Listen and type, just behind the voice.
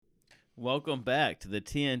Welcome back to the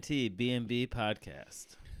TNT B&B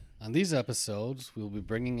podcast. On these episodes, we will be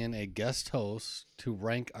bringing in a guest host to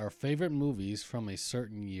rank our favorite movies from a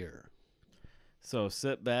certain year. So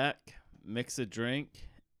sit back, mix a drink,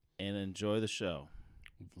 and enjoy the show.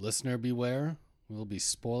 Listener beware, we will be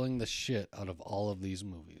spoiling the shit out of all of these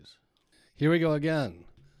movies. Here we go again.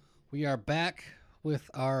 We are back with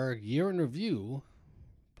our year in review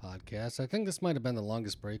podcast. I think this might have been the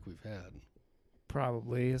longest break we've had.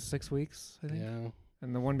 Probably 6 weeks, I think. Yeah.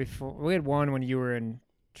 And the one before, we had one when you were in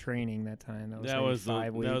training that time. That was maybe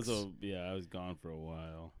 5 weeks. I was gone for a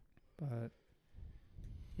while. But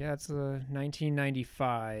yeah, it's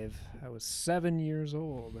 1995. I was 7 years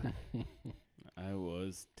old. I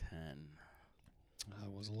was 10. I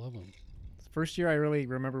was 11. It's the first year I really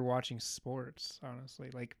remember watching sports, honestly.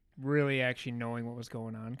 Like, really actually knowing what was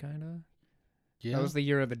going on, kind of. Yeah. That was the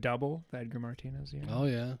year of the double, the Edgar Martinez year. Oh,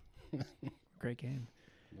 yeah. Great game.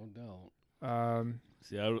 No doubt.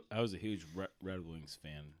 See, I was a huge Red Wings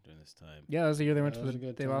fan during this time. Yeah, that was the year they went That to was a the.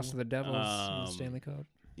 good They time. lost to the Devils in the Stanley Cup.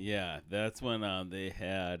 Yeah, that's when they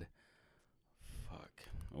had. Fuck,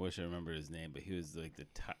 I wish I remembered his name, but he was like the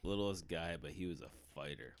littlest guy, but he was a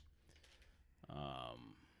fighter.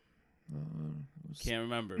 Can't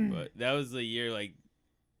remember, but that was the year like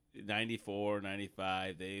 94,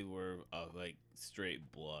 95. They were like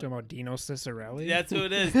straight blood. Talking about Dino Ciccarelli. That's who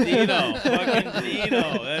it is, Dino. Fucking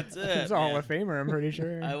Dino. That's it. He's a Hall of Famer, I'm pretty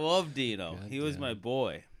sure. I love Dino. God He was damn. my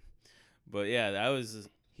boy. But yeah, I was a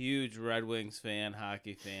huge Red Wings fan,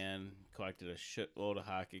 hockey fan. Collected a shitload of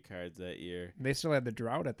hockey cards that year. They still had the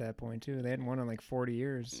drought at that point, too. They hadn't won in like 40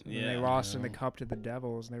 years. And Yeah. they lost in the Yeah. cup to the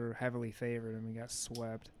Devils, and they were heavily favored, and we got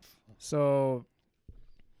swept. So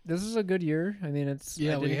this is a good year. I mean,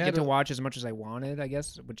 Yeah, I we didn't had get to a- watch as much as I wanted, I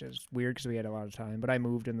guess, which is weird because we had a lot of time. But I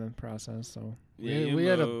moved in the process, so. Yeah, we you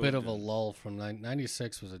had a moved bit of a and- lull from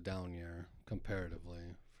 96 was a down year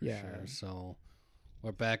comparatively, for Yeah. sure. So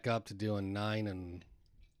we're back up to doing 9 and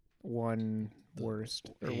One The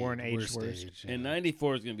worst, or eight- one age worst. age, And yeah.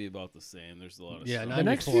 94 is going to be about the same. There's a lot of Yeah, stuff. The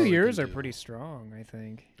next 94 few we years can are do. pretty strong, I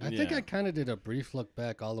think. I think Yeah. I kind of did a brief look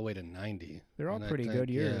back all the way to 90. They're all And I pretty think, good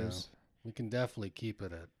yeah, years. we can definitely keep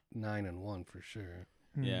it at 9 and 1 for sure.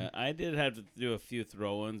 Hmm. Yeah, I did have to do a few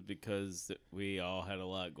throw-ins because we all had a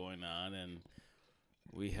lot going on, and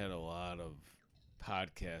we had a lot of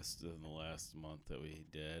podcasts in the last month that we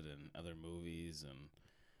did, and other movies, and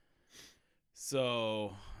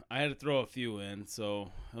so I had to throw a few in.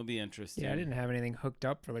 So it'll be interesting. Yeah, I didn't have anything hooked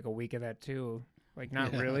up for like a week of that too. Like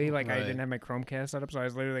not Yeah, really. Like I right. didn't have my Chromecast set up, so I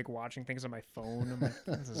was literally like watching things on my phone. I'm like,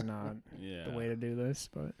 this is not Yeah. the way to do this.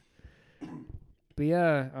 But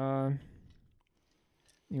yeah,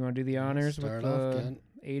 you want to do the honors with Start off the good.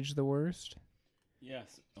 age the worst?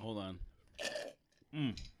 Yes. Hold on.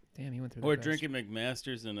 Damn, you went through. We're the best. drinking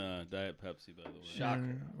McMaster's and Diet Pepsi, by the way. Shocker.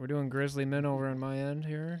 And we're doing Grizzly Mint over on my end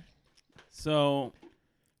here. So,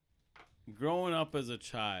 growing up as a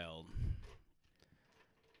child,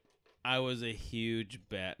 I was a huge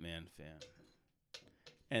Batman fan.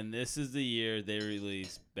 And this is the year they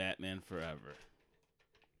released Batman Forever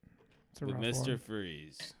It's a with rough Mr. one.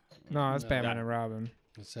 Freeze. No, it's No. Batman and Robin.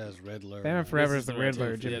 It says Riddler. Batman Forever This is the one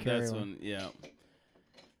Riddler, too. Jim yeah, Carrey that's one. one. Yeah.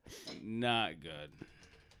 Not good.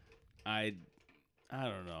 I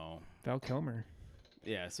don't know. Val Kilmer.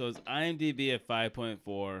 Yeah, so it's IMDb at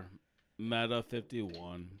 5.4, Meta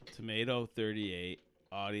 51, Tomato 38,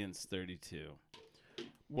 Audience 32.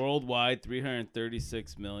 Worldwide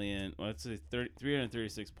 336 million. Well, let's say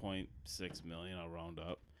 336.6 million. I'll round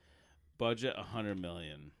up. Budget 100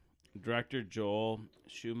 million. Director Joel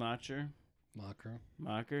Schumacher.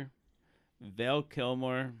 Mocker. Val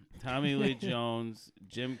Kilmer, Tommy Lee Jones,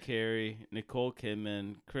 Jim Carrey, Nicole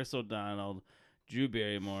Kidman, Chris O'Donnell, Drew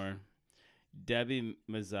Barrymore, Debbie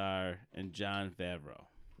Mazar, and John Favreau.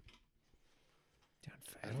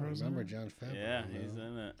 I don't remember John Favreau. Yeah, no. he's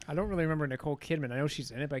in it. I don't really remember Nicole Kidman. I know she's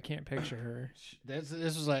in it, but I can't picture her. This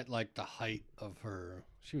was at like the height of her.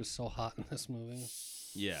 She was so hot in this movie.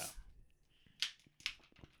 Yeah.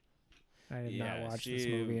 I did Yeah, not watch this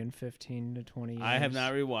she- movie in 15 to 20 years. I have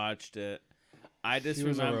not rewatched it. I just She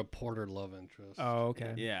was a remember. reporter love interest. Oh,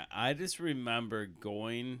 okay. Yeah, I just remember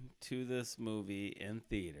going to this movie in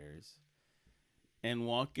theaters and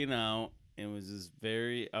walking out and was just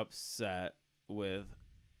very upset with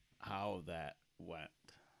how that went.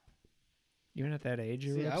 Even at that age,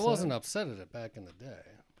 you See, were I upset? wasn't upset at it back in the day.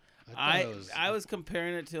 I was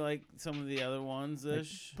comparing it to like some of the other ones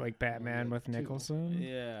ish. like Batman Yeah, with too. Nicholson.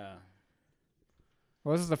 Yeah.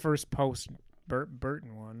 Well, this is the first post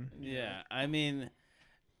Burton one. Yeah. I mean,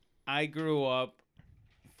 I grew up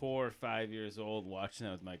 4 or 5 years old watching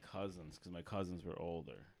that with my cousins because my cousins were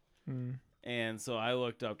older. Mm. And so I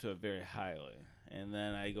looked up to it very highly. And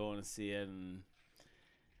then I go and see it, and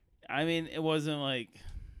I mean, it wasn't like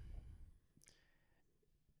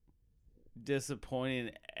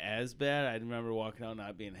disappointing as bad. I remember walking out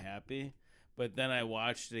not being happy, but then I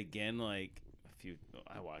watched it again like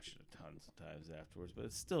I watched it tons of times afterwards, but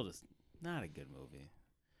it's still just not a good movie.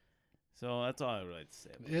 So that's all I would like to say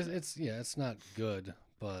about it. It's not good,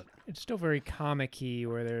 but It's still very comic-y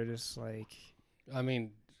where they're just like, I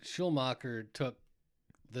mean, Schumacher took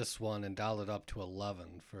this one and dialed it up to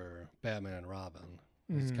 11 for Batman and Robin.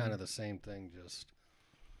 It's kind of the same thing, just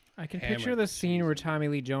I can hammered picture the with scene cheese where and- Tommy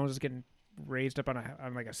Lee Jones is getting raised up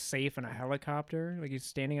on like a safe in a helicopter, like he's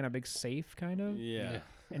standing on a big safe kind of, Yeah.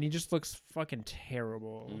 and he just looks fucking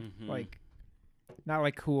terrible. Mhm. Like not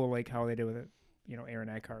like cool like how they did with it, Aaron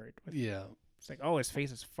Eckhart. Yeah. It's like, oh, his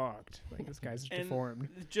face is fucked. Like this guy's And deformed.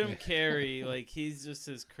 Jim Carrey, like he's just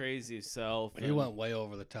his crazy self. He and went way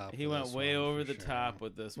over the top. He for went this way one, over for the sure. top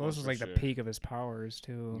with this Well, one. this was for like sure. the peak of his powers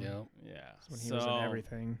too. Yeah. Yeah. When he was in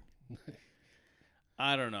everything.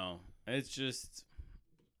 I don't know. It's just,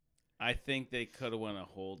 I think they could have went a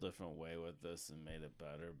whole different way with this and made it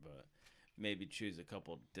better, but maybe choose a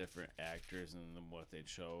couple different actors than what they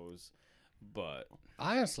chose. But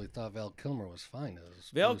I honestly thought Val Kilmer was fine as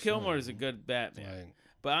Val Bruce Kilmer Wayne. is a good Batman. Like,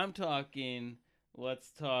 But I'm talking, let's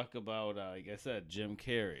talk about, like I said, Jim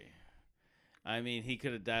Carrey. I mean, he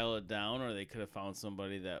could have dialed it down, or they could have found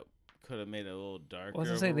somebody that could have made it a little darker. Well, I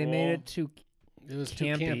was gonna say they made it too. it was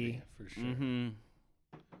Campy. too campy for sure. Mm-hmm.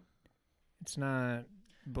 It's not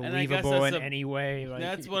And I guess believable in that's any way. Like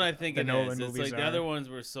That's what I think the it Nolan is. It's movies like the are. other ones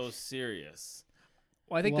were so serious.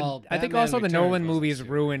 Well, I think Well, I think Batman also the Returns Nolan wasn't movies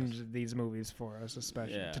serious. ruined these movies for us,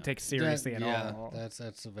 especially Yeah. to take seriously at yeah, all. that's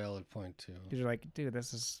a valid point too. Because you're like, dude,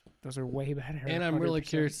 those are way better. And I'm really 100%.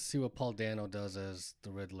 curious to see what Paul Dano does as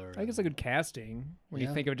the Riddler. I think it's a good casting when Yeah.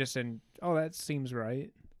 you think of it just in. Oh, that seems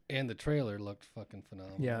right. And the trailer looked fucking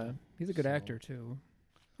phenomenal. Yeah, he's a good So- actor too.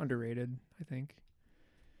 Underrated, I think.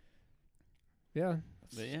 Yeah.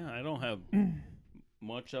 But yeah, I don't have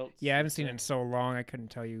much else. Yeah, I haven't to seen it say. in so long. I couldn't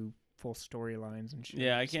tell you full storylines and shit.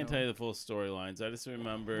 Yeah, I can't so- tell you the full storylines. I just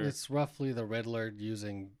remember. It's roughly the Riddler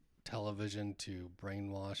using television to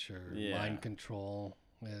brainwash or Yeah. mind control.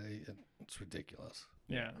 It's ridiculous.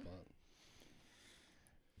 Yeah. But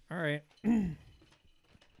All right.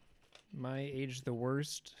 My Age the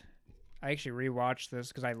Worst. I actually rewatched this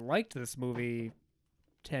because I liked this movie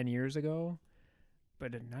 10 years ago,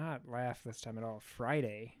 but did not laugh this time at all.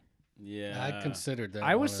 Friday. Yeah. I considered that.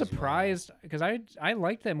 I was one as well. surprised because I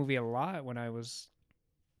liked that movie a lot when I was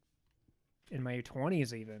in my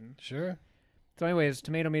 20s even. Sure. So anyways,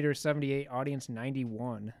 Tomato Meter 78, audience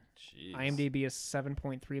 91. Jeez. IMDb is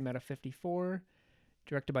 7.3, Meta 54.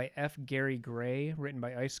 Directed by F. Gary Gray, written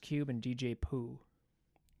by Ice Cube and DJ Pooh.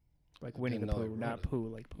 Like I Winnie the didn't know he Pooh, wrote not it. Pooh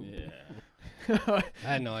like Pooh. Yeah. I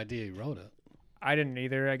had no idea he wrote it. I didn't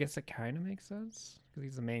either. I guess it kind of makes sense because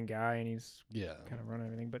he's the main guy and he's Yeah. kind of running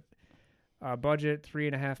everything. But budget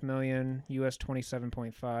 $3.5 million, US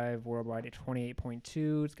 27.5, worldwide at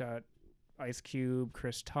 28.2. It's got Ice Cube,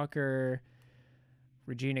 Chris Tucker,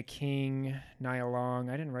 Regina King, Nia Long.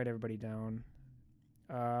 I didn't write everybody down.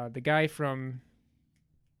 The guy from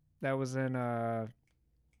that was in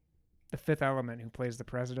The Fifth Element who plays the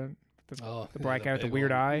president, the black guy with the big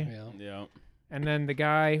weird one. eye. Yeah. Yeah. And then the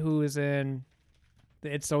guy who is in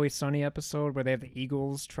the It's Always Sunny episode where they have the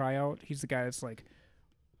Eagles try out. He's the guy that's like,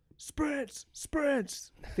 sprints,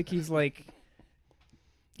 sprints. I think he's like,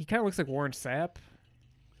 he kind of looks like Warren Sapp,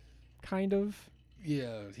 kind of.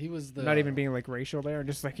 Yeah, he was the. Not even being like racial there,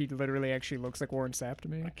 just like he literally actually looks like Warren Sapp to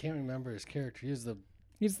me. I can't remember his character. He's the.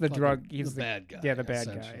 He's the fucking- drug. He's the bad guy. Yeah, the bad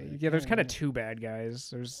guy. essentially. Yeah, there's I kind of can't two bad guys.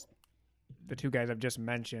 There's the two guys I've just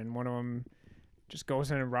mentioned. One of them just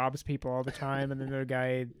goes in and robs people all the time, and then the other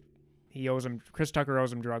guy, he owes him. Chris Tucker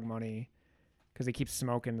owes him drug money because he keeps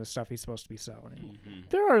smoking the stuff he's supposed to be selling. Mm-hmm.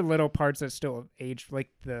 There are little parts that still age, like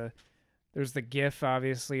there's the GIF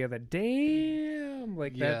obviously of the damn,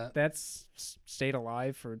 like Yeah. that's stayed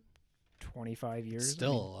alive for 25 years. I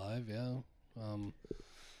Still mean, alive, yeah.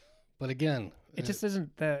 But again, it just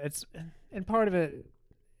isn't that. It's and part of it.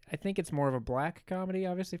 I think it's more of a black comedy.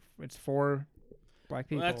 Obviously, it's for black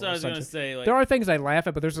people. Well, that's what I was gonna essentially. say. Like, There are things I laugh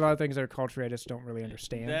at, but there's a lot of things that are culture I just don't really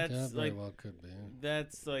understand. That's yeah, very like well could be.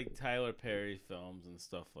 that's like Tyler Perry films and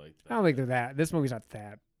stuff like that. I don't think they're that. This movie's not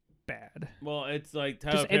that bad. Well, it's like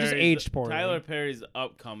Tyler It just Perry's- aged poorly. Tyler Perry's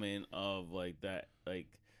upcoming of like that. Like,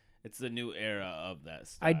 it's the new era of that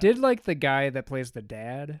style. I did like the guy that plays the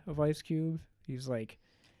dad of Ice Cube. He's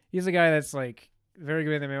the guy that's like very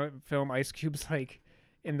good in the film. Ice Cube's like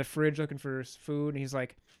in the fridge looking for his food, and he's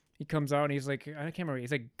like, He comes out and he's like, I can't remember.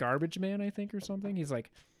 He's like Garbage Man, I think, or something. He's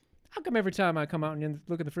like, how come every time I come out and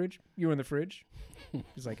look at the fridge, you're in the fridge?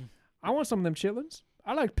 He's like, I want some of them chitlins.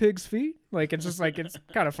 I like pig's feet. Like, it's just like, it's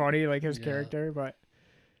kind of funny, like his character, but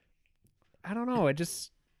I don't know. It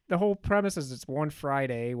just, the whole premise is it's one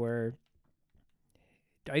Friday where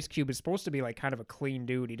Ice Cube is supposed to be like kind of a clean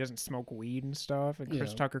dude. He doesn't smoke weed and stuff. And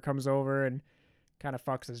Chris Tucker comes over and kind of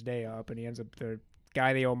fucks his day up. And he ends up, the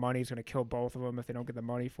guy they owe money is going to kill both of them if they don't get the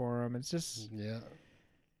money for him. It's just,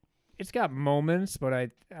 it's got moments, but I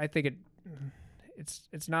think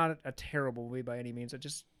it's not a terrible movie by any means. It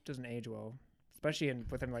just doesn't age well, especially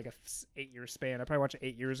within like a 8-year span. I probably watched it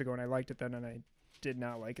 8 years ago and I liked it then, and I did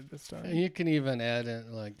not like it this time. And you can even add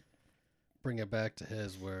in, like, bring it back to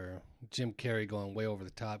his where Jim Carrey going way over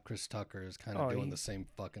the top. Chris Tucker is kind of doing the same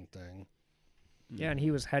fucking thing. Yeah, and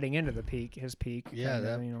he was heading into his peak. Yeah,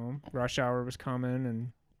 kinda, Rush Hour was coming,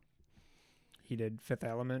 and he did Fifth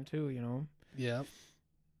Element too. Yeah,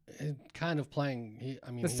 and kind of playing. He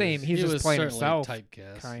just playing himself,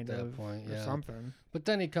 typecast kind at that of, point, or something. But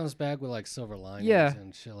then he comes back with like Silver Linings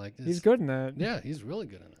and shit like this. He's good in that. Yeah, he's really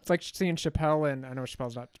good in it. It's like seeing Chappelle, and I know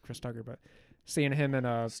Chappelle's not Chris Tucker, but seeing him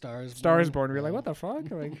in Stars Born, you're like, what the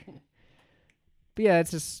fuck? Like, but yeah,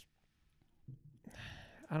 it's just,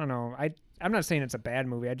 I don't know. I'm not saying it's a bad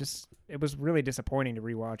movie. It was really disappointing to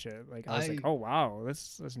rewatch it. Like, I was like, oh wow,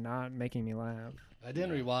 this is not making me laugh. I didn't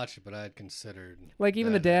rewatch it, but I had considered. Like,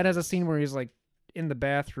 even the dad has a scene where he's like in the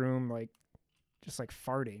bathroom, like just like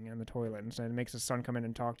farting on the toilet, and so it makes his son come in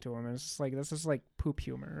and talk to him. And it's just like, this is like poop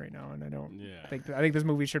humor right now, and I think this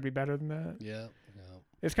movie should be better than that. Yeah.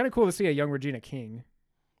 It's kind of cool to see a young Regina King.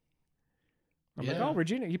 I'm like, oh,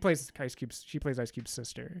 Regina, she plays Ice Cube's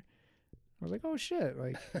sister. I was like, oh shit,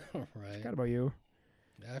 like, right. Forgot about you.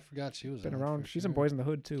 Yeah, I forgot she was been around. She's in Boys in the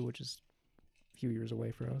Hood too, which is a few years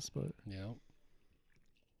away for us, but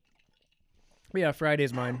yeah,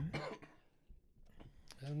 Friday's mine.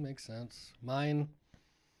 That makes sense. Mine,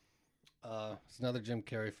 it's another Jim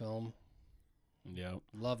Carrey film. Yep.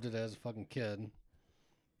 Loved it as a fucking kid.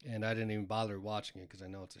 And I didn't even bother watching it because I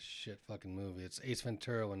know it's a shit fucking movie. It's Ace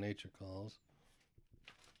Ventura: When Nature Calls.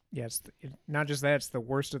 Yeah, it's not just that, it's the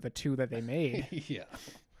worst of the two that they made. Yeah.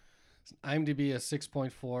 IMDb a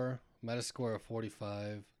 6.4, Metascore of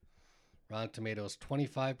 45, Rotten Tomatoes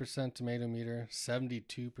 25% tomato meter,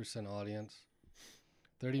 72% audience,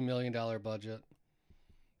 $30 million budget.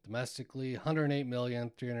 Domestically,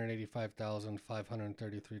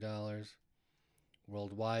 $108,385,533.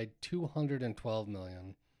 Worldwide,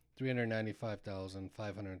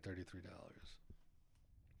 $212,395,533.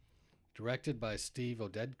 Directed by Steve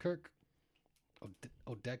Odekirk.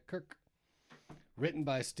 Written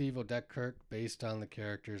by Steve Odekirk, based on the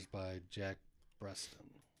characters by Jack Breston.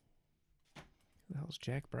 Who the hell's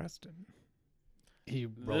Jack Breston? He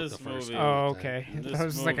wrote the first movie. one. Oh, okay. That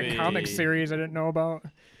was like a comic series I didn't know about.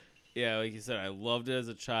 Yeah, like you said, I loved it as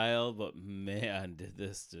a child, but man, did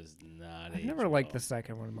this just not age never liked well. the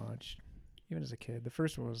second one much, even as a kid. The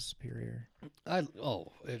first one was superior.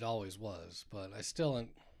 It always was, but I still,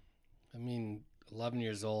 11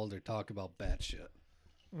 years old, they're talking about batshit.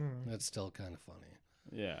 That's still kind of funny.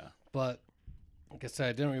 Yeah. But, like I said,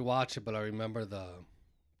 I didn't rewatch it, but I remember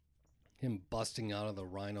him busting out of the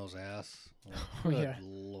rhino's ass. Like, good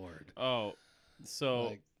Lord. Oh, so...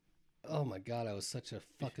 Like, oh my God, I was such a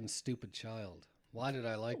fucking stupid child. Why did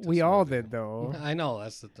I like this We all movie? did, though. I know,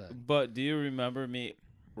 that's the thing. But do you remember me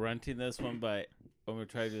renting this one when we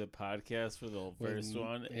tried to do the podcast for the first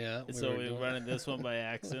one? Yeah. We rented this one by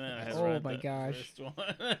accident. I had Oh rented my the gosh. first one.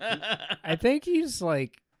 I think he's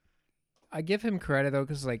like, I give him credit though,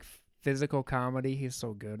 because like physical comedy, he's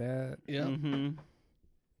so good at. Yeah. Mm-hmm.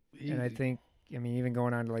 And I think, even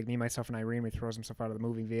going on to like Me, Myself, and Irene, where he throws himself out of the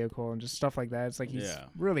moving vehicle and just stuff like that. It's like he's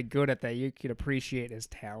really good at that. You could appreciate his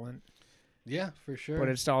talent. Yeah, for sure. But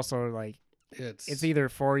it's also like it's either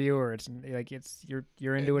for you or it's like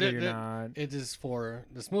you're into it or you're not. It is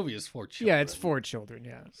this movie is for children. Yeah, it's for children.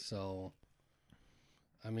 Yeah. So,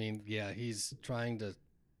 he's trying to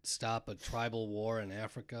stop a tribal war in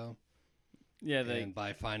Africa. Yeah, and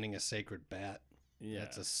by finding a sacred bat. Yeah,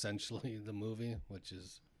 that's essentially the movie, which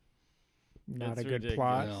is not a good ridiculous.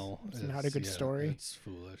 plot. No, it's not a good story. It's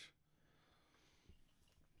foolish.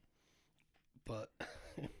 But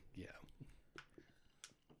yeah.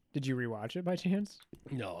 Did you rewatch it by chance?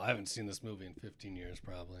 No, I haven't seen this movie in 15 years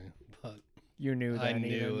probably. But you knew that. I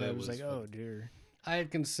knew it was like, oh dear. I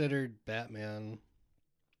had considered Batman,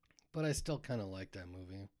 but I still kind of like that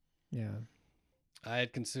movie. Yeah. I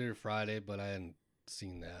had considered Friday, but I hadn't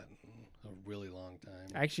seen that in a really long time.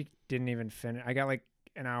 I actually didn't even finish. I got like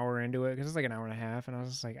an hour into it because it's like an hour and a half, and I was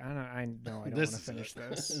just like, I don't want to This is finish it.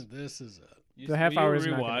 this. This is it. The half hour is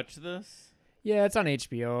you not gonna- rewatch this? Yeah, it's on We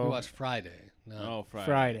HBO. watched Friday. No. Oh, Friday.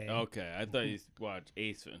 Friday. Okay, I thought you watched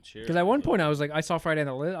Ace Ventura. Because at one point I was like, I saw Friday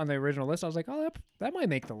on the original list. I was like, oh, that might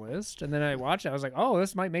make the list. And then I watched it. I was like, oh,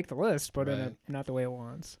 this might make the list, but Right. not the way it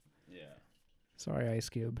wants. Yeah. Sorry, Ice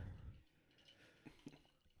Cube.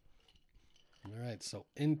 All right, so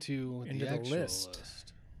into Into the the actual list.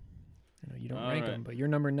 list. I know you don't All rank right. them, but you're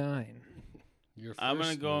number 9. Your I'm gonna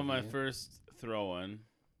first go on my movie. first throw-in,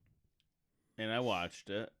 and I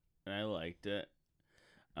watched it and I liked it,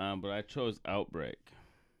 but I chose Outbreak.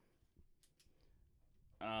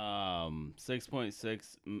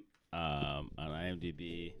 6.6 on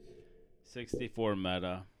IMDb, 64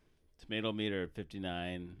 Meta, tomato meter at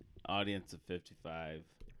 59, audience of 55,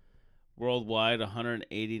 worldwide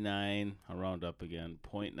 189. I'll round up again,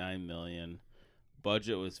 0.9 million.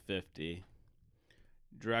 Budget was 50.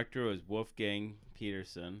 Director was Wolfgang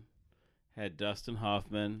Peterson. Had Dustin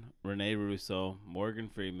Hoffman, Rene Russo, Morgan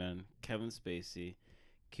Freeman, Kevin Spacey,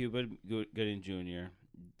 Cuba Gooding Jr.,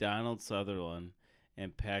 Donald Sutherland,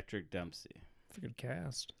 and Patrick Dempsey. It's a good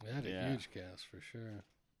cast. They had a Yeah. huge cast for sure.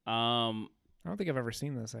 I don't think I've ever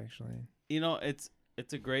seen this, actually.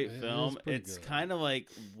 It's a great It is film. pretty It's good. kind of like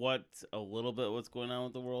what's going on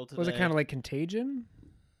with the world today. Was it kind of like Contagion?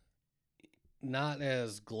 Not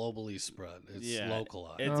as globally spread. It's Yeah,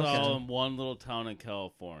 localized. It's Okay. all in one little town in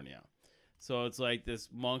California. So it's like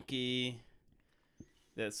this monkey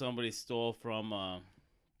that somebody stole from a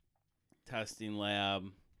testing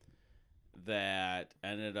lab that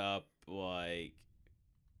ended up like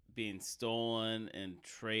being stolen and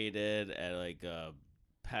traded at like a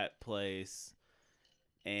pet place,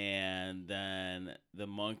 and then the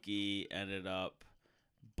monkey ended up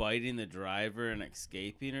biting the driver and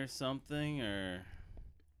escaping or something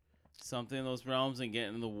in those realms and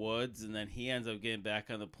getting in the woods, and then he ends up getting back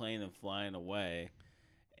on the plane and flying away.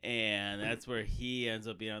 And that's where he ends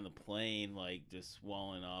up being on the plane, like just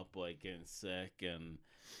swelling up, like getting sick, and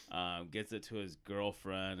gets it to his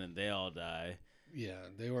girlfriend, and they all die. Yeah,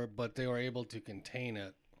 they were able to contain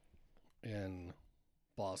it in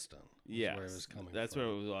Boston. is Yeah, where it was coming that's from.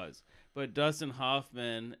 where it was. But Dustin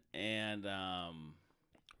Hoffman and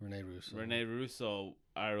Rene Russo. Rene Russo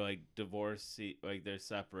are like divorced, like they're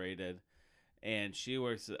separated, and she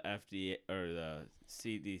works at FDA or the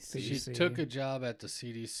CDC. She CDC. took a job at the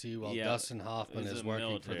CDC while Yeah, Dustin Hoffman it was is the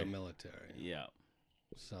working for the military. military. Yeah,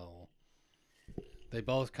 So they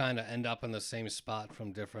both kind of end up in the same spot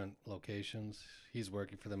from different locations. He's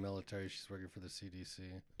working for the military. She's working for the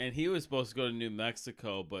CDC. and he was supposed to go to New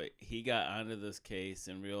Mexico, but he got onto this case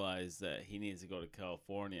and realized that he needs to go to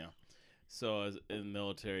California. So as in the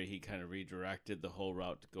military, he kind of redirected the whole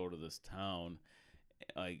route to go to this town,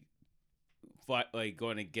 like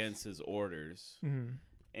going against his orders. Mm-hmm.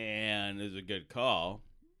 And it was a good call,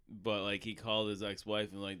 but like he called his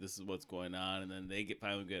ex-wife and like, this is what's going on, and then they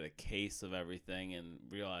finally get a case of everything and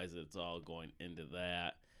realize that it's all going into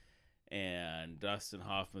that. And Dustin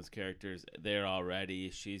Hoffman's character's there already.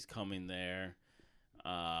 She's coming there.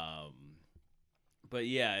 But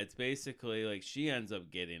yeah, it's basically like she ends up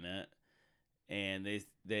getting it, and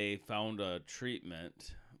they found a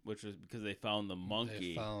treatment, which was because they found the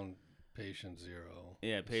monkey. They found Patient Zero.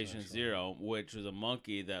 Yeah, Patient essentially. Zero, which was a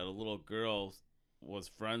monkey that a little girl was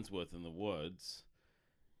friends with in the woods.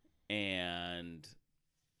 And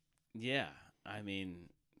yeah, I mean,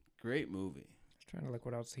 great movie. Trying to look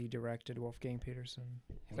what else he directed. Wolfgang Peterson.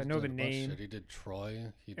 He's I know done the a bunch of name. shit. He did Troy.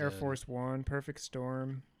 He Air did Force One, Perfect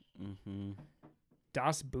Storm, Mm-hmm.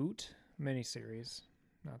 Das Boot miniseries.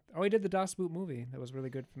 He did the Das Boot movie. That was really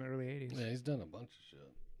good from the early 80s. Yeah, he's done a bunch of shit.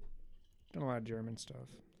 Done a lot of German stuff.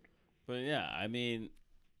 But yeah, I mean,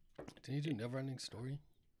 Did he do Neverending Story?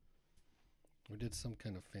 We did some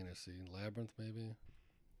kind of fantasy. Labyrinth, maybe?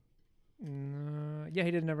 Yeah,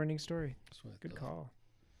 he did Neverending Story. That's what I Good thought. call.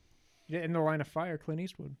 He did In the Line of Fire, Clint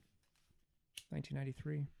Eastwood.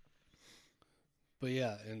 1993. But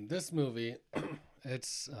yeah, in this movie,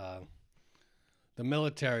 it's the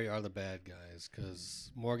military are the bad guys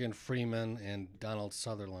because Morgan Freeman and Donald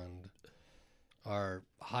Sutherland are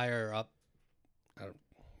higher up,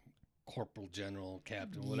 corporal, general,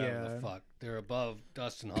 captain, whatever Yeah. the fuck. They're above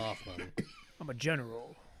Dustin Hoffman, I'm a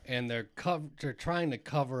general. and they're trying to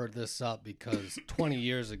cover this up because 20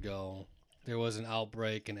 years ago there was an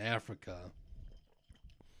outbreak in Africa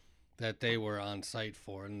that they were on site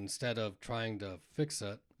for, and instead of trying to fix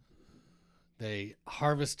it, they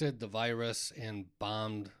harvested the virus and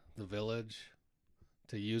bombed the village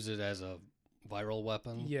to use it as a viral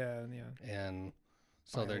weapon. Yeah. And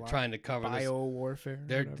so they're Bio- trying to cover this. Bio warfare.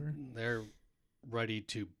 They're Whatever. they're ready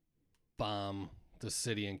to bomb the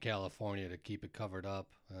city in California to keep it covered up,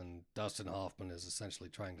 and Dustin Hoffman is essentially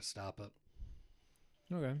trying to stop it.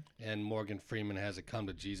 Okay. And Morgan Freeman has a come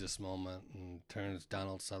to Jesus moment and turns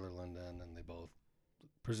Donald Sutherland in, and they both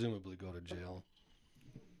presumably go to jail.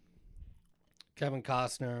 Kevin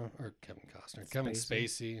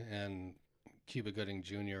Spacey and Cuba Gooding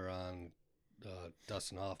Jr. on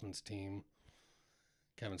Dustin Hoffman's team.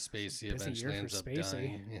 Kevin Spacey Busy eventually year ends for up Spacey.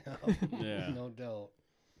 dying. Yeah. No doubt.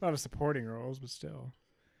 A lot of supporting roles, but still.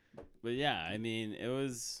 But yeah, I mean, it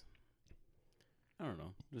was, I don't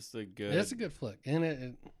know, just a good. It's a good flick.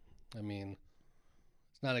 And I mean,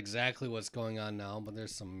 it's not exactly what's going on now, but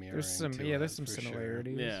there's some mirroring. There's some to there's it, some for sure.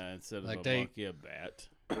 similarities. Yeah, instead Like of they- a monkey, a bat.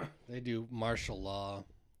 They do martial law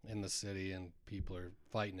in the city, and people are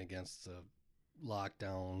fighting against the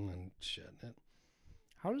lockdown and shit.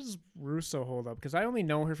 How does Russo hold up? Because I only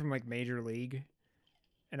know her from like Major League,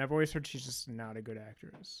 and I've always heard she's just not a good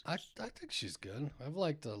actress. I think she's good. I've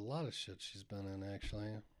liked a lot of shit she's been in, actually.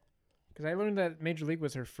 Because I learned that Major League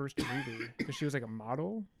was her first movie because she was like a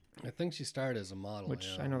model, I think she started as a model, which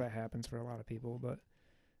yeah. I know that happens for a lot of people, but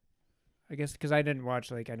I guess because I didn't watch,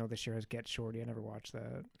 like, I know this year has Get Shorty. I never watched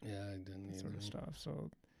that Yeah, I didn't sort of either. stuff. So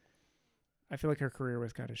I feel like her career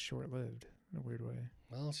was kind of short lived in a weird way.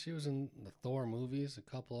 Well, she was in the Thor movies, a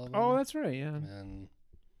couple of them. Oh, that's right. Yeah. And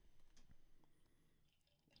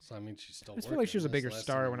so, I mean, she's still I just feel like she was a working. bigger This last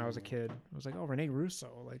star time when I was a we- kid. I was like, oh, Renee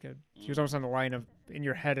Russo. Like, she was almost on the line of, in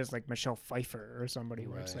your head, as like Michelle Pfeiffer or somebody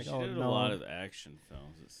where it's Right. like, She oh, did no. a lot of action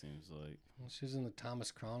films, it seems like. Well, she was in the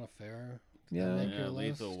Thomas Crown Affair. Did that Yeah. make Yeah, your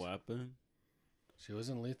Lethal list? Weapon. She was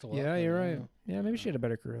in Lethal Weapon. Yeah, you're right. Yeah, maybe she had a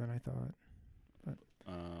better career than I thought.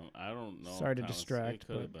 I don't know. Sorry to Thomas- distract, It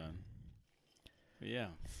could have been. But yeah.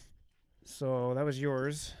 So that was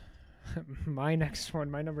yours. My next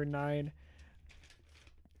one, my number 9.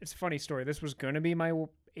 It's a funny story. This was going to be my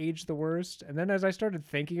age the worst. And then as I started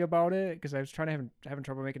thinking about it, because I was trying to having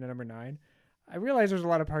trouble making a number 9, I realized there's a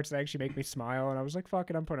lot of parts that actually make me smile. And I was like, fuck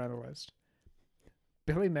it, I'm putting it on the list.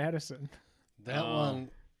 Billy Madison. That Oh.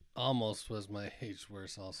 one almost was my age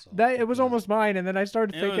worse also. It was But almost mine. And then I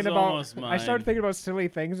started It thinking was about, almost I started mine. thinking about silly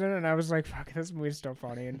things in it. And I was like, fuck, this movie's still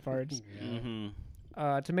funny in parts. Yeah. Mm-hmm.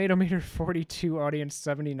 Tomato meter 42, audience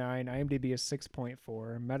 79, IMDb is 6.4,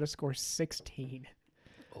 Metascore 16,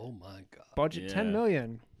 Oh my god. budget Yeah. 10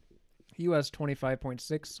 million, US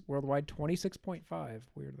 25.6, worldwide 26.5.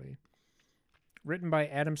 Weirdly, written by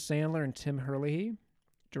Adam Sandler and Tim Herlihy,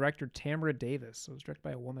 director Tamara Davis. So it was directed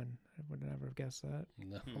by a woman. I would never have guessed that.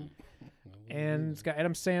 No. Hmm. And it's got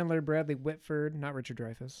Adam Sandler, Bradley Whitford, not Richard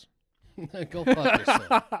Dreyfuss, Go fuck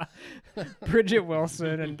yourself. Bridget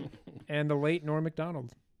Wilson, and the late Norm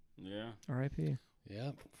Macdonald. Yeah. R.I.P.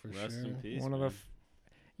 Yep, for Rest sure. in peace. One of man.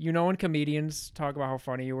 the when comedians talk about how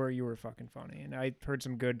funny you were fucking funny. And I heard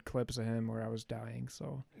some good clips of him where I was dying.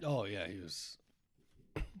 So Oh yeah, he was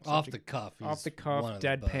Such off a- the cuff. off he's the cuff, one of the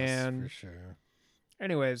best, deadpan. for sure.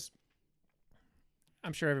 anyways,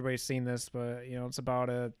 I'm sure everybody's seen this, but it's about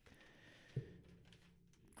a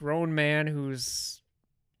grown man who's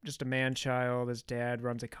just a man child. His dad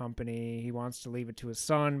runs a company. He wants to leave it to his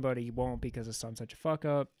son, but he won't because his son's such a fuck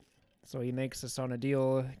up. So he makes his son a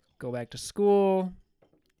deal, go back to school,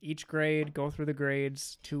 each grade, go through the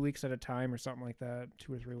grades 2 weeks at a time or something like that,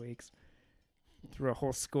 2 or 3 weeks, through a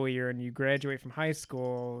whole school year, and you graduate from high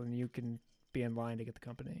school and you can be in line to get the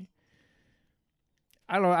company.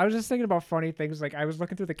 I don't know. I was just thinking about funny things. Like, I was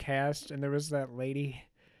looking through the cast, and there was that lady.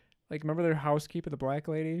 Like, remember their housekeeper, the black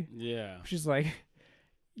lady? Yeah. She's like,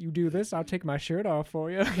 you do this, I'll take my shirt off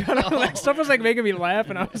for you. Like, stuff was, like, making me laugh,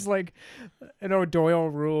 and I was like, Doyle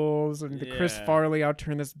rules, and the Chris Yeah. Farley, I'll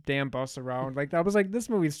turn this damn bus around. Like, I was like, this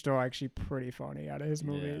movie's still actually pretty funny out of his Yeah.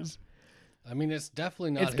 movies. I mean, it's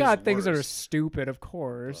definitely not. It's his got things that are worst, stupid, of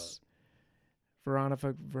course.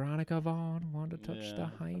 Veronica Vaughn wanted to touch Yeah.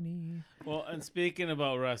 the hiney. Well, and speaking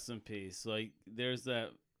about rest in peace, like there's that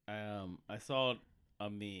I saw a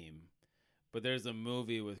meme, but there's a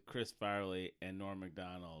movie with Chris Farley and Norm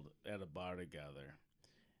Macdonald at a bar together.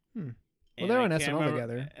 Hmm. Well, And they're I on can't SNL remember-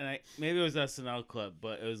 together. And maybe it was SNL clip,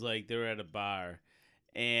 but it was like they were at a bar,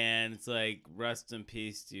 and it's like rest in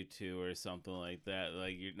peace to you two or something like that.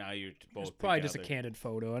 Like you're both. It's probably just a together. candid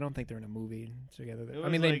photo. I don't think they're in a movie together. It I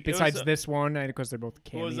was mean, like- it was besides a- this one, because they're both It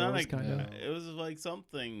cameos, was not like kind of. it was like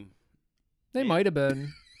something. They might have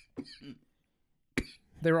been.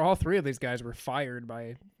 They were all three of these guys were fired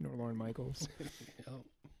by Lorne Michaels. Yep.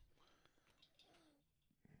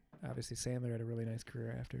 Obviously, Sandler had a really nice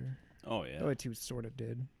career after. Oh yeah. The other two sort of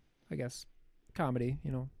did, I guess. Comedy,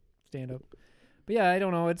 stand up. But yeah, I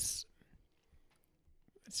don't know. It's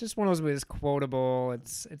It's just one of those movies. Quotable.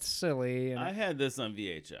 It's silly. And I had this on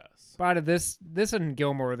VHS. but out of this and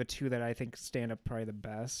Gilmore are the two that I think stand up probably the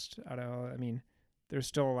best. I mean, there's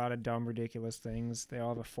still a lot of dumb, ridiculous things. They all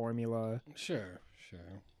have a formula. Sure.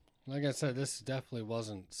 Like I said, this definitely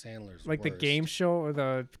wasn't Sandler's Like the worst. game show or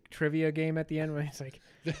the trivia game at the end where it's like,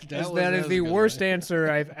 that that is was the a good worst one. answer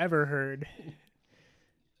I've ever heard.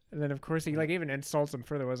 And then, of course, he like even insults him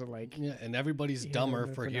further. Was it like, Yeah, and everybody's Yeah, dumber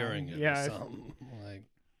the for finale. hearing it Yeah. or something. Like,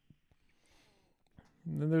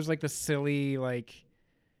 and then there's like the silly, like,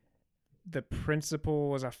 the principal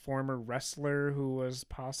was a former wrestler who was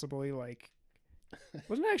possibly like,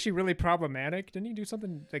 wasn't actually really problematic. Didn't he do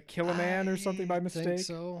something like kill a man or something by I mistake? think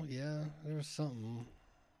so, yeah. There was something.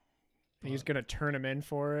 And he's gonna turn him in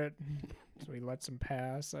for it, so he lets him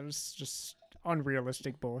pass. That was just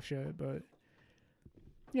unrealistic bullshit. But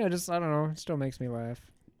yeah, just I don't know. It still makes me laugh.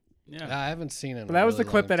 Yeah. I haven't seen it. In But a that was the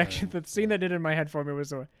really clip long that time, actually, the scene that did in my head for me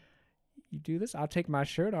was, "You do this, I'll take my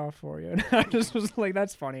shirt off for you." And I just was like,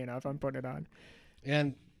 "That's funny enough. I'm putting it on."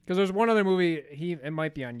 And Because there's one other movie. It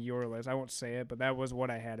might be on your list. I won't say it, but that was what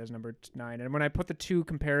I had as number 9. And when I put the two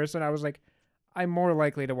comparison, I was like, I'm more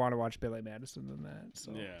likely to want to watch Billy Madison than that.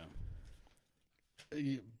 So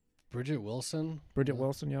Yeah. Bridget Wilson. Bridget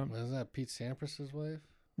Wilson, yeah. Isn't that Pete Sampras's wife?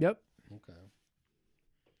 Yep. Okay.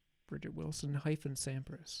 Bridget Wilson hyphen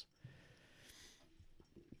Sampras.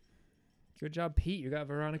 Good job, Pete. You got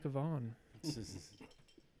Veronica Vaughn. So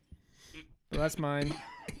that's mine.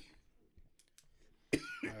 All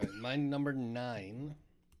right, my number 9.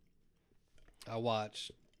 I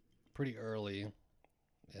watched pretty early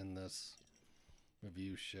in this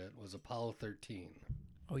review shit was Apollo 13.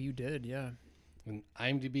 Oh, you did, yeah. When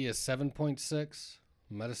IMDb is 7.6,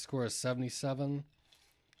 Metascore is 77,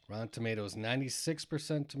 Rotten Tomatoes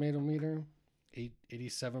 96% tomato meter,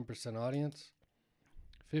 87% audience,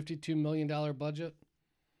 $52 million budget.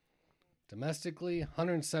 Domestically,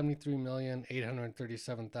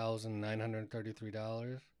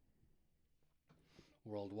 $173,837,933.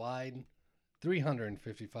 Worldwide,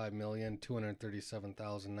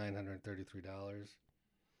 $355,237,933.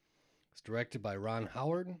 It's directed by Ron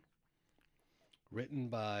Howard. Written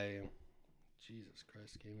by, Jesus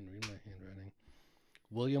Christ, can't even read my handwriting.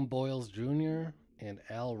 William Boyles Jr. and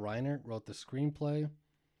Al Reinert wrote the screenplay,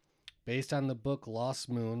 based on the book Lost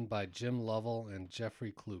Moon by Jim Lovell and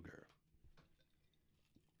Jeffrey Kluger.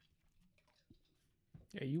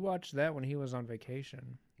 Yeah, you watched that when he was on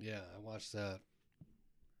vacation. Yeah, I watched that.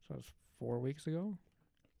 So it was 4 weeks ago?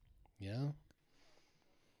 Yeah.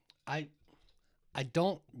 I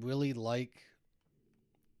don't really like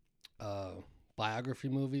biography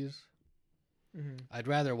movies. Mm-hmm. I'd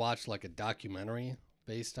rather watch like a documentary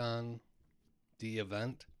based on the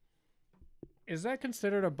event. Is that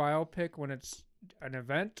considered a biopic when it's an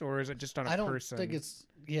event, or is it just on a I don't person? think it's,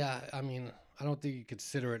 yeah, I mean, I don't think you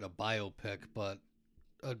consider it a biopic, but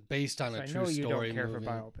based on a I true know you story don't care movie.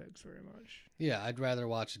 for biopics very much. Yeah, I'd rather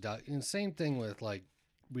watch a doc. And same thing with like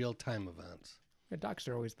real-time events. The docs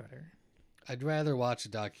are always better. I'd rather watch a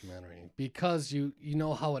documentary because you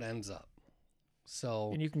know how it ends up. So,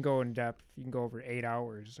 And you can go in depth. You can go over 8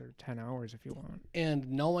 hours or 10 hours if you want. and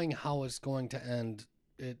knowing how it's going to end,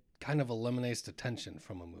 it kind of eliminates the tension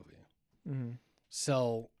from a movie. Mm-hmm.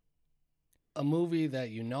 So, a movie that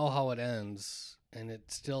you know how it ends and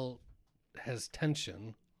it still has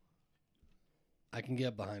tension, I can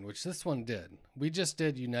get behind, which this one did. We just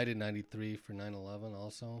did United 93 for 9/11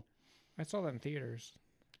 also. I saw that in theaters.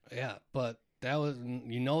 Yeah, but that was,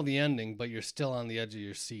 you know the ending, but you're still on the edge of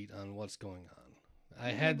your seat on what's going on.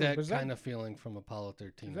 I had that Was that- kind of feeling from Apollo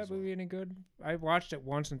 13. Is that as well. movie any good? I watched it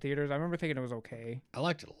once in theaters. I remember thinking it was okay. I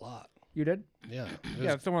liked it a lot. You did? Yeah.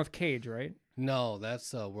 Yeah, it's the one with Cage, right? No,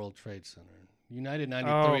 that's World Trade Center. United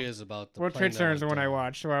 93 is about the World plane Trade that Center is the went one I down.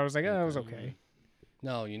 watched, so I was like, oh, that was Okay. okay.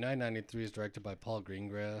 No, United 93 is directed by Paul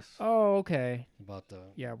Greengrass. Oh, okay. About the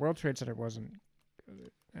Yeah, World Trade Center wasn't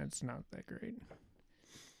good. It's not that great.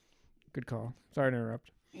 Good call. Sorry to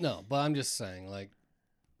interrupt. No, but I'm just saying, like,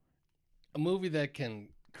 a movie that can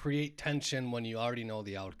create tension when you already know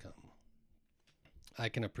the outcome, I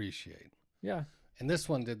can appreciate. Yeah. And this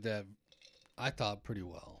one did that, I thought, pretty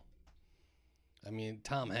well. I mean,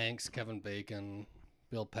 Tom Hanks, Kevin Bacon,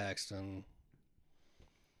 Bill Paxton.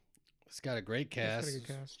 It's got a great That's cast. got a good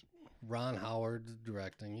cast. Ron Howard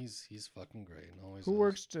directing. He's fucking great. Always Who is.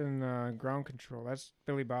 works in Ground Control? That's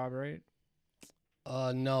Billy Bob, right?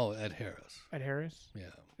 No, Ed Harris. Ed Harris? Yeah.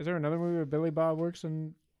 Is there another movie where Billy Bob works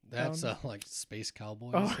in? That's like Space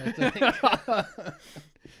Cowboys, Oh. I think.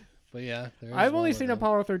 But yeah. there is I've one only with seen him.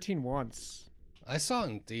 Apollo 13 once. I saw it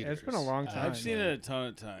in theaters. It's been a long time. I've seen it a ton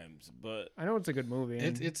of times, but I know it's a good movie.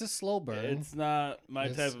 and It's a slow burn. it's not my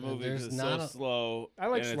type of movie there's because it's not so a- slow. I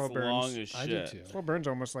like and slow it's burns. long as shit. I do too. Slow Burn's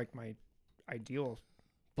almost like my ideal.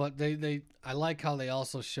 But I like how they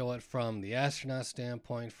also show it from the astronaut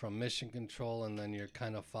standpoint, from mission control, and then you're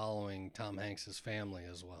kind of following Tom Hanks's family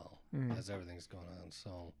as well as everything's going on.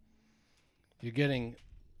 So you're getting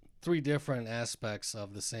 3 different aspects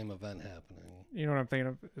of the same event happening. You know what I'm thinking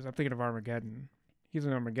of? I'm thinking of Armageddon. He's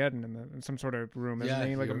in Armageddon in some sort of room, isn't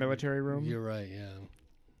he? Like a military room. You're right.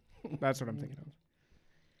 Yeah. That's what I'm thinking of.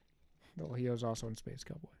 Though he was also in Space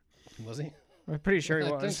Cowboy. Was he? I'm pretty sure he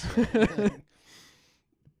I was. think so.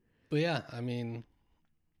 But yeah, I mean,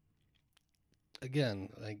 again,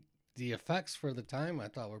 like the effects for the time, I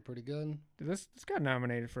thought were pretty good. This got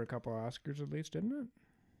nominated for a couple Oscars at least, didn't it?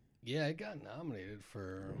 Yeah, it got nominated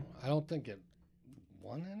for. I don't think it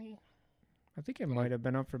won any. I think it might have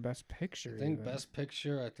been up for Best Picture. I think even. Best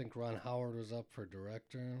Picture. I think Ron Howard was up for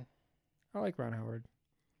Director. I like Ron Howard.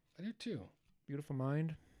 I do too. Beautiful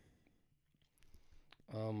Mind.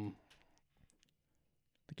 Um,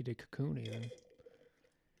 I think he did Cocoon even.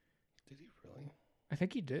 did he really? I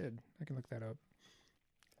think he did. I can look that up.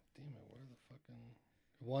 Damn it! Where the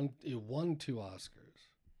fucking it won 2 Oscars.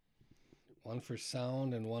 One for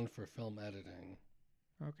sound and one for film editing.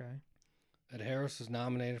 Okay. Ed Harris was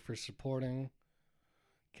nominated for supporting.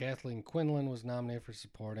 Kathleen Quinlan was nominated for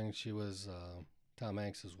supporting. She was Tom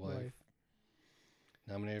Hanks' wife.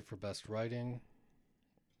 Nominated for Best Writing.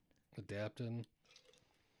 Adapted.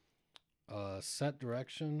 Set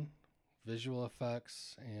direction, visual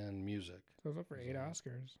effects, and music. So it was up for 8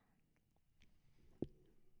 Oscars.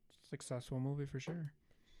 Successful movie for sure.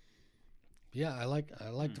 Yeah, I like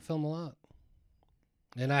the film a lot.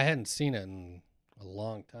 And I hadn't seen it in a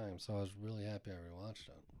long time, so I was really happy I rewatched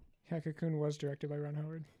it. Yeah, Cocoon was directed by Ron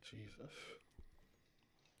Howard. Jesus.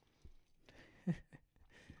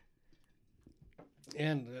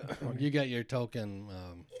 And you got your token,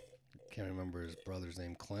 can't remember his brother's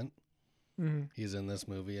name, Clint. Mm-hmm. He's in this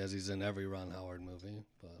movie, as he's in every Ron Howard movie.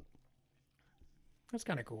 But That's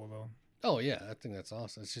kind of cool though. oh yeah, I think that's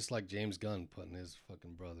awesome. It's just like James Gunn putting his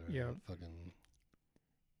fucking brother in Yeah. it. Fucking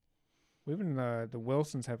Even the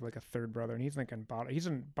Wilsons have like a third brother, and he's like he's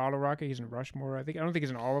in Bottle Rocket, he's in Rushmore. I don't think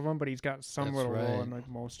he's in all of them, but he's got some That's little role right. in like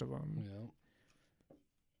most of them. yeah.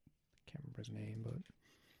 Can't remember his name, but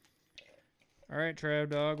all right, Trav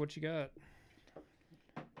Dog, what you got?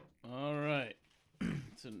 All right.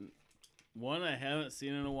 It's one I haven't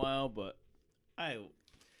seen in a while, but I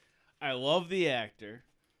love the actor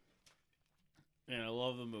and I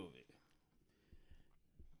love the movie.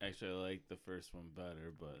 Actually, I like the first one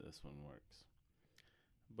better, but this one works.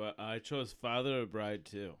 But I chose Father of Bride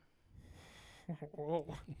too.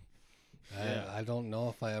 Whoa. Yeah. I don't know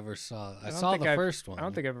if I ever saw. I don't saw think the I've- first one. I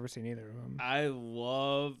don't think I've ever seen either of them. I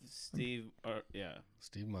love Steve Martin.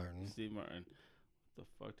 Steve Martin. What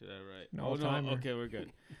the fuck did I write? An Oh all-timer. no, okay, we're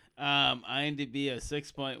good. IMDb a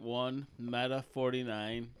 6.1, Meta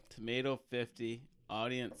 49, Tomato 50,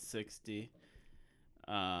 Audience 60,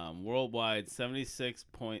 worldwide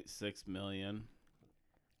 76.6 million,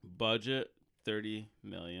 budget 30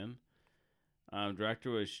 million.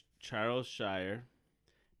 Director was Charles Shire.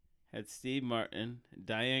 Had Steve Martin,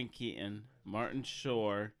 Diane Keaton, Martin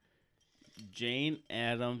Shore, Jane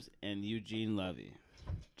Addams, and Eugene Levy.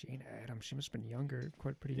 Jane Addams, she must have been younger,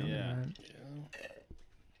 pretty young. Yeah. In that.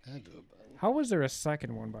 Yeah. Had to have been. How was there a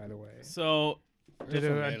second one, by the way? So, Did It's a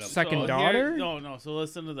made up. second so daughter? No. So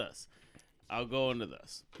listen to this. I'll go into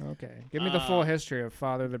this. Okay, give me the full history of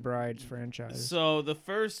Father the Bride's franchise. So the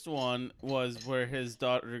first one was where his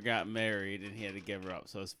daughter got married and he had to give her up.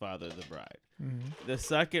 So his Father the Bride. Mhm. The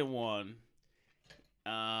second one,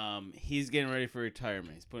 he's getting ready for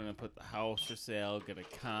retirement. He's put the house for sale, get a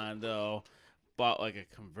condo, bought like a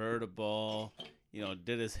convertible,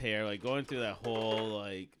 did his hair, like going through that whole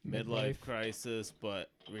like midlife Midlife. crisis, but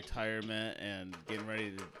retirement and getting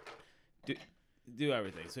ready to do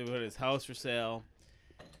everything. So he put his house for sale,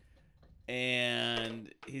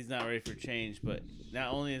 and he's not ready for change. But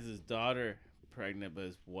not only is his daughter pregnant, but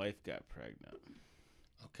his wife got pregnant.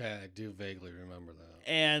 Okay, I do vaguely remember that.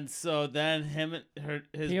 And so then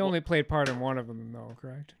his He only played part in one of them, though,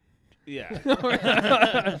 correct?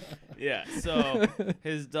 yeah. Yeah. So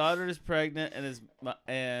his daughter is pregnant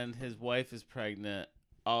and his wife is pregnant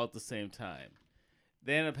all at the same time.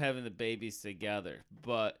 They end up having the babies together,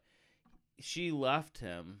 but she left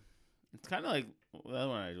him. It's kind of like the other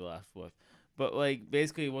one I left with, but like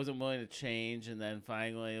basically he wasn't willing to change, and then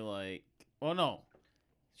finally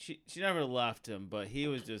she never left him, but he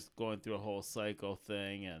was just going through a whole cycle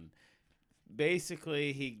thing, and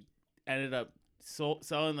basically he ended up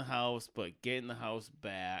selling the house, but getting the house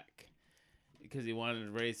back because he wanted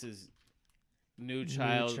to raise his new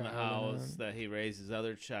child in the house that he raised his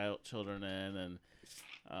other children in, and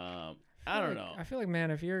I don't know. I feel like,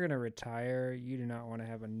 man, if you're gonna retire, you do not want to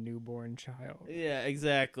have a newborn child. Yeah,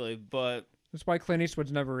 exactly. But That's why Clint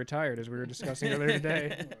Eastwood's never retired, as we were discussing earlier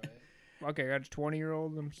today. Okay, I got a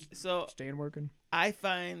 20-year-old. I'm staying working. I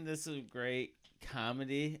find this a great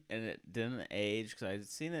comedy, and it didn't age because I'd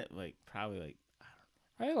seen it probably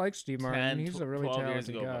I like Steve Martin. He's a really 12 years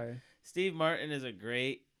talented ago, guy. Steve Martin is a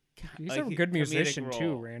great. He's a good musician role.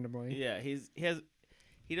 too. Randomly, Yeah,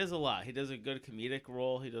 he does a lot. He does a good comedic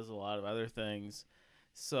role. He does a lot of other things.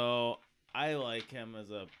 So I like him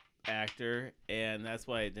as a actor, and that's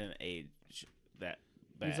why it didn't age that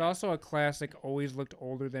bad. he's also a classic. Always looked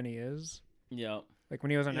older than he is. Yep. Like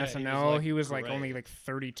when he was on Yeah, he was, SNL, like, he was great. only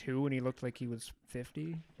 32, and he looked like he was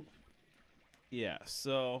 50. Yeah.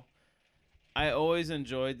 So I always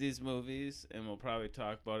enjoyed these movies, and we'll probably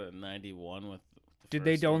talk about it in '91 with. Did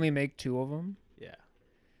they only make 2 of them? Yeah.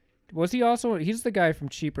 Was he also? He's the guy from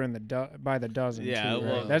Cheaper and by the Dozen. Yeah, too,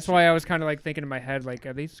 well, right? That's why I was kind of thinking in my head,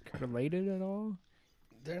 are these related at all?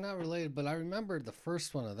 They're not related, but I remember the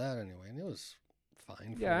first one of that anyway, and it was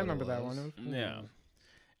fine. For Yeah, I what it remember that was. one. Yeah.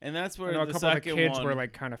 And that's I where know a the couple of the second kids one, were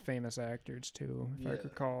kind of famous actors too, if I Yeah.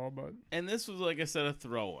 recall. But and this was like I said, a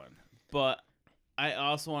throw-in. But I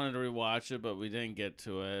also wanted to rewatch it, but we didn't get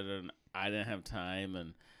to it, and I didn't have time,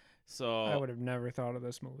 and so I would have never thought of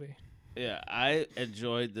this movie. yeah, I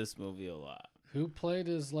enjoyed this movie a lot. Who played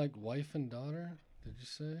his wife and daughter? Did you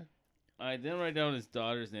say? I didn't write down his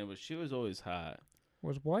daughter's name, but she was always hot.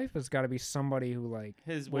 His wife has got to be somebody who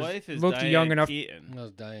His was- wife is looked Diane young enough- Keaton. That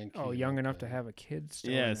was Diane Keaton. Oh, young enough to okay. have a kid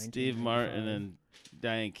still. Yeah, in Steve Martin 1995. and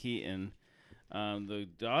Diane Keaton. The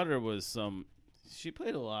daughter was she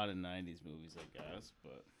played a lot in '90s movies, I guess,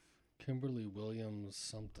 but Kimberly Williams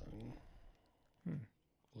something. Hmm.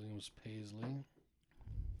 Williams Paisley.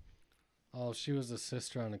 Oh, she was the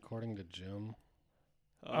sister on According to Jim.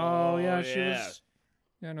 Oh yeah, she was.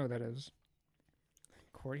 Yeah, I know who that is.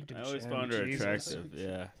 According to I always Jim, found her Jesus. attractive.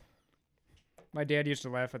 Yeah. My dad used to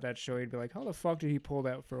laugh at that show. He'd be like, "How the fuck did he pull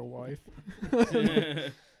that for a wife?"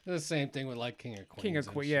 The same thing with King of Queens. King of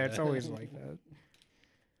and Queens. Yeah, shit. it's always like that.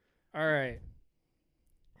 All right.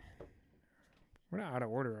 We're not out of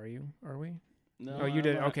order, are you? Are we? No, Oh, you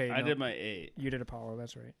did- okay, I no. did my 8. You did Apollo.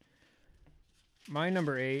 That's right. My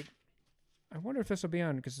number 8. I wonder if this will be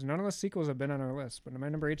on because none of the sequels have been on our list. But my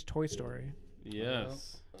number 8's Toy Story.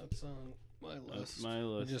 Yes. That's on my list. That's my We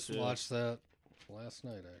list. just too. watched that last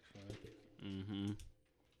night, actually. Mm-hmm.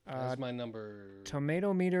 That's my number.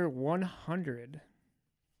 Tomato meter 100.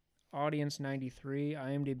 Audience 93.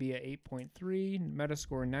 IMDb at 8.3.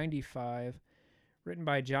 Metascore 95. Written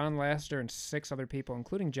by John Lasseter and 6 other people,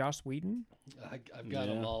 including Joss Whedon. I've got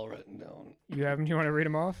them Yeah. all written down. You have 'em? You want to read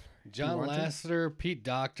them off? John want to? Lasseter, Pete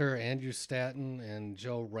Docter, Andrew Stanton, and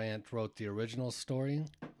Joe Rant wrote the original story.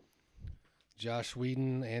 Josh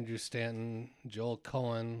Whedon, Andrew Stanton, Joel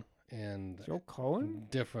Cohen, and Joe Cohen?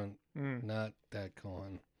 different, Mm. not that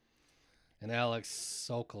Cohen. And Alex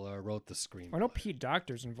Sokolow wrote the screenplay. I know Pete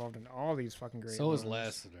Docter's involved in all these fucking great So is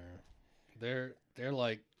ones. Lasseter. They're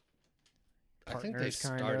like, I think they Partners,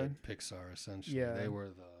 kinda. started Pixar essentially. Yeah. They were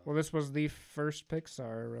the Well, this was the first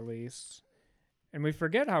Pixar release. And we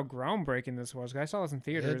forget how groundbreaking this was. 'Cause I saw this in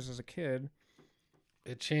theaters as a kid.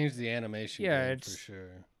 it changed the animation Yeah, game for it's-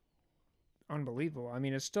 sure. Unbelievable. I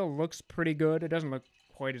mean, it still looks pretty good. It doesn't look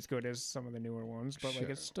quite as good as some of the newer ones, but Sure.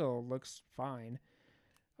 it still looks fine.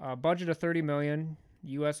 Budget of $30 million.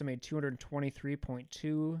 US it made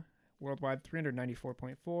 223.2. Worldwide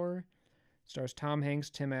 394.4. Stars Tom Hanks,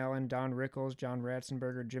 Tim Allen, Don Rickles, John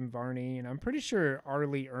Ratzenberger, Jim Varney, and I'm pretty sure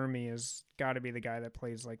Arlie Ermey has got to be the guy that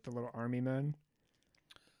plays the little army men.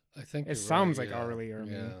 I think It you're sounds right, like yeah. Arlie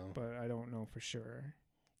Ermey, Yeah. but I don't know for sure.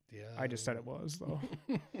 Yeah. I just said it was though.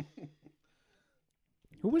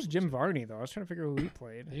 Who was Jim Varney though? I was trying to figure out who he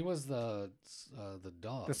played. He was the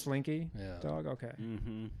dog. The Slinky Yeah. dog. Okay.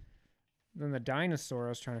 Mm-hmm. Then the dinosaur. I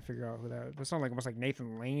was trying to figure out who that. That sounded almost like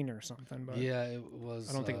Nathan Lane or something, but Yeah, it was.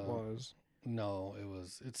 I don't think it was. No, it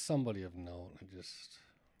was. It's somebody of note.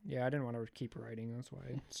 Yeah, I didn't want to keep writing. That's why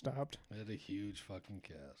I stopped. It had a huge fucking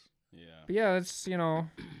cast. Yeah. But yeah, it's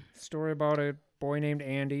story about a boy named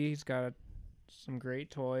Andy. He's got some great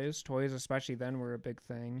toys. Toys, especially then, were a big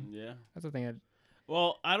thing. Yeah. That's the thing. That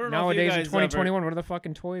Well, I don't know. nowadays if you in guys 2021, what are the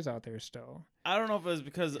fucking toys out there still? I don't know if it was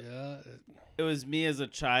because Yeah, it was me as a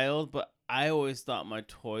child, but I always thought my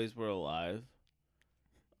toys were alive.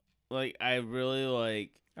 Like I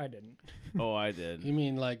really I didn't. Oh, I did. You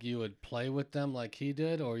mean like you would play with them like he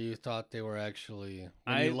did, or you thought they were actually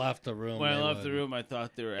when I- you left the room? When I they left the would- room, I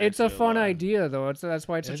thought they were. It's a actually fun alive. idea, though. That's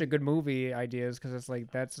why it's such It- a good movie idea, is because it's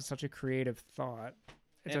like that's such a creative thought.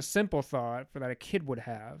 It's a And- simple thought for that a kid would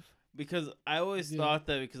have. Because I always Yeah. thought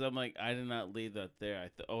that because I'm like I did not leave that there.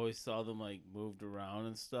 I always saw them like moved around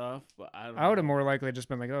and stuff, but I don't. I would have know. more likely just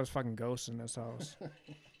been like, "Oh, there's fucking ghosts in this house."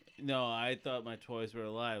 No, I thought my toys were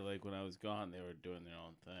alive. Like when I was gone, they were doing their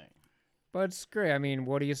own thing. But it's great. I mean,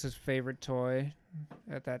 Woody is his favorite toy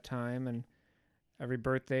at that time, and every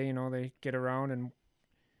birthday, they get around and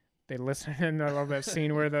they listen. And I love that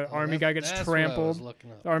scene where the Oh, army guy gets that's what I was trampled.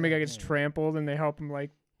 looking up. The army guy gets Yeah. trampled, and they help him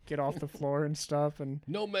like get off the floor and stuff. And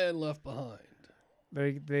No man left behind.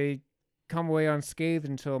 they come away unscathed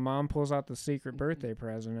until Mom pulls out the secret birthday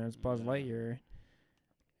present, and it's Buzz Yeah. Lightyear.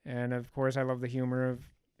 And of course, I love the humor of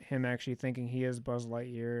him actually thinking he is Buzz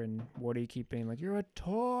Lightyear, and Woody keep being like, "You're a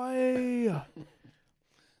toy."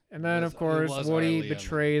 And then, was- of it course, was Woody early on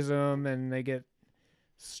betrays him, and they get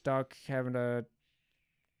stuck having to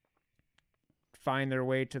find their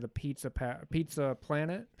way to the pizza planet. Pizza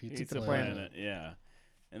Pizza Planet. Planet, yeah.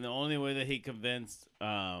 And the only way that he convinced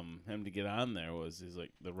him to get on there was he's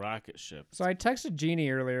like the rocket ship. So I texted Jeannie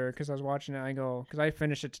earlier because I was watching it. I go, because I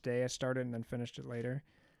finished it today. I started and then finished it later.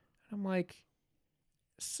 I'm like,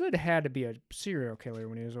 Sid had to be a serial killer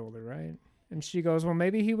when he was older, right? And she goes, well,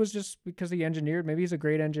 maybe he was just because he engineered. Maybe he's a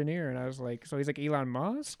great engineer. And I was like, so he's like Elon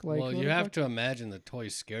Musk? Like, well, what you the have fuck? to imagine the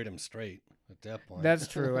toys scared him straight at that point. That's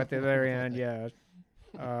true. At the very end, yeah.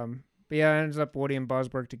 But yeah, it ends up Woody and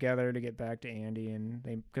Buzz work together to get back to Andy, and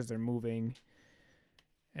because they're moving.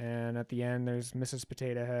 And at the end, there's Mrs.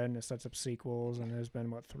 Potato Head, and it sets up sequels. And there's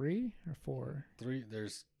been what, 3 or 4?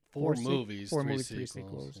 There's Four four se- movies, four three movies, 3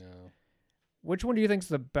 sequels. sequels. Yeah. Which one do you think's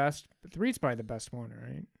the best? 3's probably the best one,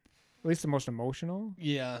 right? At least the most emotional.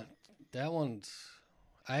 Yeah, that one's.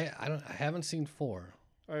 I haven't seen 4,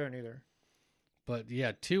 I don't either. but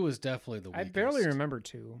yeah, 2 is definitely the I weakest. barely remember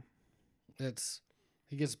 2. It's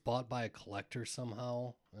he gets bought by a collector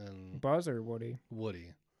somehow, and Buzz or Woody?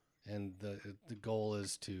 Woody, and the goal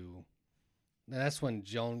is to. That's when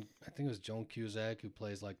I think it was Joan Cusack who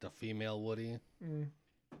plays like the female Woody Mm.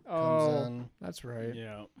 comes Oh, in, that's right.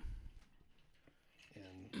 Yeah.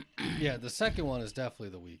 and yeah, the second one is definitely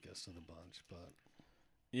the weakest of the bunch, but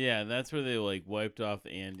Yeah, that's where they like wiped off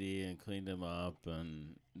Andy and cleaned him up,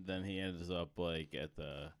 and then he ends up like at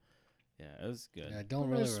the. Yeah, it was good. I don't Well,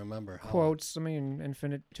 really there's remember how. Quotes. I mean,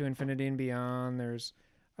 to infinity and beyond. There's,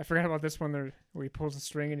 I forgot about this one there where he pulls the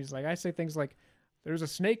string and he's like, I say things like, "There's a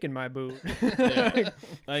snake in my boot." Yeah.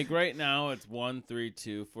 Like right now, it's 1, 3,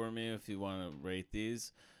 2 for me if you want to rate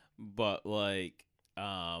these, but like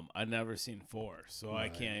I've never seen 4, so I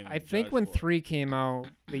Right. can't. Even I think judge when 4. 3 came out,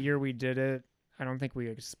 the year we did it, I don't think we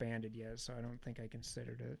expanded yet, so I don't think I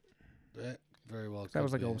considered it. That very well. That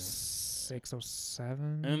was could like be. 06,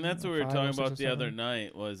 07. And that's what we were 05, talking 06, about the other 07.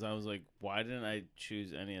 night. Was I was like, why didn't I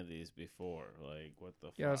choose any of these before? Like, what the?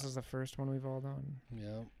 Yeah, this fuck? is the first one we've all done.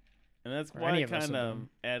 Yeah. And that's Or why any I of us kind have of done.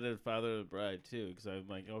 added Father of the Bride too, because I'm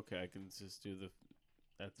like, okay, I can just do the.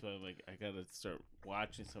 That's why I'm like, I gotta start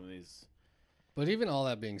watching some of these. But even all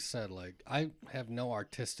that being said, like I have no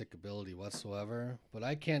artistic ability whatsoever, but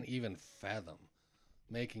I can't even fathom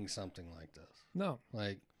making something like this. No.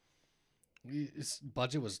 Like, its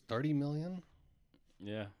budget was 30 million.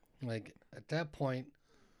 Yeah. Like at that point,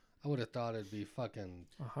 I would have thought it'd be fucking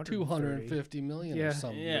 130. 250 million or Yeah.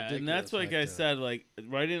 something. Yeah, and that's ridiculous like I that. said, like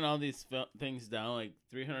writing all these things down, like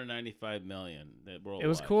 395 million. That It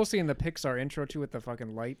was cool seeing the Pixar intro too with the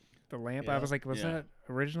fucking light, the lamp. I Yeah. was like, was Yeah. that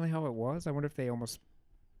originally how it was? I wonder if they always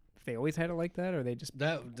had it like that, or they just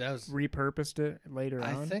That was. repurposed it later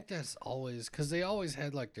I on. think that's always because they always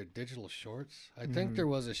had like their digital shorts. I think Mhm. there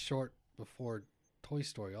was a short before Toy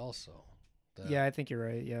Story also. that Yeah, I think you're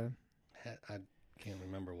right. Yeah. I can't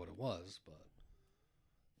remember what it was, but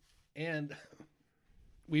and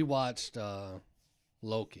we watched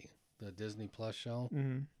Loki, the Disney Plus show.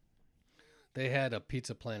 hmm They had a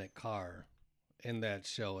Pizza Planet car in that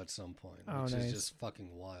show at some point, Oh, which nice. is just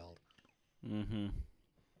fucking wild. Mm-hmm.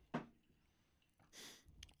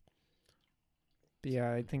 But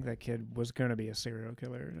yeah, I think that kid was gonna be a serial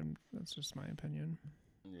killer, and that's just my opinion.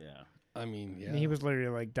 Yeah. I mean, I yeah, mean, he was literally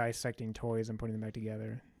like dissecting toys and putting them back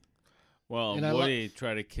together. Well, And I Woody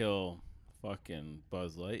tried to kill fucking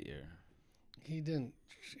Buzz Lightyear. he didn't.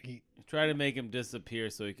 He He tried to make him disappear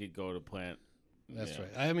so he could go to Plant. that's yeah.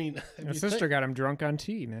 right. I mean, if His you sister think- got him drunk on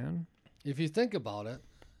tea, man. if you think about it,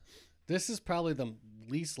 this is probably the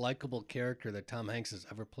least likable character that Tom Hanks has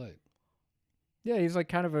ever played. Yeah, he's like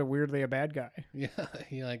kind of weirdly a bad guy.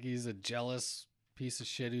 Yeah, he's a jealous piece of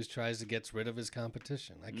shit who tries to get rid of his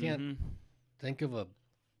competition. I can't Mhm. think of a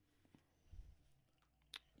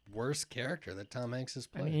worse character that Tom Hanks has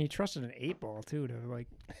I played. mean, he trusted an 8-ball too to like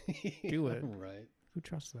do it. Right. Who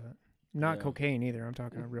trusts that? Not Yeah. cocaine either. I'm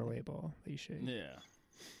talking a real 8-ball that you shake. Yeah.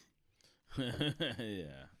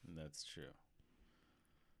 Yeah, that's true.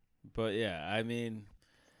 But yeah, I mean,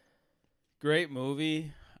 great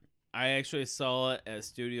movie. I actually saw it at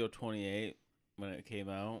Studio 28 when it came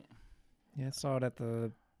out. Yeah, I saw it at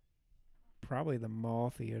probably the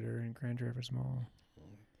mall theater in Grand Traverse Mall.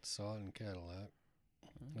 Saw it in Cadillac.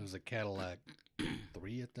 It was a Cadillac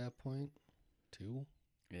 3 at that point. 2?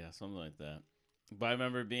 Yeah, something like that. But I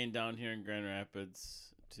remember being down here in Grand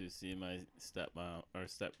Rapids to see my stepmom or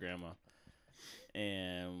step grandma,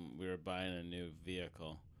 and we were buying a new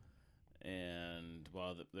vehicle. And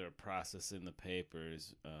while they were processing the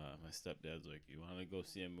papers, my stepdad's like, "You want to go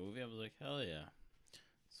see a movie?" I was like, "Hell yeah!"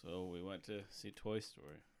 So we went to see Toy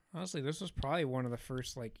Story. Honestly, this was probably one of the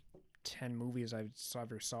first like 10 movies I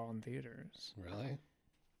ever saw in theaters. Really?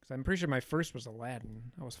 Because I'm pretty sure my first was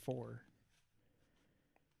Aladdin. I was 4.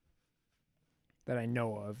 That I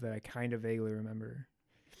know of, that I kind of vaguely remember.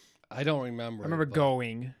 I don't remember. I remember but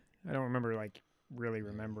going. I don't remember like really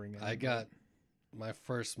remembering it. I got my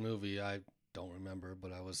first movie. I don't remember,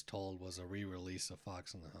 but I was told was a re-release of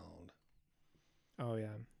Fox and the Hound. Oh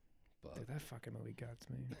yeah, But dude, that fucking movie got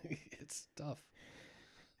to me. it's tough.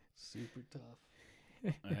 Super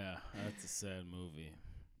tough. Yeah, that's a sad movie.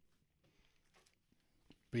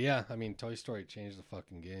 But yeah, I mean, Toy Story changed the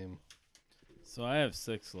fucking game. So I have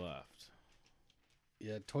 6 left.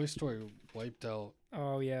 Yeah, Toy Story wiped out.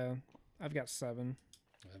 Oh yeah, I've got 7.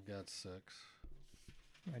 I've got 6.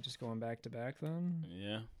 Am I just going back to back then?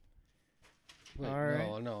 Yeah. Wait, All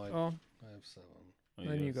right. no, Oh, I have 7. Oh,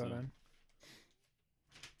 then you have go some?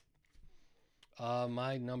 then.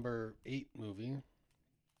 My number 8 movie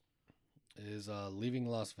is Leaving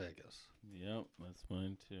Las Vegas. Yep, that's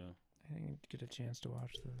mine too. I didn't get a chance to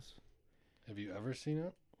watch this. Have you ever seen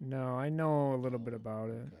it? No, I know a little bit about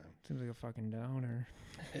it. Okay. Seems like a fucking downer.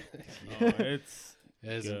 Oh, it's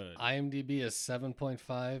It is good. IMDb is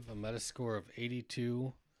 7.5, a Metascore of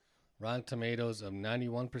 82, Rotten Tomatoes of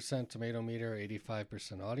 91% tomato meter,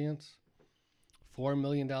 85% audience, $4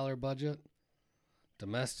 million budget.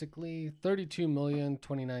 Domestically,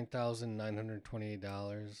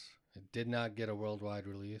 $32,029,928. It did not get a worldwide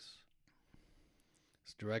release.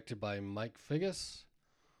 It's directed by Mike Figgis,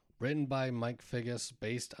 written by Mike Figgis,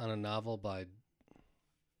 based on a novel by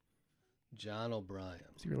John O'Brien.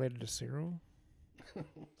 Is he related to Cyril?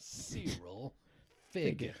 Cyril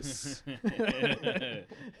Figgis.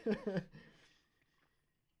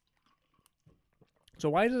 So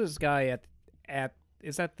why does this guy at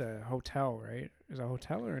is that the hotel, right? Is it a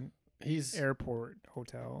hotel or an He's airport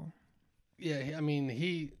hotel? yeah. I mean,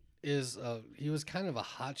 he was kind of a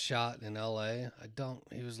hot shot in L.A.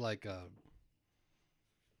 He was like I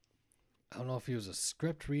don't know if he was a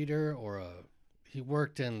script reader or he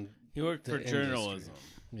worked in He worked the for industry. journalism.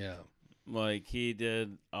 Yeah. Like he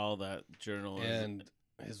did all that journalism. And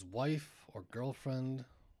his wife or girlfriend,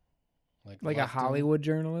 like Like a left him. Hollywood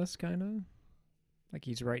journalist, kind of. Like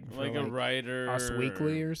he's writing for like a writer. Us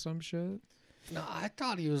Weekly or some shit. No, I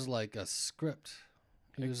thought he was like a script.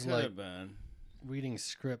 He It was could like have been. reading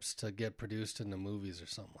scripts to get produced into movies or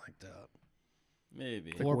something like that.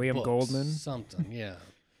 Maybe. Like Or William books, Goldman? something, yeah.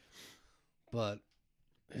 But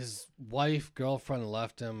his wife, girlfriend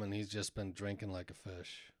left him, and he's just been drinking like a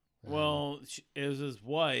fish. Well, it was his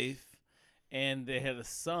wife, and they had a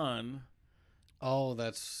son, Oh,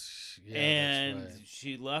 that's and that's right.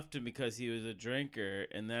 she left him because he was a drinker,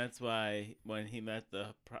 and that's why when he met the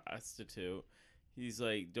prostitute, he's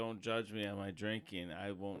like, "Don't judge me on my drinking.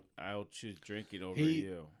 I'll choose drinking over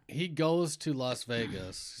you." He goes to Las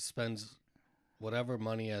Vegas, spends whatever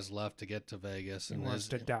money he has left to get to Vegas, He and wants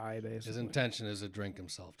to die, his basically. intention is to drink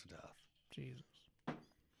himself to death. Jesus.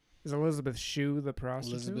 Is Elizabeth Shue the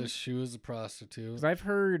prostitute? Elizabeth Shue is a prostitute. Because I've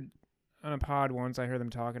heard on a pod once, I heard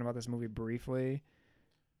them talking about this movie briefly,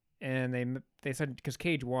 and they said because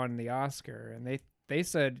Cage won the Oscar, and they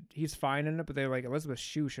said he's fine in it, but they're like Elizabeth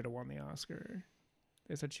Shue should have won the Oscar.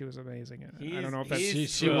 They said she was amazing in it. I don't know if that's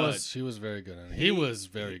He's She good. was very good in it. He was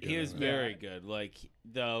very good. He was in it. very good. Like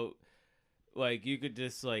though, like you could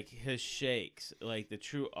just like his shakes, like the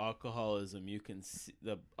true alcoholism. You can see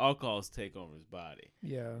the alcohols take over his body.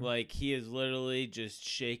 yeah. Like he is literally just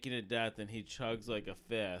shaking to death, and he chugs like a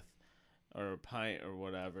fifth or a pint or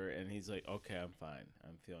whatever, and he's like, "Okay, I'm fine.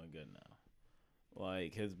 I'm feeling good now."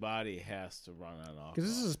 Like his body has to run on alcohol. Because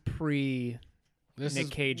this is pre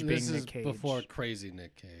Nick Cage being Nick Cage. Before crazy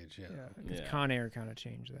Nick Cage, yeah. Because Con Air kind of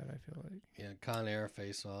changed that, I feel like. Yeah, Con Air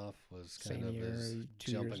Face Off was kind Same of year, his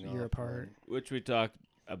 2 jumping year off apart. point. Which we talked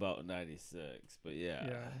about in 96, but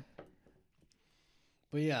yeah.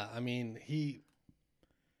 But yeah, I mean,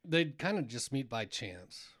 they'd kind of just meet by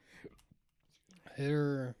chance.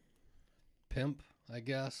 Her pimp, I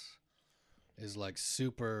guess, is like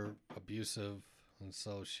super abusive, and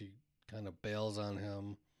so she kind of bails on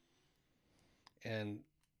him. And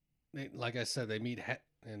like I said, they meet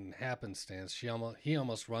in happenstance. He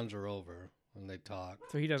almost runs her over when they talk.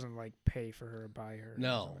 So he doesn't like pay for her or buy her.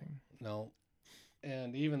 No.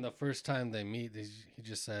 And even the first time they meet, he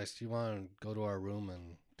just asks, "You want to go to our room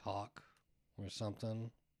and talk or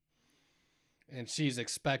something?" And she's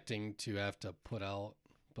expecting to have to put out,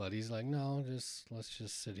 but he's like, "No, let's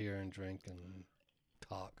just sit here and drink and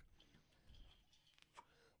talk."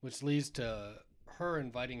 Which leads to her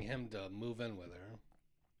inviting him to move in with her.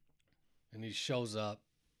 And he shows up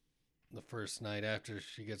the first night after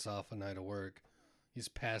she gets off a night of work. He's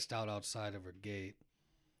passed out outside of her gate.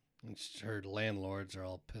 And her landlords are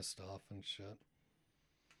all pissed off and shit.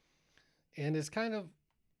 And it's kind of,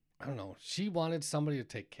 I don't know, she wanted somebody to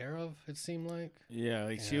take care of, it seemed like. Yeah,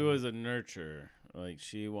 like she was a nurturer. Like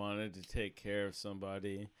she wanted to take care of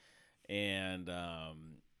somebody. And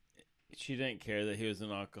she didn't care that he was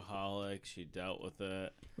an alcoholic. She dealt with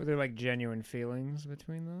it. Were there like genuine feelings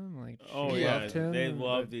between them? Like, she loved him, they but,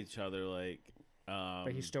 loved each other. Like,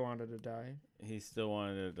 but he still wanted to die. He still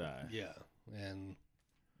wanted to die. Yeah, and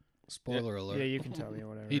spoiler alert. Yeah, you can tell me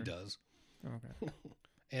whatever. He does. Okay.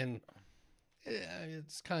 And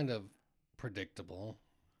it's kind of predictable.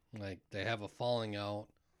 Like they have a falling out.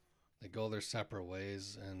 They go their separate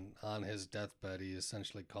ways, and on his deathbed, he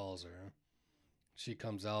essentially calls her. She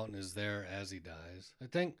comes out and is there as he dies. I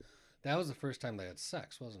think that was the first time they had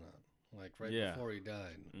sex, wasn't it? Like right before he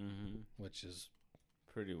died, which is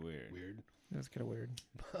pretty weird. That's kind of weird.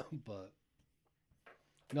 But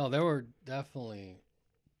no, there were definitely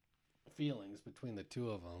feelings between the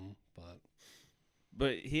two of them.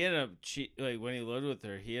 But he ended up like when he lived with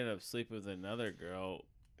her, he ended up sleeping with another girl.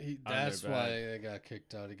 That's why they got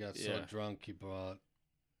kicked out. He got so drunk he brought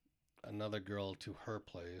another girl to her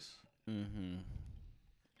place.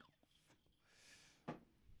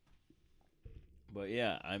 But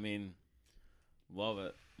yeah, I mean, love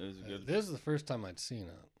it. It was good. This is the first time I'd seen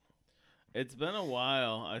it. It's been a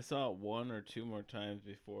while. I saw it 1 or 2 more times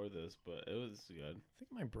before this, but it was good. I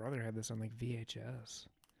think my brother had this on like VHS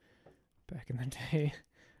back in the day.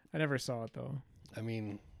 I never saw it though. I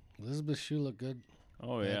mean, Elizabeth Shue looked good.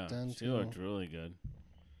 Oh yeah, she looked really good.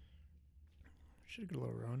 Should get a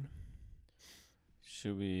little run.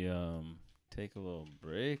 Should we take a little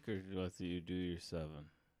break, or let you do your 7?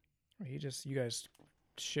 You guys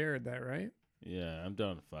shared that, right? Yeah, I'm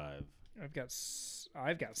down to 5. I've got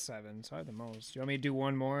 7, so I have the most. Do you want me to do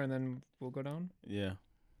one more and then we'll go down? Yeah.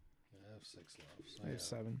 I have 6 left. So I have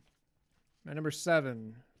 7. My number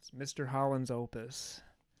 7 is Mr. Holland's Opus.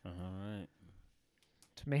 All right.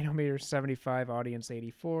 Tomato meter 75, audience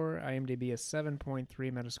 84, IMDb a 7.3,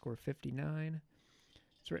 Metascore 59.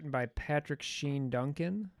 It's written by Patrick Sheen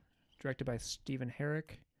Duncan, directed by Stephen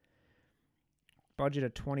Herrick. Budget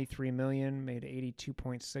of $23 million, made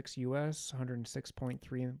 $82.6 US,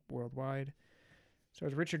 $106.3 worldwide. So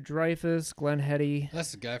it's Richard Dreyfuss, Glenn Heady.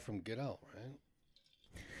 That's the guy from Get Out, right?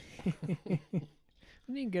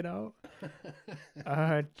 Didn't Get Out?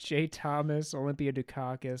 Jay Thomas, Olympia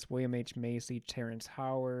Dukakis, William H. Macy, Terrence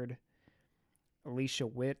Howard, Alicia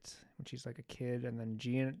Witt, when she's like a kid, and then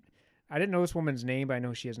Jean. I didn't know this woman's name, but I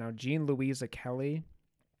know she is now. Jean Louisa Kelly.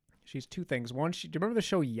 She's 2 things. One, do you remember the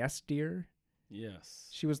show Yes, Dear? Yes.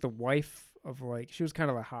 She was the wife of she was kind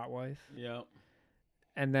of a hot wife. Yep.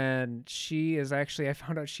 And then she is actually, I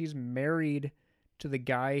found out she's married to the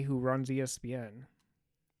guy who runs ESPN.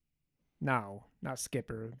 Now, not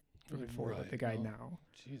Skipper before, but the guy now.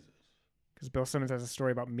 Jesus. Because Bill Simmons has a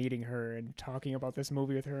story about meeting her and talking about this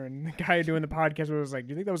movie with her, and the guy doing the podcast was like,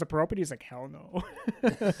 "Do you think that was appropriate?" He's like, "Hell no."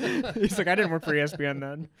 He's like, "I didn't work for ESPN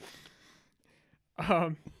then."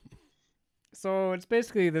 So it's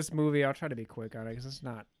basically this movie. I'll try to be quick on it because it's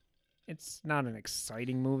not an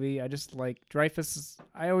exciting movie. I just like Dreyfuss.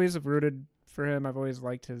 I always have rooted for him. I've always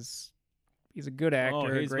liked his. He's a good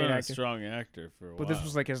actor. He's a great been actor. a strong actor for a while. But this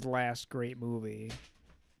was like his last great movie,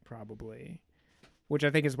 probably, which I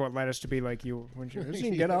think is what led us to be like you when you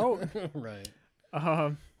seen Get Out. Right.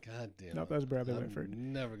 God damn. Nope, that was Bradley Whitford.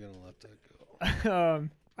 Never gonna let that go.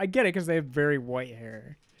 I get it because they have very white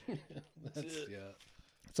hair. Yeah.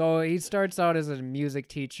 So he starts out as a music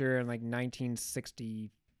teacher in like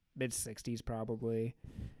 1960, mid 60s probably.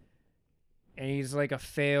 and he's like a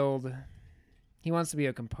failed. He wants to be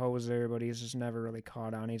a composer, but he's just never really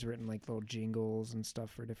caught on. He's written like little jingles and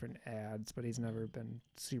stuff for different ads, but he's never been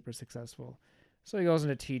super successful. So he goes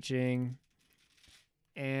into teaching,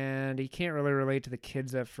 and he can't really relate to the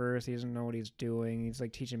kids at first. He doesn't know what he's doing. He's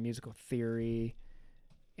like teaching musical theory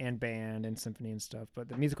and band and symphony and stuff. But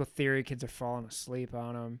the musical theory kids are falling asleep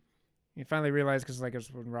on him. He finally realized, because like it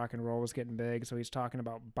was when rock and roll was getting big, so he's talking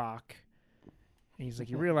about Bach. And he's like,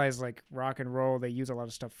 you realize like rock and roll, they use a lot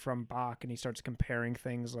of stuff from Bach, and he starts comparing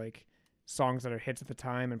things like songs that are hits at the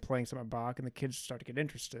time and playing some of Bach, and the kids start to get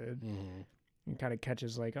interested. Mm-hmm. And kind of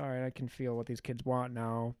catches like, all right, I can feel what these kids want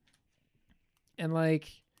now. And like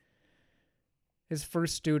his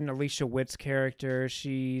first student, Alicia Witt's character,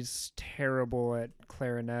 she's terrible at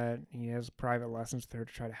clarinet. He has private lessons with her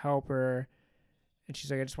to try to help her. And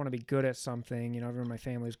she's like, I just want to be good at something. You know, everyone in my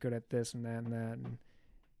family's good at this and that and that. And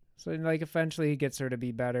so like eventually he gets her to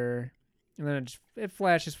be better. And then it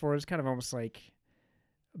flashes forward. It's kind of almost like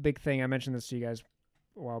a big thing. I mentioned this to you guys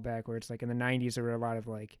a while back, where it's like in the 90s there were a lot of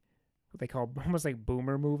like what they call almost like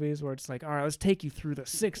boomer movies, where it's like, all right, let's take you through the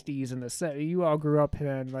 60s and the 70s. You all grew up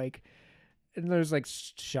then, like, and there's like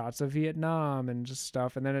shots of Vietnam and just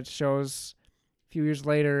stuff. And then it shows a few years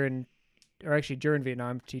later, or actually during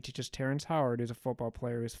Vietnam, he teaches Terrence Howard, who's a football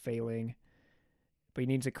player who's failing, but he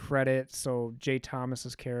needs a credit. So Jay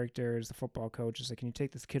Thomas's character is the football coach. Is like, can you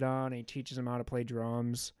take this kid on? And he teaches him how to play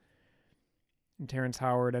drums. And Terrence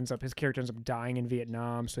Howard his character ends up dying in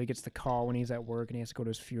Vietnam, so he gets the call when he's at work, and he has to go to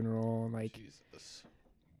his funeral, and like, Jesus.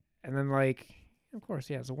 and then like, of course,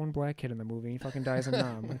 yeah, there's the one black kid in the movie, and he fucking dies in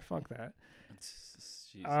Nam. Like, fuck that.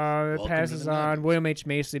 It Welcome passes to the on. 90s. William William H.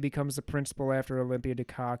 Macy becomes the principal after Olympia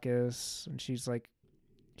Dukakis, and she's like,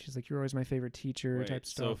 you're always my favorite teacher, Wait, type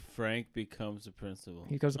so stuff. Frank becomes the principal.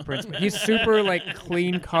 He becomes the principal. He's super like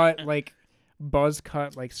clean cut, like buzz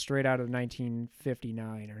cut, like straight out of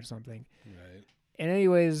 1959 or something. Right. And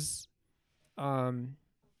anyways, a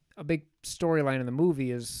big storyline in the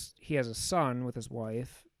movie is he has a son with his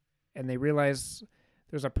wife, and they realize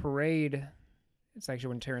there's a parade. It's actually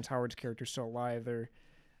when Terrence Howard's character's still alive. They're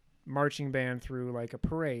marching band through like a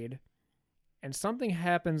parade, and something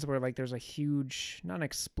happens where like there's a huge, not an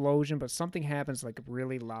explosion, but something happens like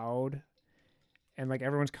really loud, and like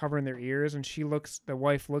everyone's covering their ears, and the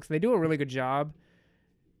wife looks, they do a really good job.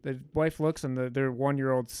 The wife looks, and their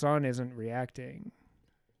 1-year-old son isn't reacting.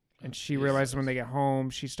 And she realizes when they get home,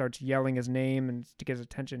 she starts yelling his name and to get his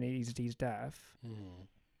attention. He's deaf. Mm-hmm.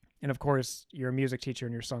 And of course, you're a music teacher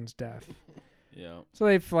and your son's deaf. Yeah. So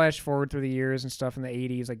they flash forward through the years and stuff in the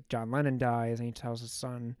 80s. Like John Lennon dies, and he tells his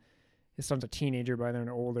son's a teenager by then,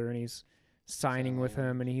 older, and he's signing with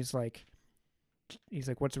him, and he's like,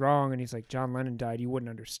 what's wrong? And he's like, John Lennon died. You wouldn't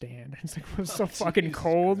understand. And it's like, it's so fucking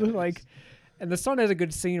cold. Christ. Like, and the son has a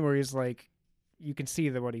good scene where he's like, you can see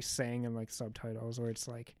what he's saying in like subtitles, where it's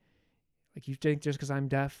like you think just because I'm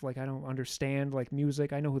deaf, like I don't understand like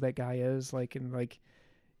music. I know who that guy is. Like, and like,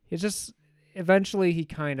 it's just eventually he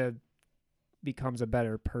kind of becomes a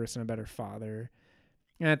better person, a better father.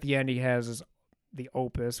 And at the end, he has the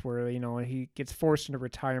opus where, you know, he gets forced into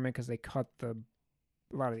retirement because they cut a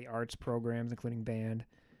lot of the arts programs, including band,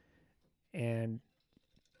 and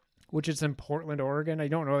which is in Portland, Oregon. I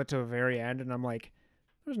don't know it to the very end, and I'm like,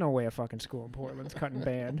 there's no way a fucking school in Portland's cutting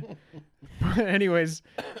band. But anyways,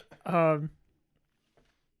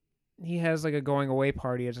 he has like a going away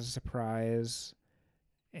party as a surprise,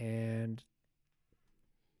 and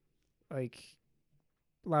like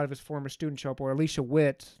a lot of his former students show up, or Alicia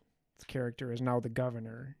Witt's character is now the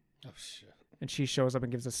governor. Oh shit. And she shows up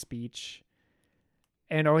and gives a speech.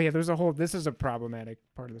 And oh yeah, this is a problematic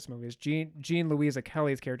part of this movie, is Jean Louisa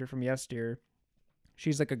Kelly's character from Yes Dear.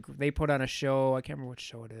 She's like they put on a show, I can't remember what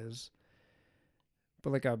show it is,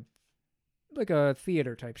 but like a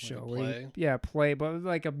theater type show. Play, but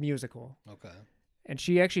like a musical. Okay. And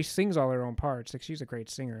she actually sings all her own parts. Like, she's a great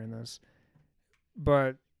singer in this.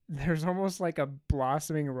 But there's almost like a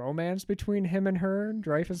blossoming romance between him and her,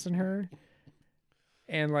 Dreyfuss and her.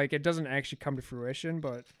 And like, it doesn't actually come to fruition,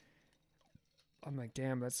 but I'm like,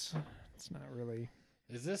 damn, that's not really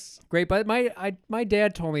Is this great. But my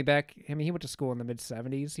dad told me back, I mean, he went to school in the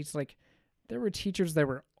mid-70s. He's like, there were teachers that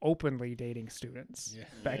were openly dating students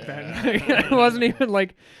back then. It wasn't even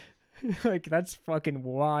like that's fucking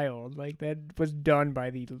wild. Like, that was done by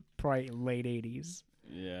the probably late 80s.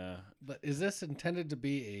 Yeah. But is this intended to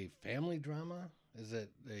be a family drama? Is it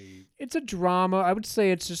a? It's a drama. I would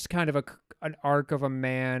say it's just kind of an arc of a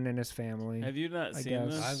man and his family. Have you not I seen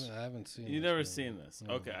guess. this? I haven't seen. You've this never movie. seen this?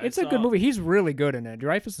 No. Okay. It's a good movie. He's really good in it.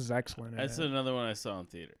 Dreyfuss is excellent in That's it. another one I saw in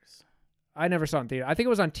theaters. I never saw it in theater. I think it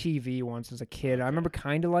was on TV once as a kid. I remember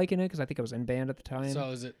kind of liking it because I think I was in band at the time. So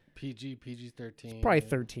is it PG-13? Probably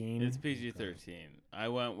 13. It's PG-13. I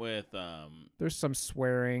went with There's some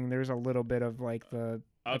swearing. There's a little bit of like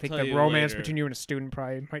I think tell the you romance later. between you and a student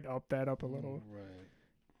probably might up that up a little. Right.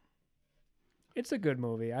 It's a good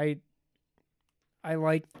movie. I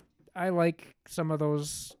like some of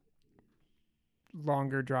those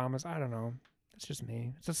longer dramas. I don't know. It's just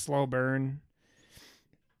me. It's a slow burn.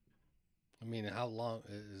 I mean, how long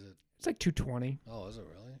is it? It's like 220. Oh, is it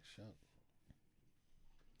really? Shit.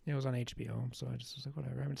 It was on HBO, so I just was like,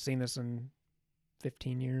 whatever. I haven't seen this in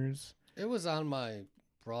 15 years. It was on my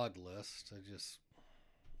broad list. I just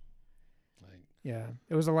like. Yeah,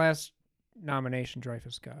 it was the last nomination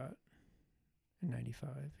Dreyfuss got in '95.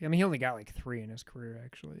 I mean, he only got like 3 in his career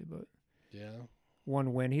actually, but Yeah.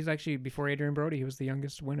 1 win. He's actually before Adrian Brody. He was the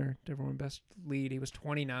youngest winner to ever win Best Lead. He was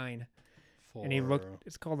 29, and he looked.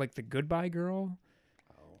 It's called like The Goodbye Girl,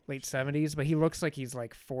 late 70s, but he looks like he's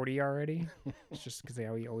like 40 already. It's just because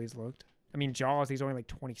how he always looked. I mean, Jaws. He's only like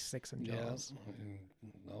 26 in Jaws.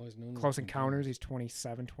 Yeah. Always knew. Close Encounters. He's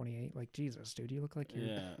 27, 28. Like Jesus, dude, you look like you're.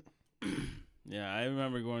 Yeah. Yeah, I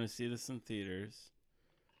remember going to see this in theaters.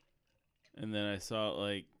 And then I saw it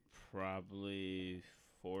like probably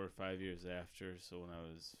 4 or 5 years after. So when I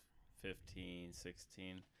was 15,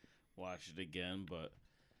 16, watched it again. But,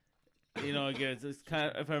 you know, again, it's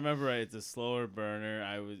kind of, if I remember right, it's a slower burner.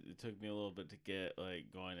 It took me a little bit to get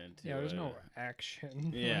like going into Yeah, there's it. no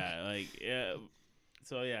action. Yeah, yeah.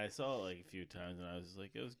 So yeah, I saw it like a few times and I was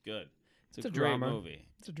like, it was good. It's a a great drama. movie.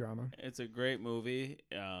 It's a drama. It's a great movie.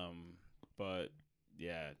 But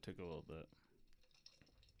yeah, it took a little bit.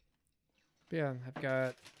 Yeah, I've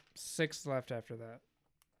got 6 left after that.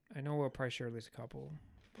 I know we'll probably share at least a couple.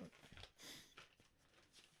 But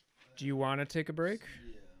do you want to take a break?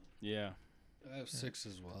 Yeah. I have 6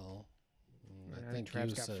 as well. Yeah, I think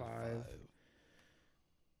Trav's you got said 5. 5.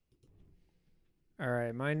 All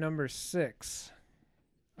right, my number 6.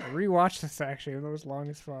 I rewatched this actually, even though it was long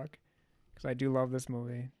as fuck, because I do love this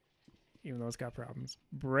movie, even though it's got problems.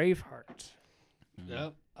 Braveheart.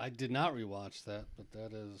 Yep. I did not rewatch that, but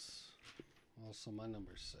that is also my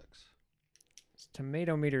number 6. It's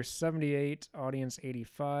tomato meter 78, audience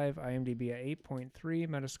 85, IMDb at 8.3,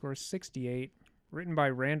 Metascore 68. Written by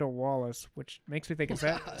Randall Wallace, which makes me think, is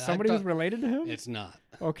that somebody who's related to him? It's not.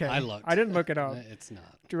 Okay. I looked. I didn't look it up. It's not.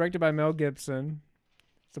 Directed by Mel Gibson.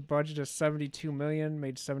 It's a budget of $72 million,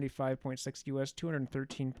 made $75.6 US,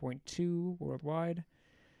 $213.2 worldwide.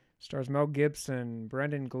 Stars Mel Gibson,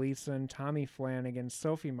 Brendan Gleeson, Tommy Flanagan,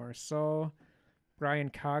 Sophie Marceau, Brian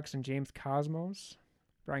Cox, and James Cosmos.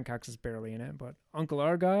 Brian Cox is barely in it, but Uncle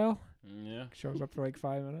Argyle Yeah. shows up for like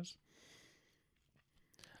 5 minutes.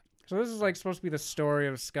 So this is like supposed to be the story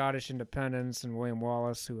of Scottish independence and William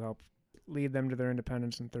Wallace, who helped lead them to their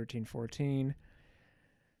independence in 1314.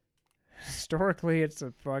 Historically, it's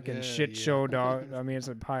a fucking shit show, dog. I mean, it's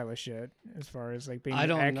a pile of shit as far as like being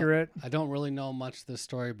accurate. I don't really know much of this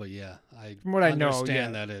story, but yeah, From what I know,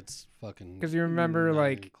 understand that it's fucking. Because you remember, not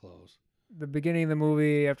like, even close. the beginning of the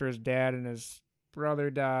movie, after his dad and his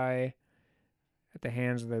brother die at the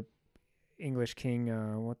hands of the English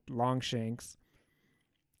king, Longshanks.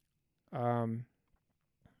 You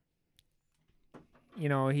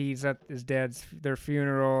know, he's at his their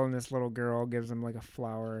funeral, and this little girl gives him like a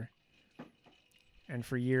flower. And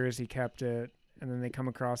for years he kept it, and then they come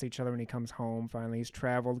across each other when he comes home. Finally, he's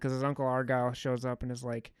traveled because his Uncle Argyle shows up and is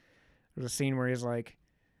like, there's a scene where he's like,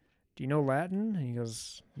 "Do you know Latin?" And he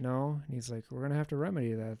goes, "No." And he's like, "We're gonna have to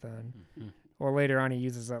remedy that then." Mm-hmm. Well, later on he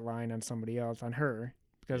uses that line on somebody else, on her,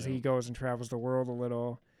 because he goes and travels the world a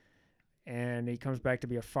little, and he comes back to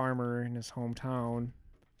be a farmer in his hometown.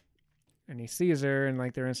 And he sees her, and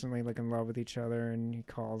like they're instantly like in love with each other, and he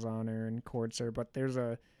calls on her and courts her. But there's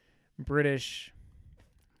a British,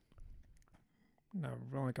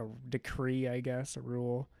 like a decree, I guess, a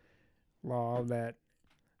rule, law that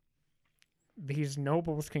these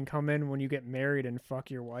nobles can come in when you get married and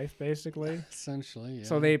fuck your wife, basically. Essentially, yeah.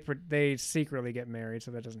 So they secretly get married,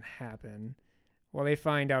 so that doesn't happen. Well, they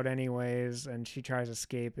find out anyways, and she tries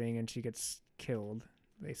escaping, and she gets killed.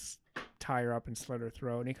 They tie her up and slit her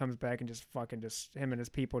throat, and he comes back and just fucking him and his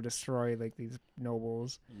people destroy like these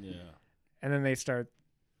nobles. Yeah. And then they start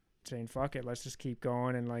saying, "Fuck it, let's just keep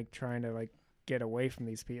going," and like trying to like get away from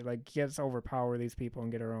these people, like let's overpower these people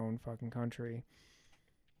and get our own fucking country.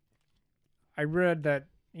 I read that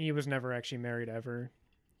he was never actually married ever.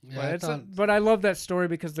 Yeah, But I love that story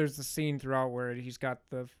because there's the scene throughout where he's got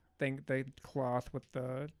the cloth with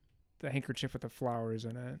the handkerchief with the flowers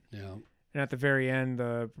in it. Yeah. And at the very end,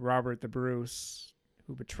 Robert the Bruce,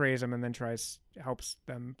 who betrays him and then helps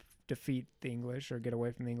them defeat the English or get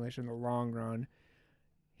away from the English in the long run,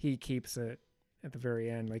 he keeps it at the very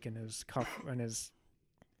end, like in his cuff and his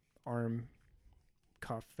arm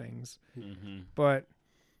cuff things. Mm-hmm. But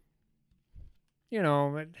you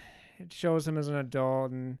know, it shows him as an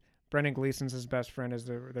adult, and Brendan Gleeson's his best friend as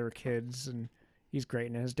they were kids, and he's great.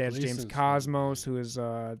 And his dad's Gleason's James Cosmos, who is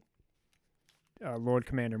Lord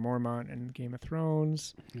Commander Mormont in Game of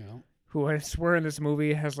Thrones. Yeah. Who I swear in this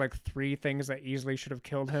movie has like 3 things that easily should have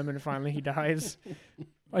killed him, and finally he dies.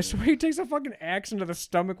 I swear he takes a fucking axe into the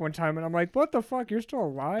stomach one time, and I'm like, what the fuck? You're still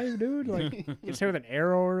alive, dude? Like, he gets hit with an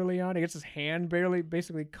arrow early on. He gets his hand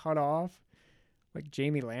basically cut off, like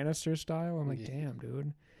Jaime Lannister style. I'm like, damn,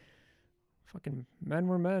 dude. Fucking men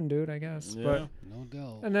were men, dude, I guess. Yeah. But No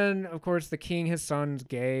doubt. and then, of course, the king, his son's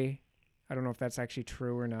gay. I don't know if that's actually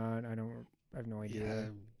true or not. I have no idea.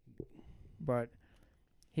 Yeah. But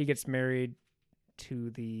he gets married to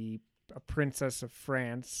a princess of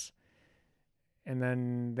France, and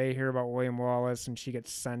then they hear about William Wallace, and she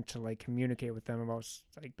gets sent to like communicate with them about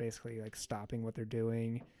like basically like stopping what they're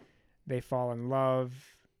doing. They fall in love.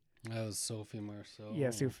 That was Sophie Marceau.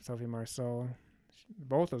 Yeah, Sophie Marceau.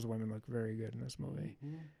 Both those women look very good in this movie,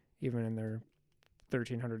 Mhm. even in their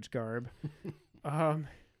 1300s garb.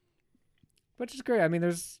 Which is great. I mean,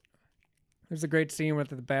 there's a great scene with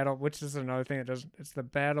the battle, which is another thing that does. It's the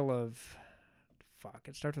battle of,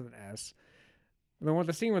 it starts with an S.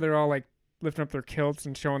 The scene where they're all like lifting up their kilts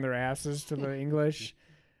and showing their asses to the English,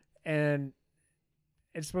 and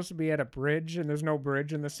it's supposed to be at a bridge, and there's no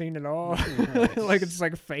bridge in the scene at all. Nice. Like it's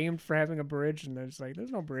like famed for having a bridge, and there's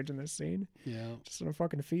no bridge in this scene. Yeah. Just in a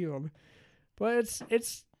fucking field. But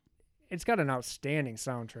it's got an outstanding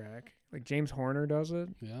soundtrack. Like James Horner does it.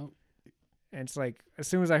 Yeah. And it's like, as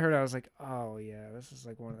soon as I heard it, I was like, oh, yeah, this is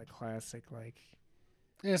like one of the classic, like...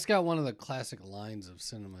 Yeah, it's got one of the classic lines of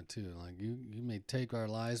cinema, too. Like, you may take our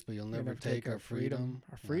lives, but you'll never take our freedom.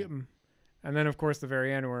 Our freedom. And then, of course, the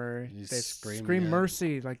very end where You they scream, scream yeah.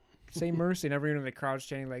 mercy, like, say mercy, and everyone in the crowd's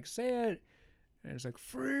chanting, like, say it. And it's like,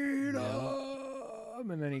 freedom!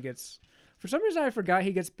 Yeah. And then he gets... For some reason, I forgot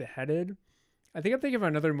he gets beheaded. I think I'm thinking of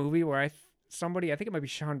another movie where I think it might be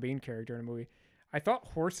Sean Bean character in a movie. I thought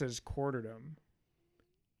horses quartered him.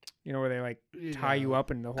 You know, where they like tie you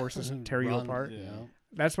up and the horses tear you Run, apart. Yeah.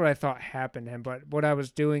 That's what I thought happened to him. But what I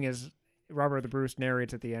was doing is Robert the Bruce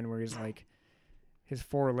narrates at the end where he's like, his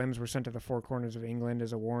 4 limbs were sent to the 4 corners of England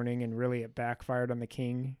as a warning, and really it backfired on the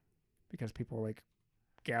king because people like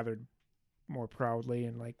gathered more proudly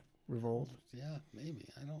and like revolt. Yeah, maybe.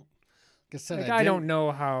 I don't... Like I said, Like, I don't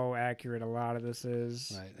know how accurate a lot of this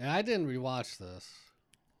is. Right. And I didn't rewatch this,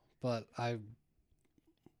 but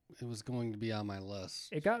it was going to be on my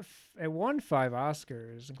list. It won 5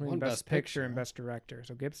 Oscars, including Won Best Best Picture and Picture. Best Director.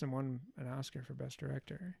 So Gibson won an Oscar for Best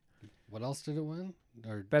Director. What else did it win?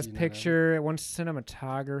 Or Best do you know that? Picture, it won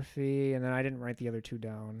cinematography, and then I didn't write the other 2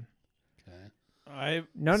 down. Okay.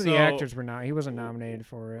 None of the actors were he wasn't nominated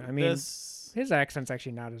for it. I mean, his accent's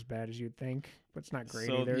actually not as bad as you'd think, but it's not great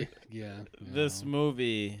either. Yeah. This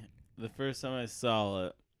movie, the first time I saw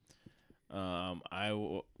it,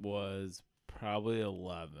 was probably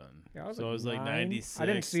 11. Yeah, So it was like 9. 96. I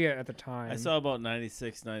didn't see it at the time. I saw about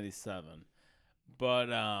 96, 97. But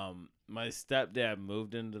my stepdad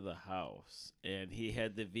moved into the house, and he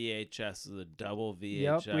had the VHS, the double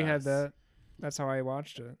VHS. Yep, we had that. That's how I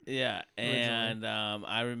watched it. Yeah, and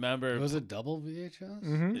I remember... Was it double VHS?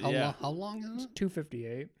 Mm-hmm. How long is it?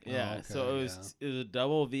 258. Yeah, Oh, okay, so it was a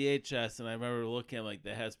double VHS, and I remember looking at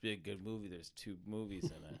that has to be a good movie. There's 2 movies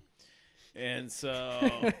in it. And so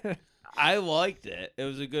I liked it. It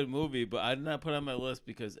was a good movie, but I did not put it on my list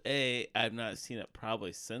because I've not seen it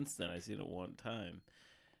probably since then. I've seen it one time.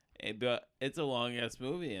 But it's a long ass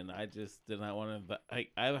movie, and I just did not want to. I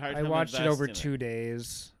have a hard time. I watched it over investing 2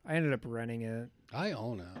 days. I ended up renting it. I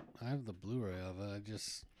own it. I have the Blu-ray of it. I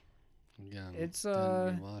just, again, It's,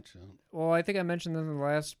 didn't watch it. Well, I think I mentioned this in the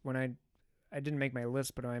last when I didn't make my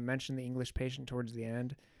list, but I mentioned The English Patient towards the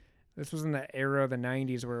end. This was in the era of the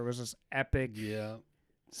 90s where it was this epic Yeah.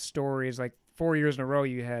 stories. Like 4 years in a row,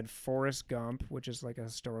 you had Forrest Gump, which is like a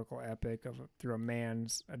historical epic through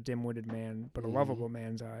a dim-witted man, but a Mhm. lovable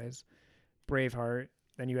man's eyes. Braveheart.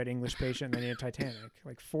 Then you had English Patient, and then you had Titanic.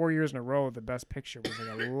 Like 4 years in a row, the best picture was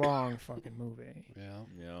like a long fucking movie. Yeah.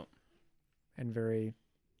 Yeah. And very,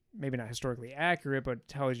 maybe not historically accurate, but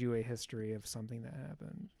tells you a history of something that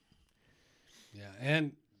happened. Yeah.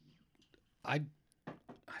 And I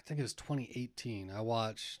think it was 2018. I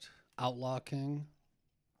watched Outlaw King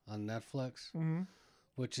on Netflix, Mm-hmm.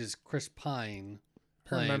 which is Chris Pine I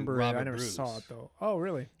playing remember Robert it. I never Bruce. saw it though. Oh,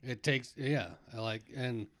 really? It takes, yeah,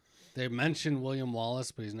 and They mention William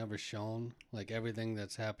Wallace, but he's never shown. Like everything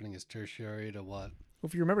that's happening is tertiary to what? Well,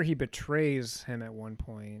 if you remember, he betrays him at one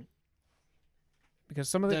point because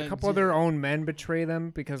some of a That- couple of their own men betray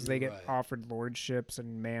them because they get Right. offered lordships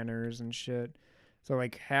and manors and shit. So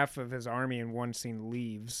like half of his army in one scene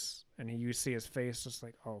leaves, and you see his face just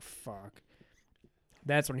like, oh fuck.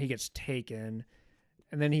 That's when he gets taken,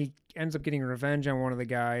 and then he ends up getting revenge on one of the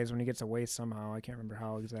guys when he gets away somehow. I can't remember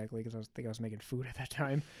how exactly because I think I was making food at that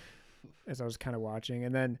time as I was kind of watching,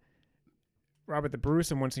 and then Robert the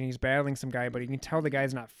Bruce in one scene, he's battling some guy, but you can tell the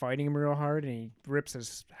guy's not fighting him real hard, and he rips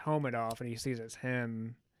his helmet off, and he sees it's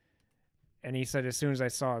him. And he said, as soon as I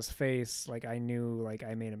saw his face, like, I knew, like,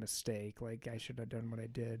 I made a mistake. Like, I should have done what I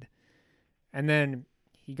did. And then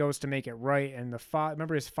he goes to make it right, and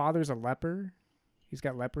remember his father's a leper? He's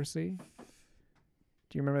got leprosy.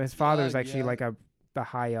 Do you remember his father's actually, yeah. like, the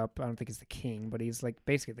high up, I don't think he's the king, but he's, like,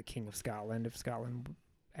 basically the king of Scotland, if Scotland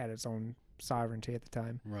had its own sovereignty at the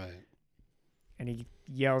time. Right. And he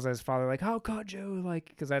yells at his father, like, how could you? Like,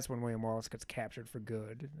 because that's when William Wallace gets captured for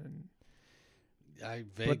good. And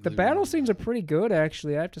but the battle scenes are pretty good,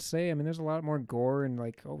 actually, I have to say. I mean, there's a lot more gore and,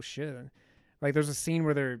 like, oh, shit. Like, there's a scene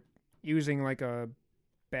where they're using, like, a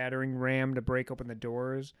battering ram to break open the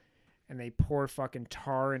doors, and they pour fucking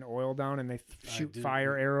tar and oil down, and they shoot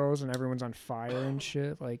fire arrows, and everyone's on fire and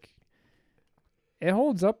shit. Like, it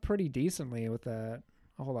holds up pretty decently with that.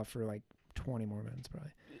 I'll hold off for, like, 20 more minutes,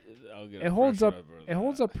 probably. It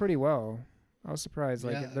holds up pretty well. I was surprised.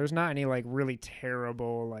 Like, Yeah. there's not any, like, really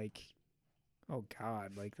terrible, like, oh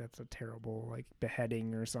god, like that's a terrible like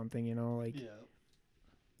beheading or something, you know, like Yeah.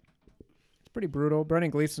 it's pretty brutal. Brendan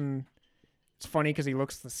Gleeson, it's funny because he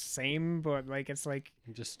looks the same, but like it's like,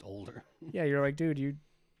 Just older. yeah, you're like, dude,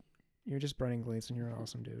 you're just Brendan Gleeson. You're an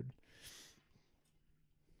awesome dude.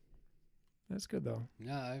 That's good though.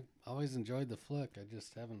 Yeah, I always enjoyed the flick. I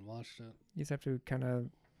just haven't watched it. You just have to kind of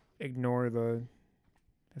ignore the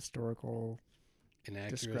historical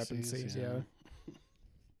Inaccuracies. discrepancies. Yeah.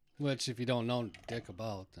 Which, if you don't know dick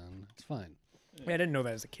about, then it's fine. I didn't know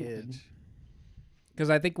that as a kid. Because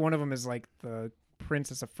I think one of them is like the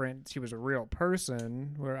Princess of France. She was a real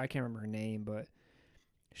person. Where I can't remember her name, but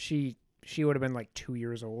she would have been like 2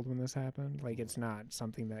 years old when this happened. Like it's not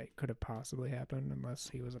something that could have possibly happened unless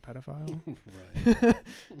he was a pedophile, Right.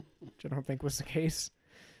 which I don't think was the case.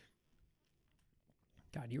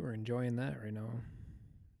 God, you were enjoying that right now.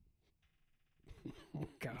 Oh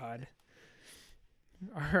God.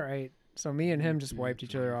 All right. So me and him just wiped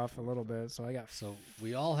each other off a little bit. So I got So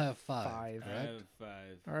we all have five. Five. I Correct? have 5.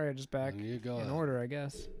 all right, just back And you go in ahead. order, I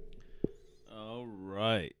guess. All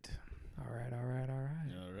right. All right. All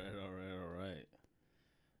right.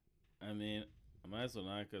 I mean, I might as well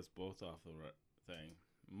knock us both off the thing.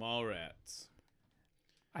 Mallrats.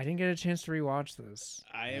 I didn't get a chance to rewatch this.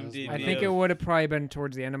 IMDb. I think it would have probably been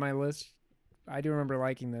towards the end of my list. I do remember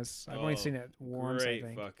liking this. I've only Oh, seen it once, I Great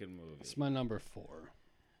think. fucking movie. It's my number 4.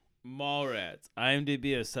 Mallrats.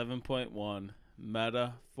 IMDb is 7.1.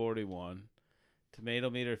 Meta 41. Tomato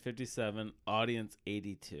meter 57. Audience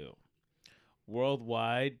 82.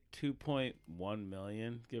 Worldwide 2.1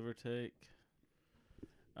 million, give or take.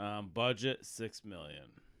 Budget 6 million.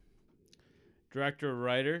 Director,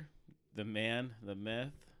 writer, the man, the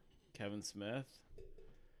myth, Kevin Smith.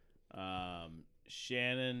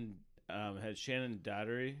 Shannon had Shannon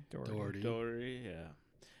Doherty. Doherty. Yeah.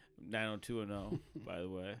 90210, by the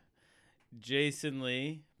way. Jason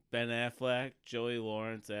Lee, Ben Affleck, Joey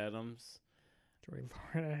Lawrence Adams, Joey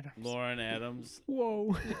Lauren Adams. Lauren Adams,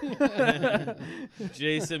 Whoa.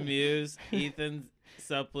 Jason Mewes, Ethan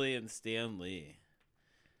Suplee, and Stan Lee.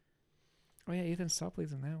 Oh yeah, Ethan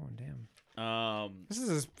Suplee's in that one. Damn. This is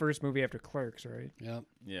his first movie after Clerks, right? Yep.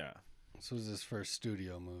 Yeah. This was his first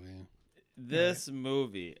studio movie. This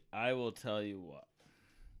movie, I will tell you what.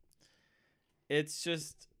 It's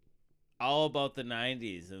just all about the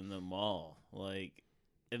 90s and the mall. Like,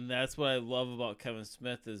 and that's what I love about Kevin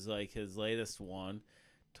Smith is like his latest one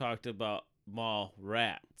talked about mall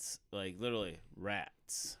rats. Like literally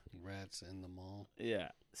rats. Rats in the mall. Yeah.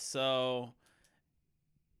 So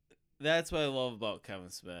that's what I love about Kevin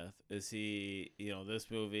Smith is he, this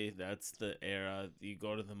movie, that's the era. You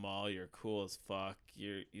go to the mall, you're cool as fuck.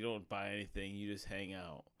 You don't buy anything, you just hang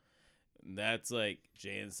out. And that's like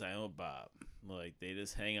Jay and Silent Bob. Like they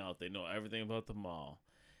just hang out. They know everything about the mall.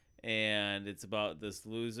 And it's about this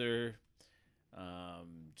loser,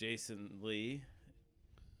 Jason Lee.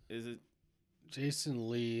 Is it? Jason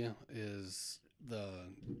Lee is the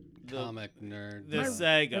comic nerd. The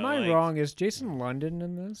Sega. Am I wrong? Is Jason London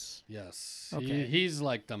in this? Yes. Okay. He's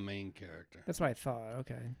like the main character. That's what I thought.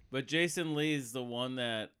 Okay. But Jason Lee is the one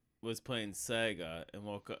that was playing Sega and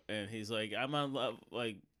woke up, and he's like, I'm on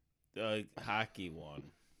hockey one.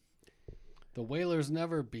 The Whalers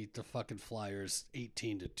never beat the fucking Flyers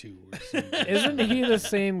 18-2. Or something. Isn't he the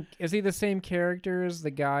same? Is he the same character as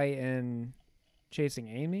the guy in Chasing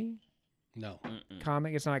Amy? No.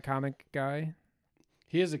 Comic. It's not a comic guy.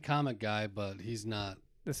 He is a comic guy, but he's not.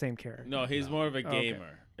 The same character. No, he's more of a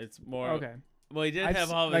gamer. It's more. Okay. Well, he did I've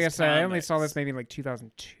have all like his I said, I only saw comics. this maybe in like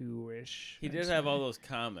 2002-ish. He did have all those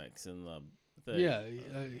comics in the thing. Yeah,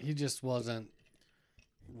 he just wasn't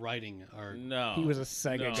writing or No. He was a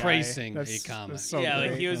Sega No. guy. Tracing That's- a comic. that's so yeah, like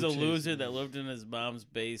great. he was a I'm loser chasing that him. lived in his mom's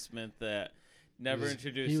basement that never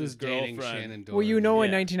introduced He his was dating girlfriend. Shannon Doherty. Well, you know,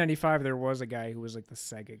 in Yeah. 1995, there was a guy who was like the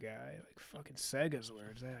Sega guy. Like, fucking Sega's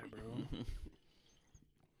where's that, bro?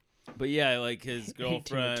 But yeah, like his girlfriend.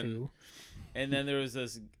 1802. And then there was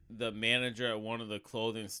the manager at one of the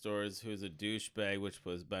clothing stores who was a douchebag, which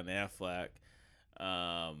was Ben Affleck.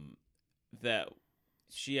 That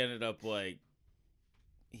she ended up like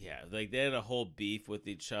they had a whole beef with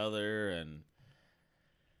each other, and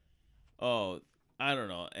I don't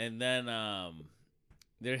know. And then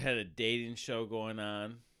they had a dating show going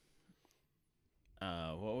on.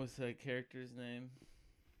 What was that character's name?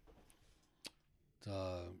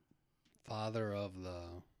 The father of the.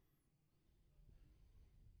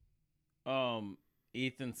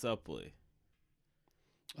 Ethan Suplee.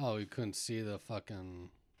 Oh, you couldn't see the fucking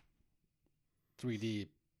 3D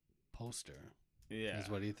poster. Yeah. That's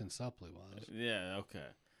what Ethan Suplee was. Yeah, okay.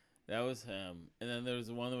 That was him. And then there was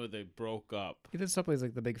the one where they broke up. Ethan Supplee's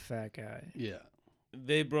like the big fat guy. Yeah.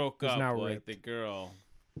 They broke He's up, now like ripped. the girl.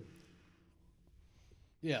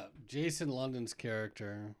 Yeah, Jason London's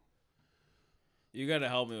character. You got to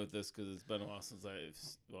help me with this because it's been a while since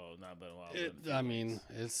not been a while. but a few I mean, weeks.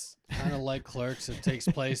 it's kind of like Clerks. It takes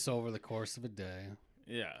place over the course of a day.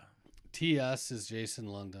 Yeah. T.S. is Jason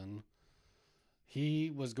London.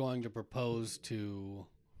 He was going to propose to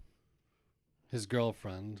his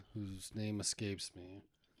girlfriend, whose name escapes me,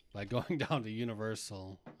 by going down to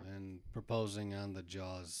Universal and proposing on the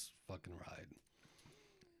Jaws fucking ride.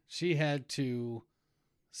 She had to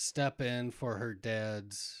step in for her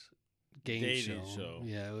dad's game Dating show. show.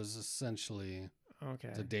 Yeah, it was essentially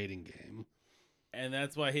Okay. the dating game. And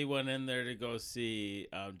that's why he went in there to go see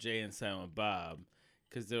Jay and Silent Bob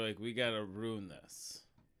because they're like, we got to ruin this.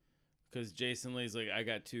 Because Jason Lee's like, I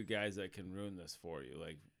got two guys that can ruin this for you.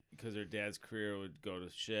 Like, because her dad's career would go to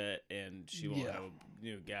shit and she won't Yeah. have a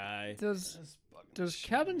new guy. Does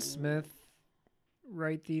Kevin Smith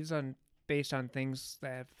write these based on things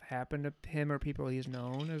that have happened to him or people he's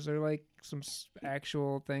known? Is there like some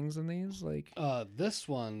actual things in these? Like, This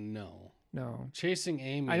one, no. no. Chasing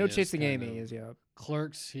Amy. I know is Chasing kind Amy of- is, yeah.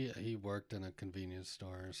 Clerks. He worked in a convenience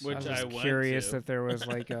store. So. Which I was I just went curious to. if there was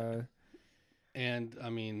like a And I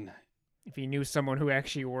mean, if he knew someone who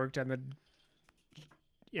actually worked on the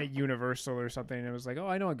Universal or something, and it was like, oh,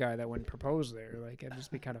 I know a guy that went and proposed there. Like, it'd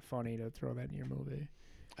just be kind of funny to throw that in your movie.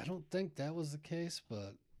 I don't think that was the case,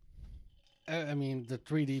 but I mean, the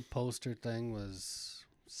 3D poster thing was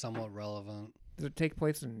somewhat relevant. Does it take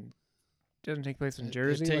place in? Doesn't take place in It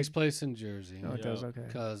Jersey. takes Like- place in Jersey. Oh, it does. Yeah. Okay.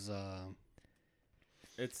 Because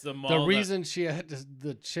It's the mall. the that- reason she had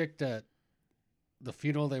the chick that the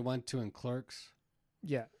funeral they went to in Clerks,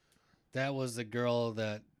 Yeah. that was the girl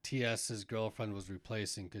that T.S.'s girlfriend was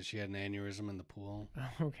replacing because she had an aneurysm in the pool.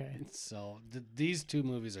 Okay. So these two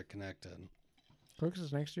movies are connected. Clerks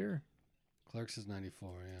is next year. Clerks is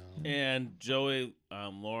 94, yeah. And Joey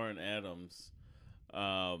Lauren Adams,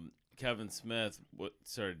 Kevin Smith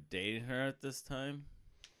started dating her at this time.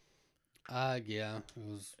 Yeah, it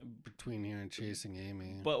was between here and Chasing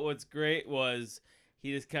Amy. But what's great was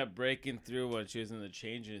he just kept breaking through when she was in the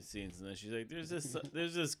changing scenes, and then she's like, "There's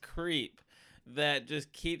this creep that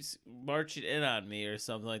just keeps marching in on me," or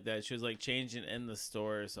something like that. She was like changing in the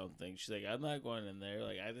store or something. She's like, "I'm not going in there.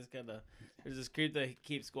 Like, I just gotta." There's this creep that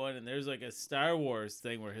keeps going, and there's like a Star Wars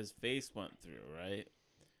thing where his face went through, right?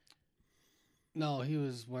 No, he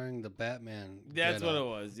was wearing the Batman. That's what it getup,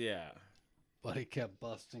 was, yeah. But he kept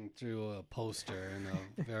busting through a poster in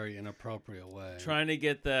a very inappropriate way. Trying to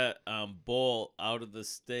get that bull out of the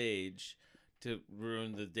stage to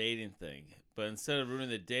ruin the dating thing. But instead of ruining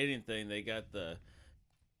the dating thing, they got the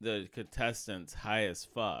contestants high as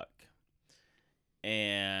fuck.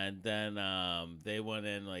 And then they went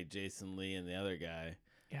in like Jason Lee and the other guy.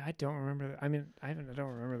 Yeah, I don't remember. I mean, I don't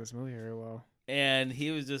remember this movie very well. And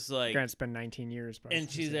he was just like, Granted, it's been 19 years. But and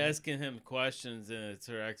she's asking him questions, and it's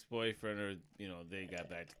her ex-boyfriend, or they got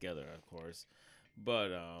back together, of course.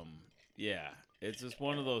 But yeah, it's just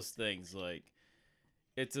one of those things. Like,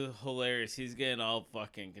 it's hilarious. He's getting all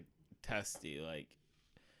fucking testy. Like,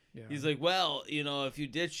 Yeah. He's like, well, if you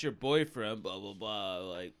ditch your boyfriend, blah blah blah.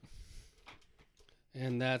 Like,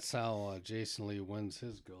 And that's how Jason Lee wins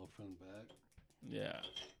his girlfriend back. yeah,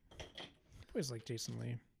 always like Jason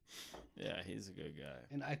Lee. yeah, he's a good guy.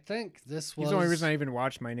 And I think this was He's the only reason I even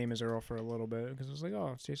watched My Name Is Earl for a little bit because I was like,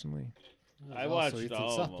 oh, it's Jason Lee. There's I also watched Ethan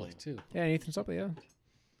all of Suplee, them. too. Yeah, and Ethan Suplee. Yeah.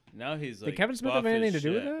 Now he's like, Did Kevin Smith have buff as anything to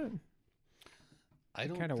do with shit. that? I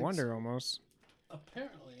don't Kind of think wonder so. almost.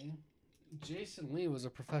 Apparently, Jason Lee was a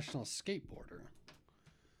professional skateboarder.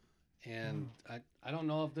 And I don't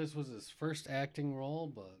know if this was his first acting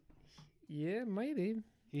role, but Yeah, maybe.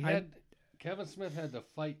 Kevin Smith had to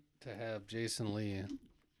fight to have Jason Lee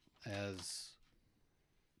as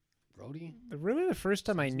Brody. Really, the first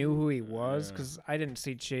time I knew who he was, because I didn't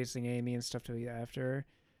see Chasing Amy and stuff till after,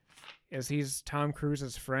 is he's Tom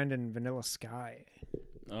Cruise's friend in Vanilla Sky.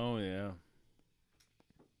 Oh yeah.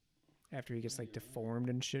 After he gets like deformed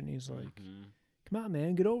and shit, and he's like, Mhm. "Come on,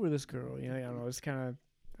 man, get over this girl." I don't know. It's kind of.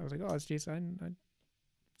 I was like, "Oh, it's Jason."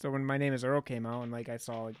 So when My Name Is Earl came out, and like I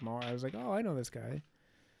saw like more, I was like, "Oh, I know this guy."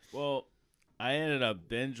 Well, I ended up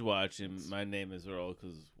binge watching My Name Is Earl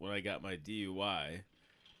because when I got my DUI,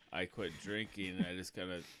 I quit drinking and I just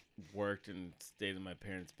kind of worked and stayed in my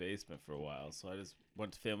parents' basement for a while. So I just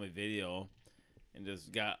went to Family Video and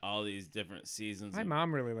just got all these different seasons. My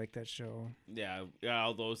mom really liked that show. Yeah, I got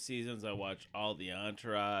all those seasons. I watched all the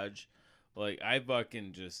Entourage. Like, I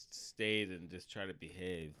fucking just stayed and just tried to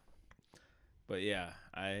behave. But yeah,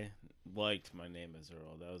 I liked My Name Is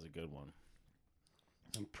Earl. That was a good one.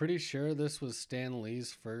 I'm pretty sure this was Stan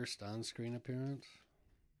Lee's first on-screen appearance.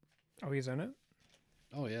 Oh, he's in it.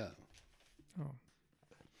 Oh, yeah. Oh,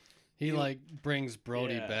 He, brings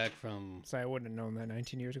Brody Yeah. back from... so I wouldn't have known that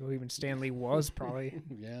 19 years ago. Even Stan Lee was probably.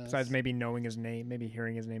 Yeah. Besides maybe knowing his name, maybe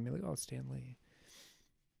hearing his name, be like, "Oh, it's Stan Lee."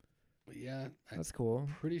 Yeah, I'm That's cool.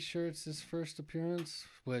 pretty sure it's his first appearance,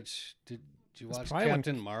 which... Did you It's watch probably when-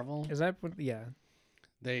 Captain Marvel? Is that what? Yeah.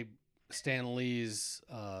 Stan Lee's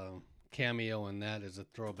cameo in that is a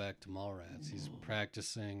throwback to Mallrats. He's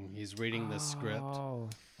practicing. He's reading the script Oh,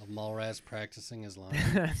 of Mallrats practicing his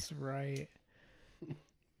lines. that's right.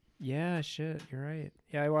 Yeah, shit, you're right.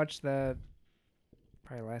 Yeah, I watched that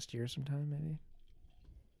probably last year sometime, maybe.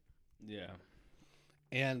 Yeah.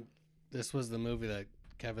 And this was the movie that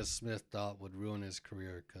Kevin Smith thought would ruin his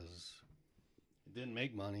career because it didn't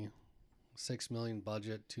make money. $6 million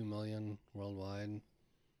budget, $2 million worldwide.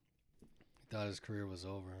 He thought his career was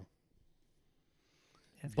over.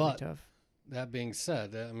 That's gonna be But- tough. That being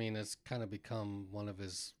said, I mean, it's kind of become one of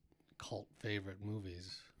his cult favorite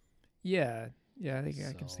movies. Yeah, I think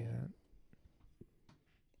I can see So- that.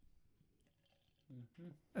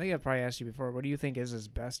 I think I probably asked you before. What do you think is his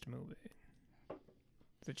best movie?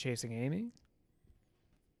 Is it Chasing Amy,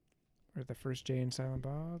 or the first Jay and Silent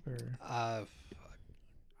Bob, or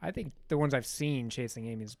I think the ones I've seen, Chasing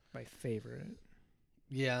Amy is my favorite.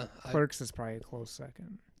 Yeah, Clerks is probably a close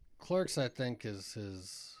second. Clerks, I think, is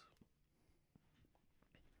his.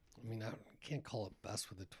 I mean, I can't call it best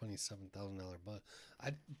with a $27,000 budget.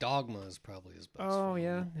 Dogma is probably his best. Oh for me.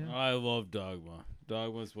 yeah. I love Dogma.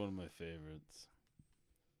 Dogma's one of my favorites.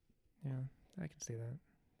 Yeah, I can see that.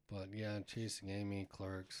 But yeah, Chasing Amy,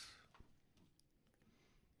 Clerks.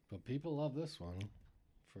 But people love this one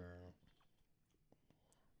for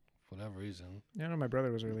whatever reason. Yeah, I know my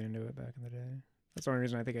brother was really into it back in the day. That's the only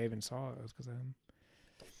reason I think I even saw it was because of him.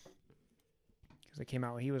 Because it came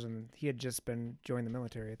out when he had just been joined the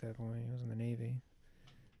military at that point. He was in the Navy.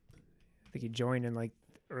 I think he joined in like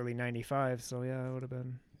early '95. So yeah, it would have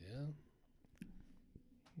been Yeah.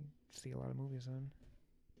 see a lot of movies then.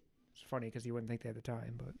 It's funny because you wouldn't think they had the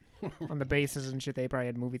time, but on the bases and shit, they probably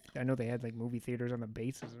had I know they had like movie theaters on the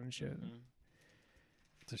bases and shit.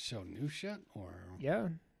 To show new shit or Yeah,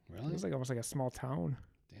 it really? was like almost like a small town.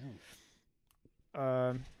 Damn.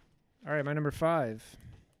 All right, my number 5.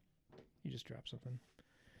 You just dropped something.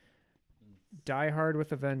 Die Hard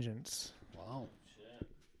with a Vengeance. Wow.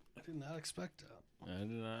 I did not expect that. I did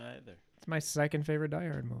not either. It's my second favorite Die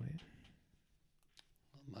Hard movie.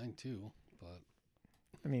 Mine too, but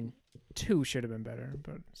I mean, 2 should have been better,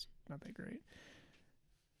 but it's not that great.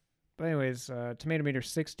 But anyways, Tomato Meter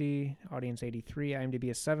 60, audience 83, IMDb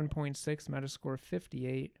is 7.6, Metascore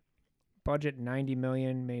 58, budget 90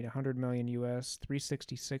 million, made 100 million US,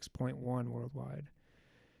 366.1 worldwide.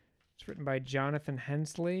 It's written by Jonathan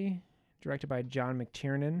Hensley, directed by John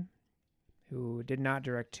McTiernan, who did not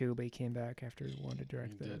direct 2, but he came back after he wanted to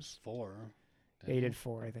direct he did this. 4. Yeah, he did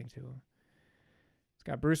 4, I think, too. It's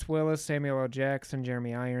got Bruce Willis, Samuel L. Jackson,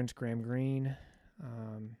 Jeremy Irons, Graham Greene.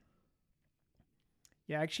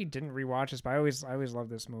 Yeah, I actually didn't rewatch this, but I always loved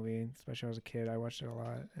this movie, especially when I was a kid. I watched it a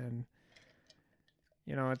lot, and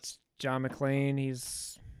It's John McClane.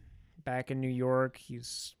 He's back in New York.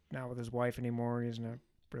 He's not with his wife anymore. He's not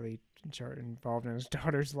really involved in his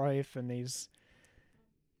daughter's life, and he's,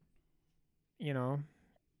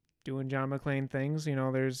 doing John McClane things.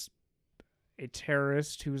 There's a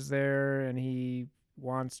terrorist who's there, and he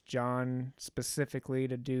wants John specifically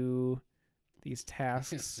to do these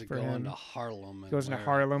tasks to for go him. into Harlem. Goes into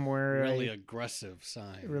Harlem where really aggressive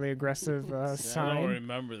sign. Really aggressive I sign. don't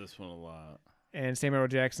remember this one a lot. And Samuel L.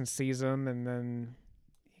 Jackson sees him, and then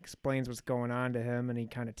he explains what's going on to him, and he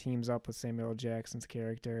kind of teams up with Samuel L. Jackson's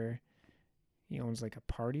character. He owns like a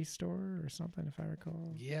party store or something, if I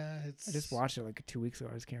recall. Yeah, I just watched it like 2 weeks ago.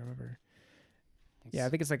 I just can't remember. Yeah, I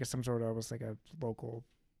think it's like some sort of almost like a local,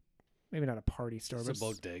 maybe not a party store, it's but a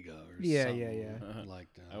bodega or yeah, something. yeah. Like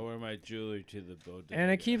that. I wear my jewelry to the bodega. And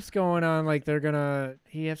it keeps going on like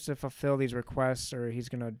he has to fulfill these requests or he's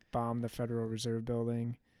going to bomb the Federal Reserve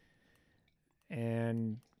Building.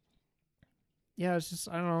 And yeah, it's just,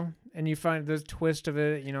 I don't know. And you find the twist of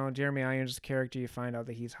it, Jeremy Irons' character, you find out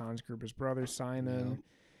that he's Hans Gruber's brother, Simon,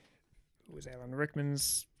 who was Alan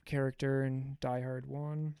Rickman's character in Die Hard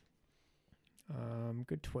 1.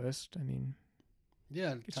 Good twist. I mean,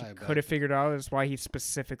 yeah, could have figured out that's why he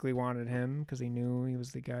specifically wanted him, because he knew he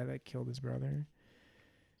was the guy that killed his brother.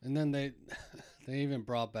 And then they even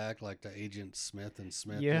brought back like the Agent Smith and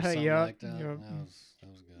Smith. Yeah, or something yeah, like that. yeah. That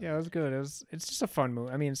was good. Yeah, it was good. It's just a fun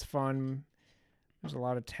movie. I mean, it's fun. There's a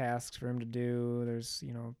lot of tasks for him to do. There's,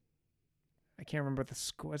 I can't remember the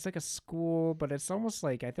school. It's like a school, but it's almost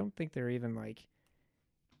like, I don't think they're even like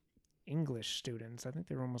English students. I think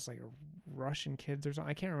they're almost like Russian kids or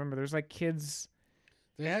something. I can't remember. There's like kids.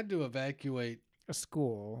 They had to evacuate a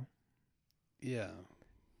school. Yeah.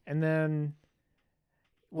 And then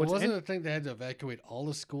wasn't the thing they had to evacuate all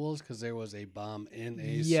the schools because there was a bomb in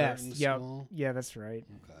a certain school? Yeah, that's right.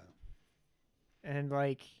 Okay. And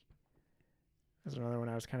like, that's another one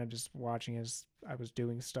I was kind of just watching as I was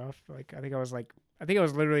doing stuff. Like, I think I was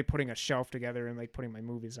literally putting a shelf together and like putting my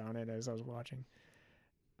movies on it as I was watching.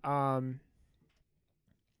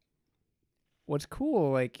 What's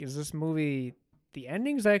cool, like, is this movie, the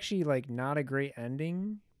ending's actually like not a great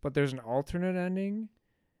ending, but there's an alternate ending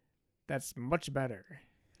that's much better.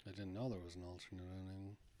 I didn't know there was an alternate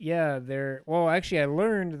ending. Yeah, actually I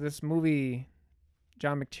learned this movie,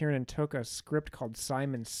 John McTiernan took a script called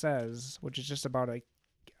Simon Says, which is just about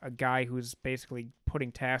a guy who's basically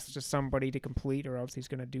putting tasks to somebody to complete or else he's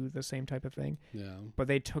going to do the same type of thing. Yeah. But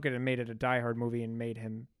they took it and made it a Die Hard movie and made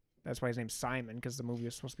him, that's why his name's Simon, because the movie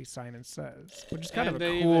was supposed to be Simon Says, which is kind of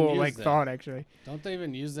a cool thought, actually. Don't they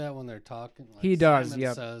even use that when they're talking? Like, he does,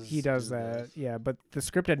 yeah. He does that, yeah. But the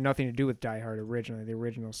script had nothing to do with Die Hard originally, the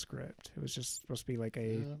original script. It was just supposed to be like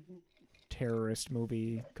a terrorist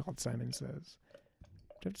movie called Simon Says.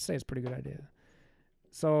 I have to say it's a pretty good idea.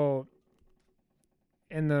 So,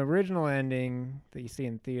 in the original ending that you see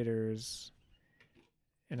in theaters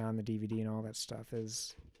and on the DVD and all that stuff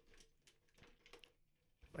is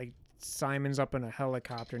like Simon's up in a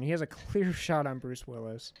helicopter and he has a clear shot on Bruce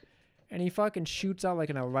Willis and he fucking shoots out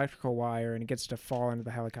like an electrical wire and it gets to fall into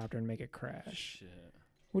the helicopter and make it crash. Shit.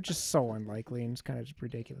 Which is so unlikely and it's kind of just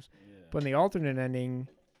ridiculous. Yeah. But in the alternate ending,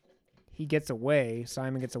 he gets away,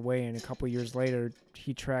 Simon gets away, and a couple years later,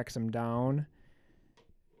 he tracks him down.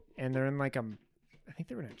 And they're in like I think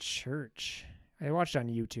they were in a church. I watched it on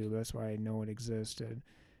YouTube, that's why I know it existed.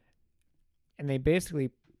 And they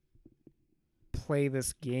basically play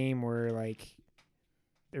this game where like,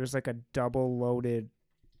 there's like a double loaded,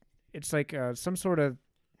 it's like some sort of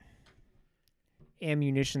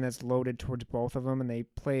ammunition that's loaded towards both of them, and they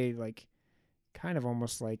play like, kind of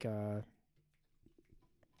almost like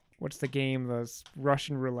what's the game? The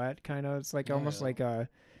Russian roulette, kind of. It's like almost like and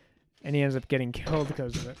he ends up getting killed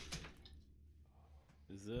because of it.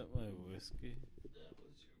 Is that my whiskey?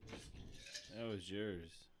 That was yours.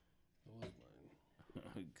 That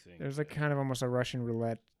was mine. There's like kind of almost a Russian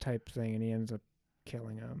roulette type thing, and he ends up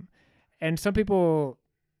killing him. And some people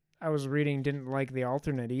I was reading didn't like the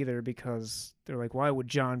alternate either because they're like, why would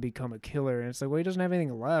John become a killer? And it's like, well, he doesn't have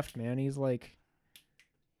anything left, man. He's like...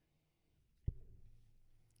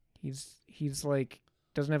 He's like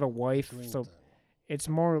doesn't have a wife, so it's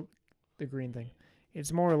more the green thing.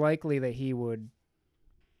 It's more likely that he would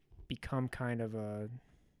become kind of a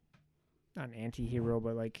not an anti-hero,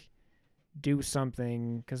 but like do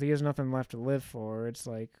something because he has nothing left to live for. It's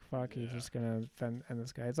like fuck, he's just gonna end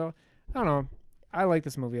this guy. So I don't know. I like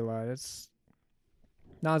this movie a lot. It's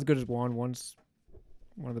not as good as one. One's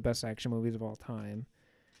one of the best action movies of all time.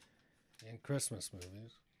 And Christmas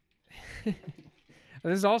movies.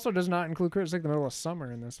 This also does not include Christmas, like the middle of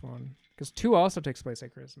summer in this one, because 2 also takes place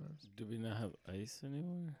at Christmas. Do we not have ice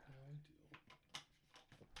anymore?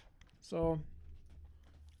 So,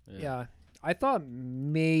 yeah, I thought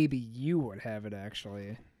maybe you would have it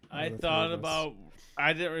actually. I out of the thought three of us. about.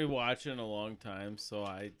 I didn't rewatch it in a long time, so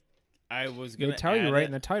I was They gonna. tell you add right it.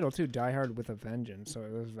 in the title too, Die Hard with a Vengeance. So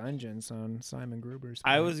it was vengeance on Simon Gruber's.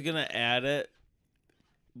 I part. was gonna add it,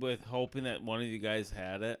 with hoping that one of you guys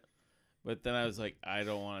had it, but then I was like, I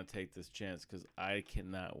don't want to take this chance because I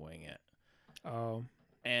cannot wing it, Oh,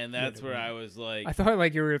 and You had that's to where wing I was like, I thought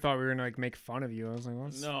like you thought we were gonna like make fun of you. I was like,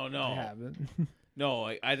 well, no, I haven't. no,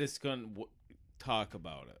 like, I just couldn't talk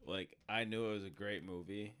about it. Like I knew it was a great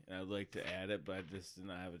movie, and I'd like to add it, but I just did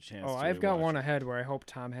not have a chance. Oh, to I've got rewatch one it. ahead where I hope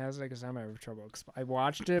Tom has it because I'm having trouble. I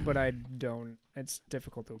watched it, but I don't. It's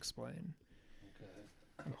difficult to explain. Okay.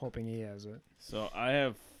 I'm hoping he has it. So I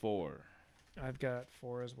have 4. I've got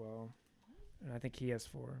 4 as well, and I think he has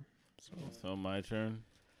 4. So my turn.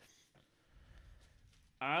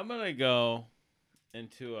 I'm gonna go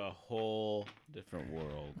into a whole different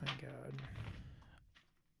world. My God.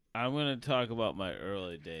 I'm gonna talk about my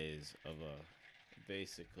early days of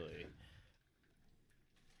basically.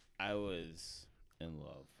 I was in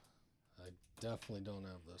love. I definitely don't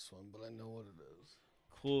have this one, but I know what it is.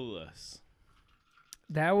 Clueless.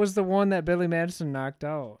 That was the one that Billy Madison knocked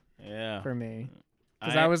out Yeah. for me.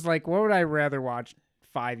 Because I was like, what would I rather watch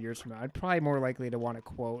 5 years from now? I'd probably more likely to want to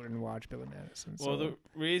quote and watch Billy Madison. Well, So the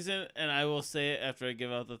reason, and I will say it after I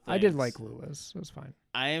give out the things. I did like Clueless. It was fine.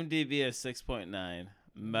 IMDb is 6.9,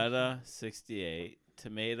 Meta 68,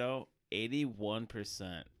 Tomato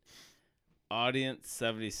 81%, Audience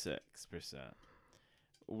 76%,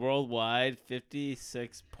 Worldwide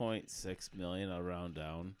 56.6 million. I'll round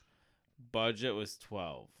down. Budget was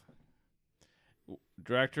 12.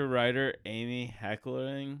 Director writer Amy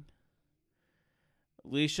Heckerling,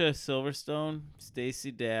 Alicia Silverstone,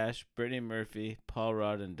 Stacey Dash, Brittany Murphy, Paul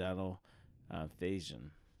Rudd, and Donald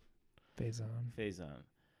Faison.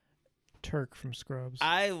 Turk from Scrubs.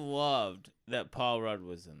 I loved that Paul Rudd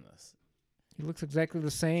was in this. He looks exactly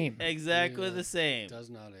the same. Exactly Yeah, the same. Does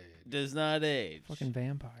not age. Does not age. Fucking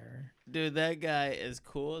vampire. Dude, that guy is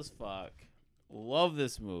cool as fuck. Love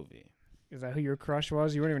this movie. Is that who your crush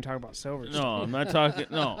was? You weren't even talking about Silverstone. No, I'm not talking.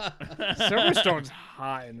 No. Silverstone's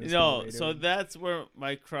hot in this No, movie, so dude. that's where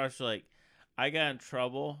my crush, like, I got in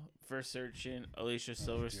trouble for searching Alicia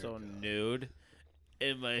Silverstone God. nude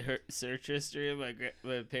in my search history of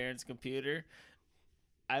my parents' computer.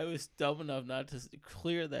 I was dumb enough not to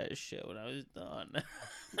clear that shit when I was done.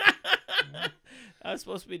 I was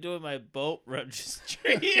supposed to be doing my boat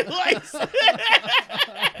registry license.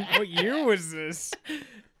 What year was this?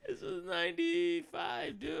 This was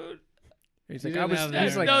 95, dude. He's You like, didn't I was. have that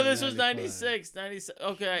He's in like, No, this was 95. 96. 96.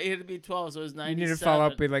 Okay, it had to be 12, so it was you 97. need to follow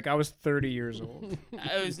up with like, I was 30 years old.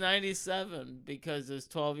 I was 97 because it was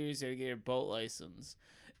 12 years to get your boat license.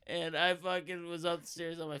 And I fucking was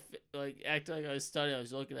upstairs on my, like, acting like I was studying. I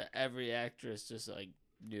was looking at every actress, just like,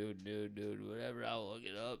 nude, whatever. I'll look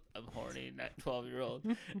it up. I'm horny, not 12-year-old.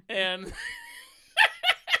 And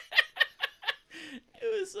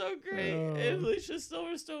it was so great. Oh. And Alicia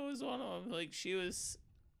Silverstone was one of them. Like, she was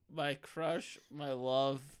my crush, my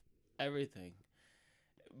love, everything.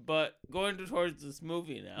 But going towards this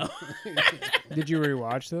movie now. Did you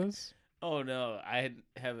rewatch this? Oh no, I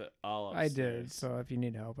have it all I upstairs. did. So if you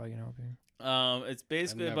need help, I can help you. It's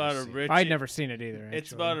basically never about a seen it. Richie. I'd never seen it either.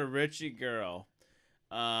 It's actually. about a Richie girl,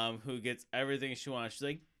 who gets everything she wants. She's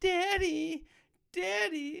like, Daddy,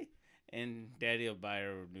 and Daddy will buy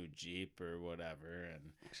her a new Jeep or whatever,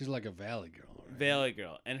 and She's like a Valley Girl. Right? Valley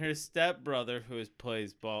Girl. And her stepbrother, who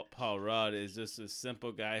plays Paul Rudd, is just a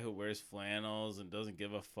simple guy who wears flannels and doesn't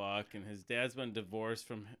give a fuck. And his dad's been divorced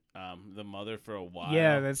from the mother for a while.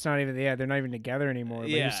 Yeah, that's not even. Yeah, they're not even together anymore. But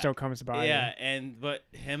Yeah. he still comes by. Yeah, but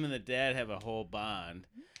him and the dad have a whole bond.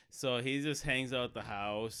 So he just hangs out at the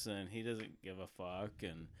house and he doesn't give a fuck.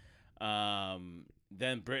 And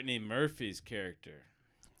then Brittany Murphy's character,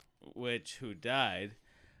 who died,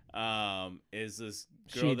 is this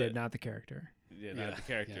girl She that did, not the character. not Yeah, the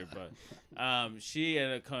character, yeah. but she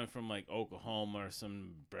ended up coming from like Oklahoma or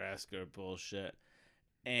some Nebraska bullshit,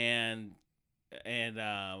 and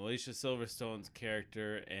Alicia Silverstone's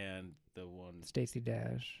character and the one, Stacey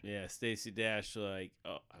Dash. Stacey Dash, like,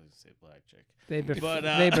 oh, I was gonna say black chick, They But,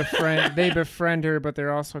 they befriend her, but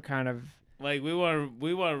they're also kind of like we want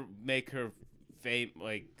to make her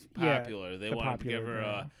popular. They the want to give popular her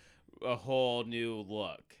girl. a whole new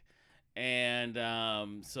look. And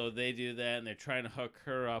so they do that, and they're trying to hook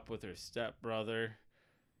her up with her stepbrother.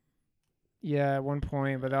 Yeah, at one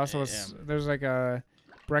point, but also there's like a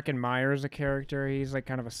Breckin Meyer's a character. He's like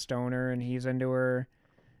kind of a stoner, and he's into her.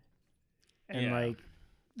 And Yeah. like,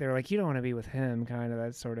 they're like, you don't want to be with him, kind of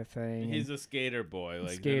that sort of thing. He's a skater boy,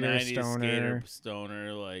 like Skater, the 90s skater stoner.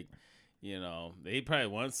 stoner. Like, you know, he probably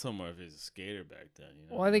went somewhere if he's a skater back then. You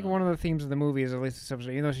know? Well, I think one of the themes of the movie is, at least this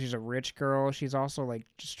episode, even though she's a rich girl, she's also like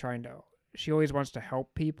just trying to. She always wants to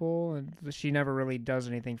help people, and she never really does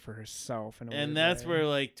anything for herself. And that's where,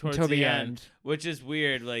 like, towards until the end, which is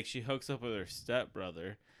weird. Like, she hooks up with her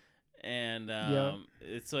stepbrother, and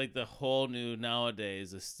it's like the whole new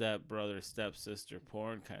nowadays a stepbrother stepsister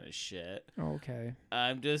porn kind of shit. Okay.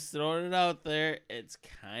 I'm just throwing it out there. It's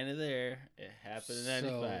kind of there. It happened in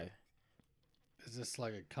 '95. Is this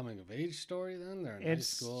like a coming of age story then? They're in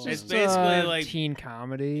It's high school. just It's basically like teen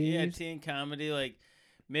comedy. Yeah, teen comedy, like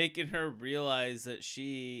making her realize that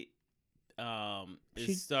she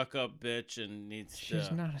is stuck up bitch and needs She's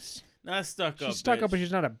to not stuck up. She's stuck bitch. up, but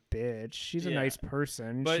she's not a bitch. She's a Yeah. nice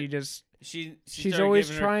person. But she just she's she's always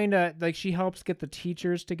trying to, like, she helps get the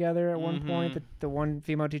teachers together at one point. Mhm. The one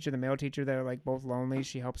female teacher, the male teacher, they're like both lonely.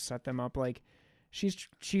 She helps set them up. Like, she's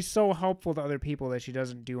so helpful to other people that she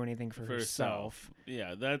doesn't do anything for herself.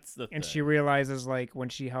 Yeah, that's the And thing. she realizes, like, when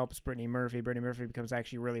she helps Brittany Murphy becomes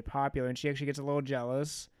actually really popular, and she actually gets a little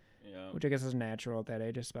jealous, Yeah. which I guess is natural at that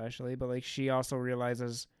age, especially. But like, she also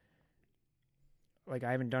realizes, like,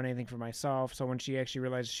 I haven't done anything for myself. So when she actually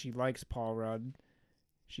realizes she likes Paul Rudd,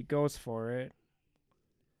 she goes for it.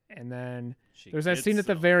 And then there's that scene at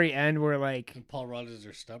the very end where, like, And Paul Rudd is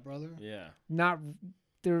her stepbrother? Yeah. not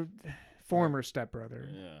their former stepbrother,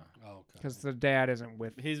 Yeah. Oh, okay. because the dad isn't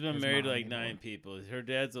with. He's been his married to mom like anymore. 9 people. Her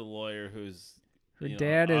dad's a lawyer who's Her you know,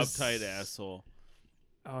 dad is uptight asshole.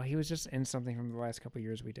 Oh, he was just in something from the last couple of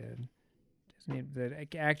years we did. His name, the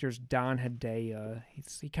actor's Don Hedaya.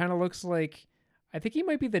 He kind of looks like, I think he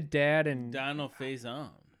might be the dad in. Donald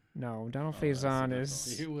Faison. No, Donald that's a Faison good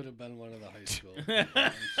is. He would have been one of the high school people,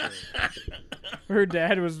 I'm sure. Her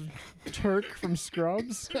dad was Turk from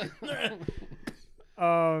Scrubs.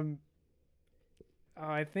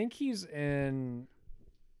 I think he's in.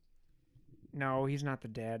 No, he's not the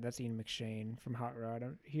dad. That's Ian McShane from Hot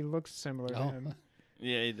Rod. He looks similar to Oh, him.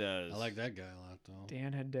 Yeah, he does. I like that guy a lot, though.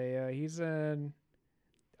 Dan Hedaya. He's in.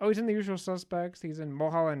 Oh, he's in The Usual Suspects. He's in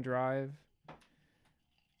Mulholland Drive.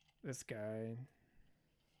 This guy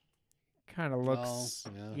kind of looks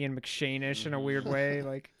yeah. Ian McShane-ish in a weird way.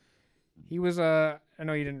 Like, he was I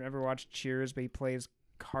know you didn't ever watch Cheers, but he plays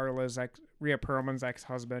Rhea Perlman's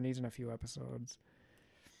ex-husband. He's in a few episodes.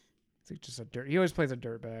 It's like just he always plays a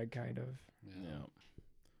dirtbag, kind of. Yeah.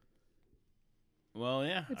 Well,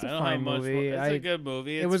 yeah. It's I a don't fine have much movie. It's a good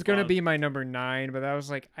movie. It It's was gonna fun. be my number 9, but I was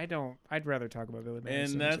like, I'd rather talk about Billy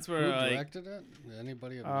Madison. And that's Who where like directed it?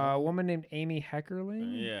 Anybody? of a note? woman named Amy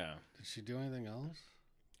Heckerling. yeah. Did she do anything else?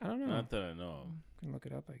 I don't know. Not that I know of. Can look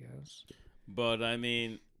it up, I guess. But I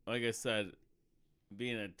mean, like I said,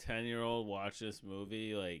 being a 10-year-old watching this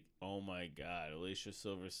movie, like, oh my god, Alicia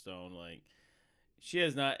Silverstone, like, she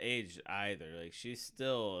has not aged either. Like, she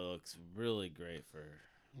still looks really great for her.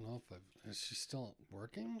 I don't know if is she still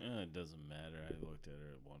working? It doesn't matter. I looked at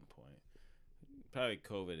her at one point. Probably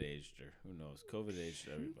COVID aged her. Who knows? COVID aged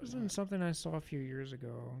It everybody. was in something I saw a few years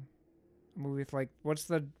ago. A movie with, like, what's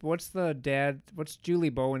Julie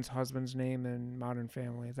Bowen's husband's name in Modern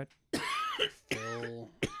Family? Is that Phil.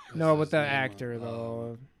 no? is But his the name, actor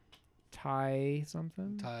though, Ty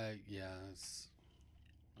something. Ty, yeah.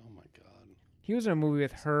 Oh my god. He was in a movie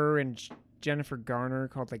with her and Jennifer Garner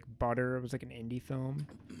called, like, Butter. It was like an indie film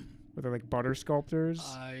where they're like butter sculptors.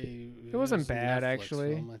 It wasn't was a bad, Netflix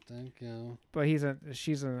actually. Film, I think, yeah. But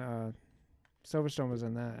she's in Silverstone was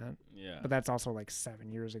in that. Yeah. But that's also like 7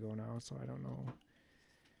 years ago now, so I don't know.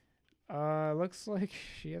 Looks like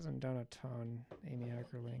she hasn't done a ton, Amy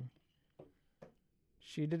Heckerling.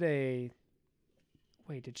 She did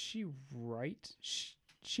Wait, did she write?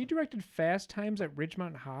 She directed Fast Times at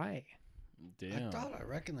Ridgemont High. Damn. I thought I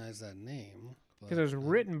recognized that name. Because it was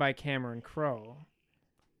written by Cameron Crowe.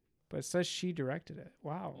 But it says she directed it.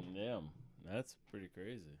 Wow. Damn. That's pretty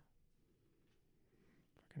crazy.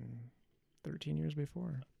 Fucking 13 years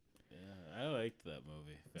before. Yeah, I liked that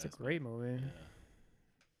movie. It's a Fast great Times. movie.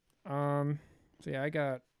 Yeah. So yeah, I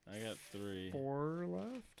got I got 3. 4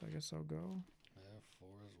 left. I guess I'll go. I have 4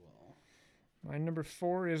 as well. My number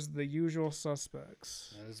 4 is The Usual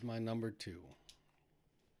Suspects. That is my number 2.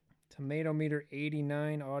 Tomato meter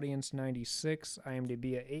 89, audience 96,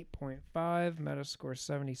 IMDb at 8.5, Metascore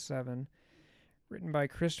 77. Written by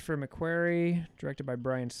Christopher McQuarrie, directed by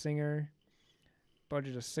Bryan Singer.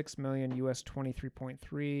 Budget of $6 million, US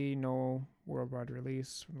 23.3, no worldwide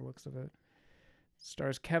release from the looks of it.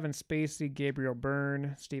 Stars Kevin Spacey, Gabriel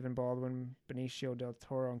Byrne, Stephen Baldwin, Benicio del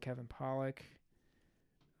Toro, and Kevin Pollak.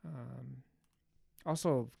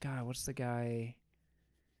 Also, God, what's the guy?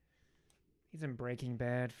 He's in Breaking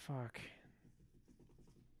Bad. Fuck.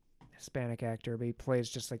 Hispanic actor, but he plays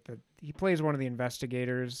just like he plays one of the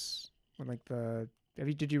investigators when like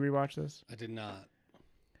did you rewatch this? I did not.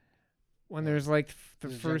 When there's like the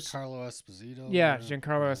Is it first Giancarlo Esposito. Yeah, or-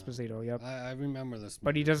 Giancarlo Yeah. Esposito, yep. I remember this.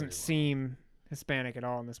 But he movie doesn't pretty well. seem Hispanic at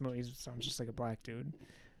all in this movie. He sounds just like a black dude.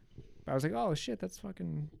 But I was like, oh shit, that's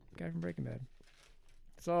fucking guy from Breaking Bad.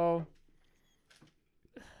 So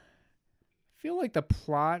I feel like the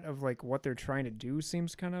plot of like what they're trying to do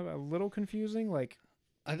seems kind of a little confusing. Like,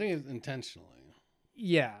 I think it's intentionally.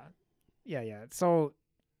 yeah. So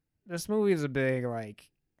this movie is a big like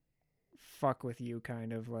fuck with you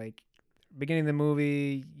kind of like beginning of the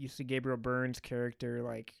movie. You see Gabriel Byrne's character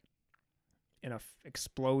like in a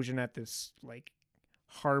explosion at this like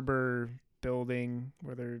harbor building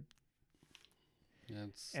where they're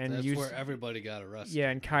And That's you where s- everybody got arrested.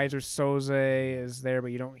 yeah, and Kaiser Soze is there,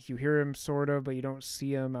 but you hear him sort of, but you don't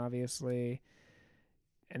see him obviously.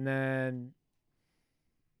 And then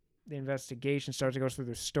the investigation starts to go through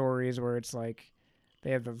their stories where it's like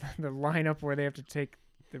they have the the lineup where they have to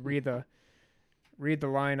read the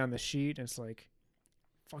line on the sheet, and it's like,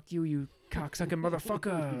 "Fuck you, you cocksucking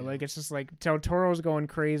motherfucker!" Yeah. Like it's just like Del Toro's going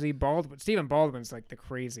crazy. Stephen Baldwin's like the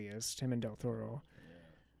craziest. Him and Del Toro,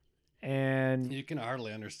 and You can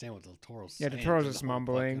hardly understand what Del Toro's Yeah, saying. Del Toro's through just the whole fucking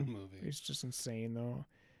mumbling. movie. it's just insane though.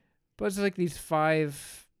 But it's like these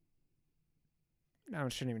five. I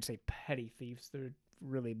shouldn't even say petty thieves. They're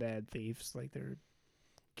really bad thieves. Like they're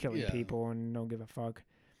killing Yeah. people and don't give a fuck.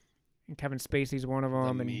 And Kevin Spacey's one of The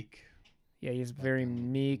them, and meek. yeah, he's very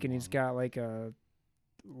fucking meek, and he's one. got like a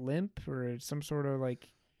limp or some sort of like.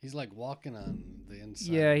 He's like walking on the inside.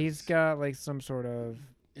 Yeah, of he's his- got like some sort of.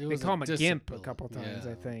 it They was call him a gimp a disability. couple times,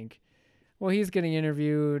 I Yeah. think. Well, he's getting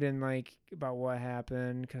interviewed and like about what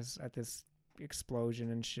happened because at this explosion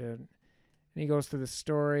and shit. And he goes through the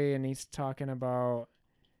story and he's talking about.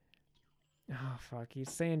 Oh fuck!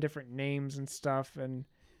 He's saying different names and stuff, and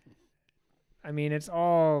I mean it's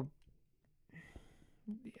all.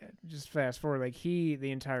 Yeah, just fast forward, like he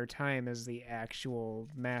the entire time is the actual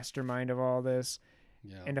mastermind of all this.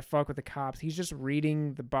 Yeah. And to fuck with the cops, he's just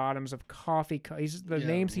reading the bottoms of coffee. He's the Yeah,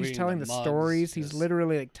 names he's reading telling the the mugs, stories. He's just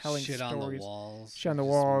literally like telling shit stories, on the walls. shit on the just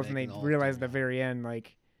walls, and they making the whole realize thing at the up. very end,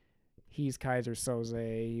 like he's Kaiser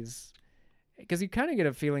Soze. He's because you kind of get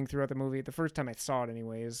a feeling throughout the movie. The first time I saw it,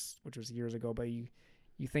 anyways, which was years ago, but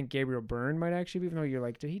you think Gabriel Byrne might actually be, even though you're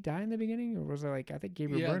like, did he die in the beginning, or was it like I think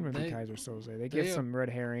Gabriel Yeah, Byrne would be they- Kaiser Soze? They give they- some red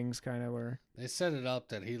herrings, kind of where They set it up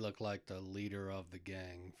that he looked like the leader of the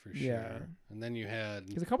gang for sure. Yeah. And then you had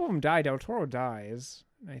because a couple of them die. Del Toro dies,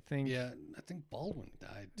 I think. yeah, I think Baldwin died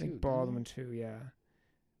I too. think didn't Baldwin he? too, yeah.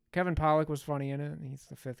 Kevin Pollak was funny in it, and he's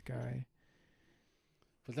the fifth guy.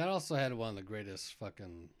 But that also had one of the greatest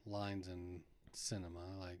fucking lines in cinema.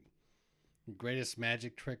 Like, the greatest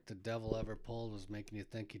magic trick the devil ever pulled was making you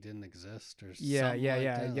think he didn't exist, or Yeah, something yeah, like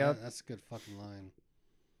yeah, that. yep. That's a good fucking line.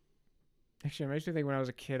 Actually, it makes me think when I was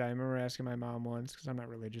a kid, I remember asking my mom once, because I'm not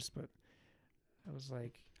religious, but I was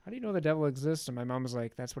like, how do you know the devil exists? And my mom was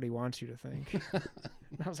like, that's what he wants you to think. And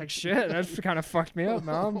I was like, shit, that's kind of fucked me up,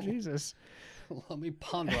 Mom. Jesus. Let me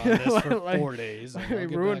ponder on this for Like- 4 days. And I'll get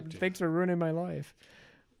back to you. Thanks for ruining my life.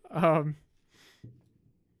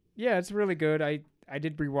 Yeah, it's really good. I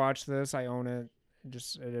did rewatch this. I own it.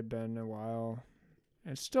 It had been a while.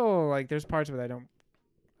 And still, like, there's parts of it I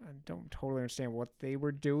don't totally understand what they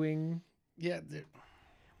were doing. Yeah,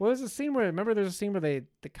 Well, there's a scene where there's a scene where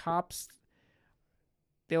the cops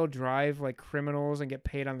they'll drive like criminals and get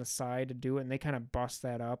paid on the side to do it, and they kind of bust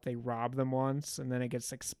that up. They rob them once, and then it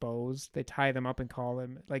gets exposed. They tie them up and call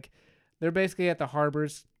them like they're basically at the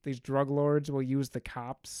harbors. These drug lords will use the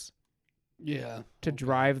cops yeah. to okay.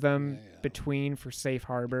 drive them Yeah, yeah. between for safe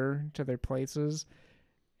harbor to their places.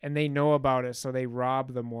 And they know about it, so they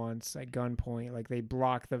rob them once at gunpoint. Like, they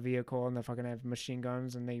block the vehicle, and they fucking have machine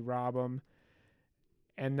guns, and they rob them.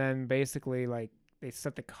 And then, basically, like, they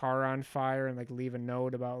set the car on fire and, like, leave a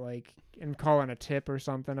note about, like, and call in a tip or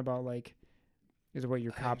something about, like, is what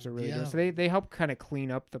your cops are really doing. yeah. So they help kind of clean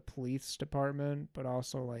up the police department, but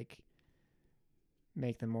also, like,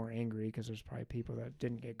 make them more angry, because there's probably people that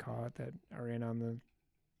didn't get caught that are in on the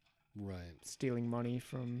Right. stealing money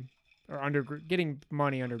from or getting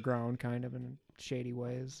money underground kind of in shady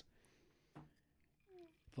ways.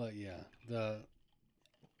 But yeah,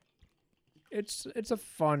 It's a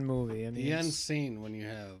fun movie. I mean, the end it's- scene when you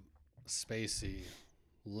have Spacey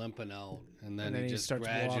limping out and then, And then he he just starts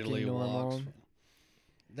gradually walking walks. normal.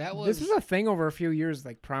 That was This was a thing over a few years.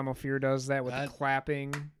 Like Primal Fear does that with the That-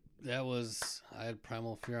 clapping. I had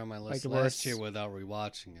Primal Fear on my list Like where last year it's- without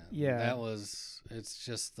rewatching it. Yeah. It's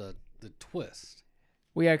just the twist.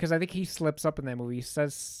 Well, yeah, because I think he slips up in that movie. He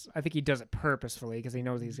says, I think he does it purposefully because he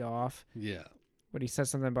knows he's off. Yeah. But he says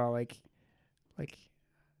something about like,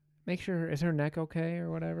 make sure, is her neck okay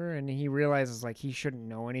or whatever? And he realizes like he shouldn't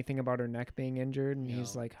know anything about her neck being injured. And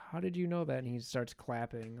he's Yeah. like, how did you know that? And he starts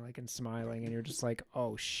clapping like and smiling. And you're just like,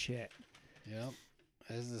 oh shit. Yep.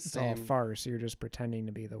 It's the It's all a same. farce. You're just pretending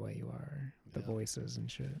to be the way you are. The Yeah. voices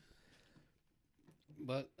and shit.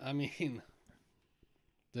 But I mean,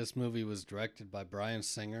 this movie was directed by Bryan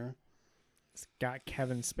Singer It's got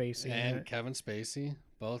Kevin Spacey in and it. Kevin Spacey,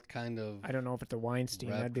 both kind of. I don't know if it's a Weinstein.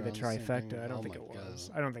 wrapped That'd be the around the same trifecta. thing. I don't Oh think my it was.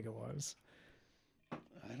 God. I don't think it was.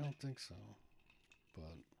 I don't think so.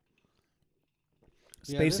 But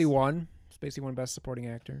Yeah, Spacey this- won. Spacey won Best Supporting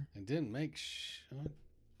Actor. it didn't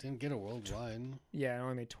didn't get a worldwide. Yeah, it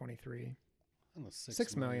only made 23. I don't know,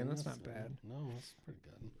 6 million, that's not bad. No, that's pretty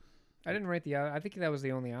good. I didn't write the. I think that was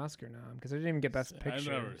the only Oscar nom because I didn't even get Best I've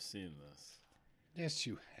Picture. never seen this. Yes,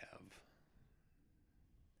 you have.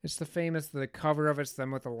 It's the cover of it's them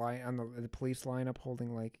with the line on the police lineup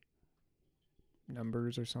holding like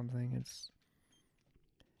numbers or something. It's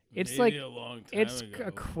Maybe like- a long time it's ago.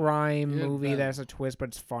 a crime Yeah, movie but- that's a twist, but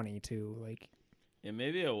it's funny too. Like Yeah,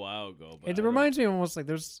 maybe a while ago. But it reminds me almost like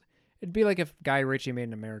it'd be like if Guy Ritchie made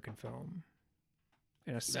an American film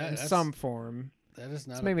in That's- some form. That is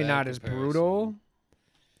not. It's a maybe bad not as comparison. brutal.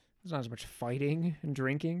 There's not as much fighting and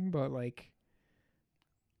drinking, but like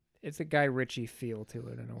it's a Guy Ritchie feel to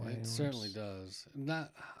it in a way. It certainly does.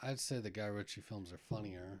 Not. I'd say the Guy Ritchie films are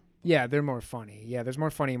funnier, Yeah, they're more funny. Yeah, there's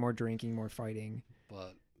more funny, more drinking, more fighting.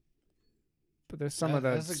 but But there's some That's a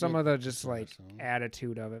of good the just like comparison.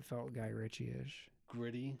 attitude of it felt Guy Ritchie-ish.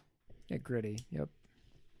 gritty. Yeah, gritty. Yep.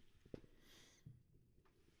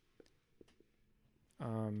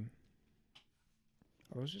 Are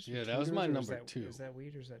those just Yeah, that was Tutors, my or is number that- 2. Is that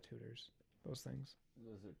weed or is that Tutors? Those things.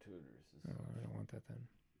 Those are tutors. Oh, I don't want that then.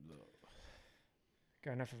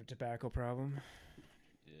 Got enough of a tobacco problem.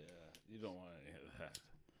 Yeah, you don't want any of that.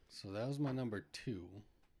 So that was my number 2.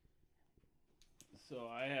 So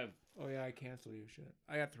I have Oh yeah, I cancel you shit.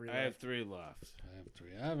 I got 3 I have 3 left. I have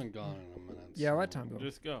 3. I haven't gone in a minute. Yeah, let so- Tom go.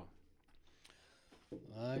 Just go.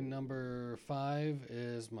 My number 5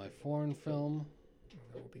 is my foreign film,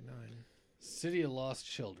 That will be 9. City of Lost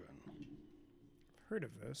Children. Heard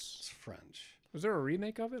of this. It's French. Was there a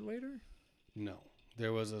remake of it later? No,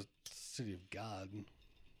 there was a City of God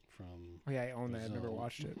from. Oh yeah, I own that. I've never Brazil.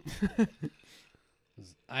 watched it.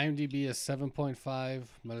 IMDb is 7.5.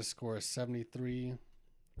 Metascore is 73.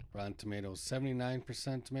 Rotten Tomatoes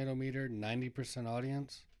 79% tomato meter, 90%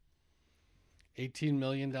 audience. $18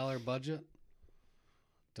 million budget.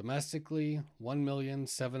 Domestically,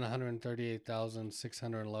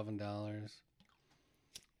 $1,738,611.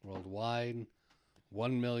 Worldwide,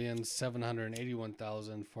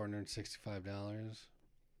 $1,781,465.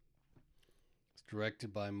 It's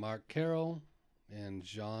directed by Mark Caro and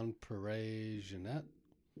Jean Pierre Jeanette.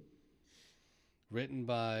 Written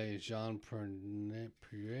by Jean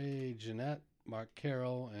Pierre Jeanette, Mark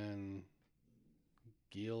Caro, and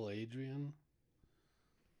Gil Adrian.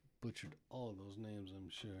 Butchered all of those names, I'm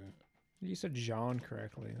sure. You said Jean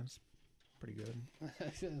correctly. That's pretty good.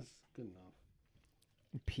 Yes, good enough.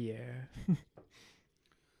 Pierre.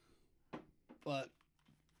 But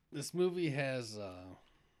this movie has, God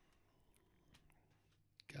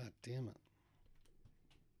damn it.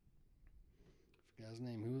 I forgot his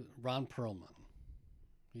name. Ron Perlman.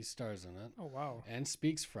 He stars in it Oh wow. and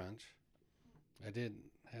speaks French. I didn't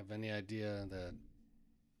have any idea that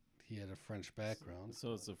he had a French background.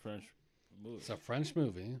 So it's a French movie. It's a French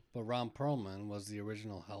movie, but Ron Perlman was the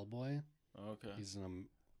original Hellboy. Okay. He's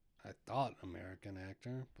I thought, American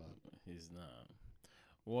actor, but He's not.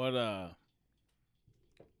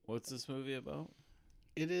 What's this movie about?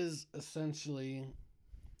 it is essentially,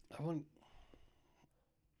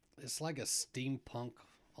 it's like a steampunk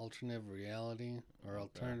alternate reality or Okay.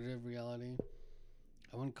 alternative reality.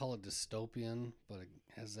 I wouldn't call it dystopian, but it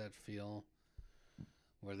has that feel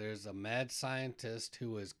where there's a mad scientist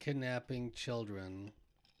who is kidnapping children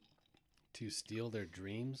to steal their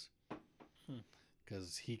dreams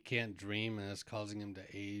because he can't dream and it's causing him to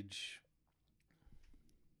age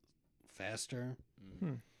faster.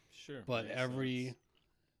 Sure. But makes every sense.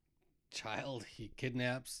 child he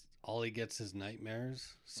kidnaps, all he gets is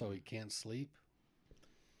nightmares, so he can't sleep.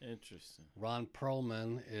 Interesting. Ron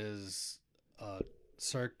Perlman is a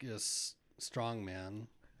circus strongman. I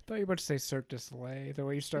thought you were about to say Cirque du Soleil. The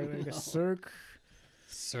way you started, like No. a Cirque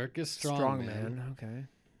Circus strongman. strongman. Okay.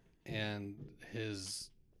 and his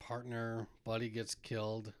partner buddy gets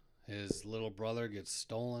killed. His little brother gets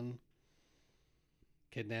stolen,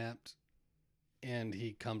 kidnapped, and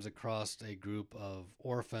he comes across a group of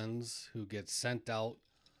orphans who get sent out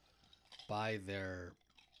by their,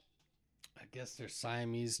 I guess they're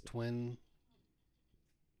Siamese twin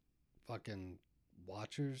fucking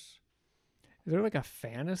watchers. Is there like a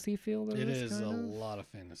fantasy feel to It this? is a kind of? lot of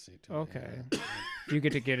fantasy to it. Okay. yeah. Do you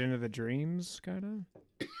get to get into the dreams, kind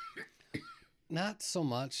of? Not so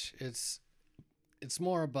much. It's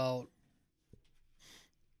more about.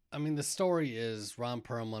 I mean, the story is Ron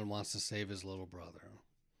Perlman wants to save his little brother,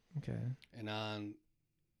 Okay. and on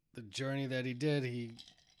the journey that he did, he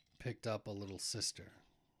picked up a little sister.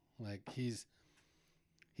 Like he's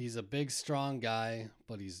a big, strong guy,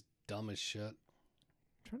 but he's dumb as shit. I'm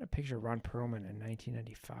trying to picture Ron Perlman in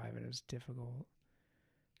 1995, and it was difficult.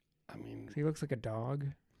 I mean, 'Cause he looks like a dog,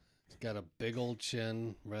 he's got a big old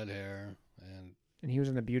chin, red hair, and and he was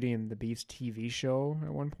in the Beauty and the Beast TV show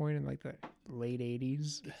at one point in like the late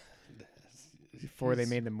 80s, before they he's-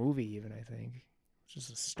 made the movie. Even I think it's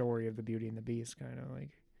just a story of the Beauty and the Beast, kind of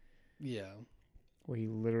like Yeah, where he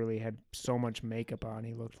literally had so much makeup on,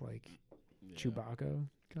 he looked like Yeah. Chewbacca,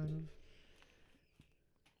 kind of.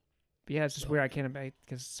 But yeah, it's just weird. I can't imagine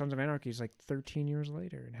because Sons of Anarchy is like 13 years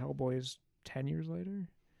later, and Hellboy is 10 years later.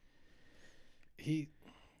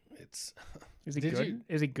 it's. Is he Did good? you-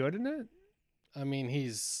 Is he good in it? I mean,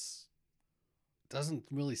 he's doesn't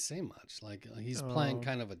really say much. Like he's playing Oh.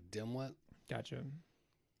 kind of a dimwit. Gotcha.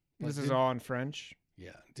 But This is did- all in French.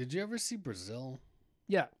 Yeah. Did you ever see Brazil?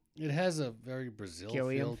 Yeah. It has a very Brazil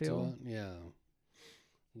Gilliam feel feel? to it. Yeah.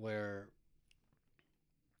 Where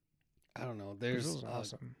I don't know. There's Brazil's a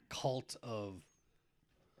awesome. cult of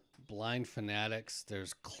blind fanatics.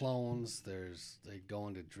 There's clones. They go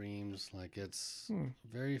into dreams. Like it's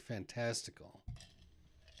very fantastical.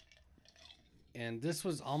 And this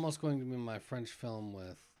was almost going to be my French film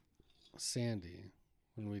with Sandy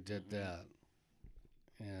when we did that.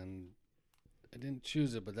 And I didn't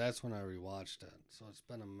choose it, but that's when I rewatched it. So it's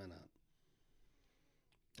been a minute.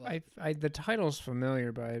 But I the title's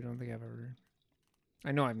familiar, but I don't think I've ever.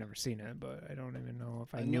 I know I've never seen it, but I don't even know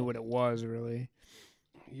if I I knew know- what it was really.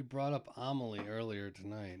 you brought up Amelie earlier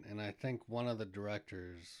tonight, and I think one of the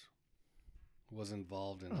directors was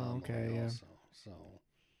involved in Oh, Amelie okay, yeah. also. So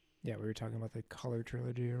Yeah, we were talking about the color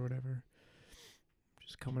trilogy or whatever.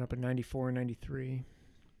 Just coming up in 94 and 93.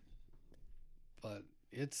 but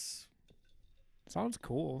it's Sounds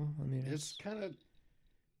cool. I mean, it's kind of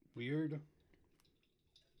weird.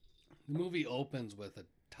 The movie opens with a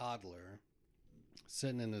toddler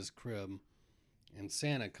sitting in his crib, and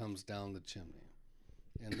Santa comes down the chimney,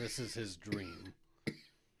 and this is his dream.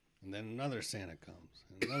 And then another Santa comes,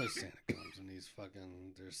 and another Santa comes, and he's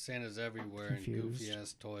fucking. There's Santas everywhere and Confused. goofy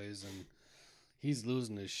ass toys, and he's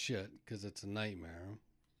losing his shit because it's a nightmare,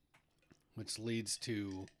 which leads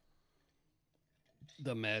to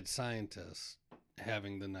the mad scientist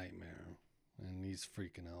having the nightmare, and he's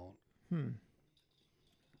freaking out.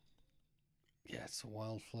 Yeah, it's a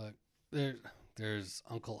wild flick. There's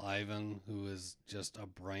Uncle Ivan, who is just a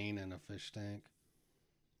brain in a fish tank.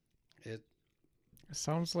 It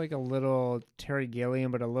sounds like a little Terry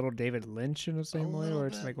Gilliam, but a little David Lynch in the same way, little where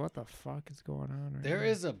it's bit. like, what the fuck is going on? Right There now?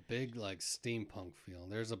 is a big like steampunk feel.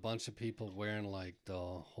 There's a bunch of people wearing like the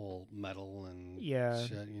whole metal and Yeah.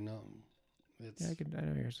 shit. You know, it's Yeah, I know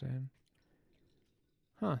what you're saying.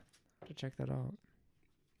 Huh. Have to check that out.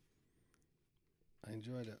 I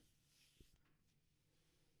enjoyed it.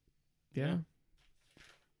 Yeah.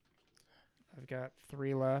 I've got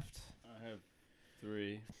 3 left. I have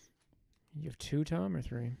 3. You have 2, Tom, or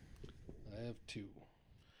 3? I have 2.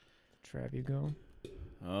 Trav, you go.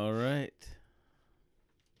 All right.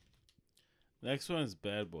 Next one is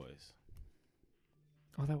Bad Boys.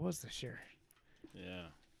 Oh, that was this year. Yeah.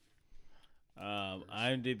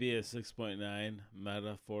 IMDb is 6.9,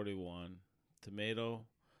 Meta 41, Tomato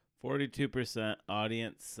 42%,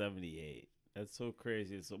 Audience 78. That's so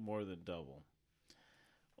crazy. It's more than double.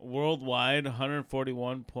 Worldwide,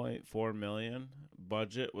 141.4 million.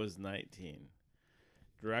 Budget was 19.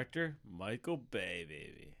 Director Michael Bay,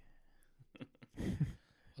 baby.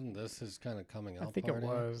 Wasn't this his kind of coming out I think party? it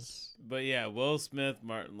was. But yeah, Will Smith,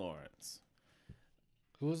 Martin Lawrence.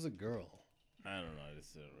 Who was the girl? I don't know. I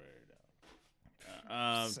just didn't write it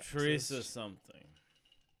down. Sexist. Teresa something.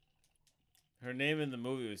 Her name in the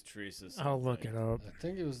movie was Teresa something. I'll look it up. I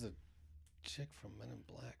think it was the chick from Men in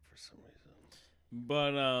Black for some reason.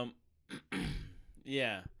 But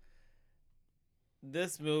yeah.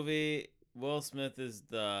 This movie, Will Smith is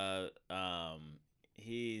the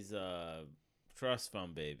he's a trust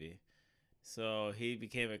fund baby, So he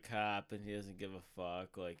became a cop and he doesn't give a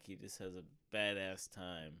fuck. Like, he just has a badass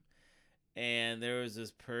time. And there was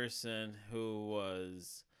this person who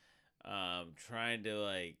was trying to,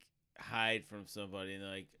 like, hide from somebody. And,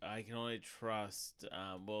 like, I can only trust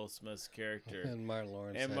Will Smith's character. And Martin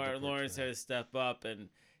Lawrence. And Martin Lawrence had to step up. And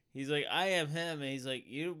he's like, I am him. And he's like,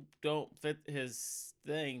 you don't fit his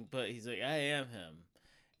thing. But he's like, I am him.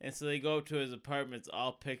 And so they go up to his apartment. It's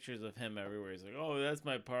all pictures of him everywhere. He's like, oh, that's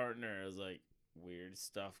my partner. It was like weird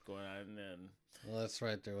stuff going on. And then, Well, that's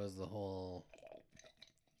right. There was the whole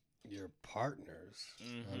your partner's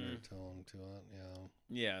undertone to it.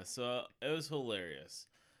 yeah, so it was hilarious.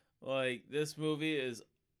 Like, this movie is,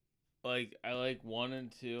 like, I like 1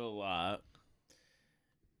 and 2 a lot.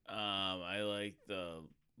 I like the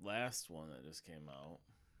last one that just came out.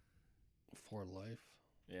 For Life.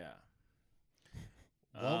 Yeah.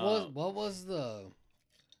 What was the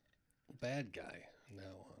bad guy in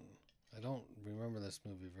that one? I don't remember this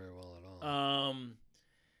movie very well at all.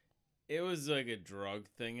 It was like a drug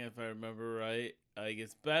thing, if I remember right. Like,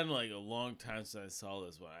 it's been like a long time since I saw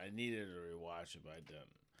this one. I needed to rewatch it, but I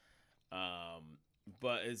didn't.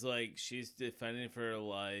 But it's like she's defending for her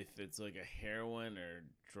life. It's like a heroin or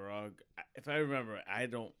drug. If I remember, I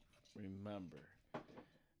don't remember.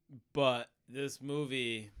 But this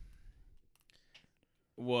movie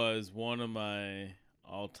was one of my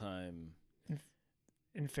all-time.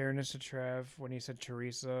 In fairness to Trev, when he said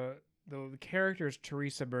Teresa, the character is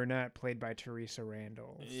Teresa Burnett, played by Teresa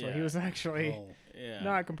Randall. So he Yeah. was actually Yeah.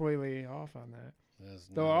 not completely off on that. That's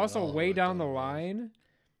Though not at also all way what down that the was. line,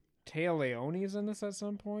 Taya Leone's in this at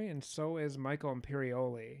some point, and so is Michael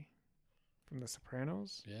Imperioli from The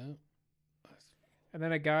Sopranos. Yeah. And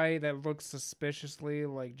then a guy that looks suspiciously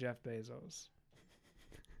like Jeff Bezos.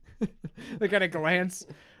 Like, at a glance,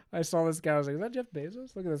 I saw this guy. I was like, is that Jeff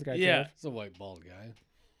Bezos? Look at this guy. Yeah. Trev. It's a white bald guy.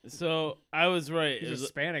 So I was right. He's It was-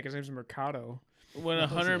 Hispanic. His name's Mercado. when Oh,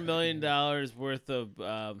 $100 yeah, million yeah. worth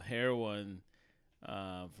of heroin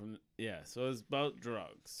so it was about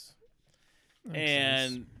drugs. Makes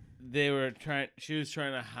And sense. she was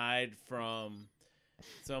trying to hide from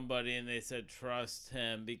somebody, and they said trust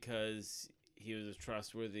him because he was a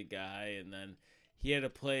trustworthy guy. And then he had to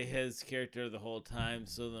play his character the whole time,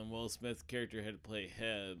 so then Will Smith's character had to play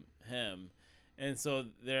him. And so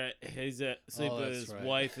he's sleeping with that's his right.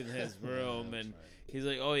 wife in his room, That's and right. he's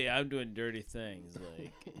like, oh yeah, I'm doing dirty things,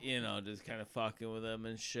 like, just kind of fucking with him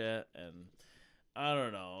and shit. And I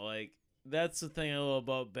don't know, like, that's the thing I love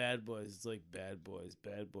about Bad Boys. It's like, bad boys,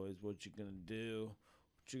 what you gonna do?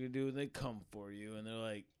 What you gonna do when they come for you? And they're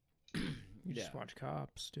like, You yeah, just watch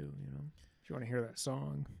Cops, too, if you want to hear that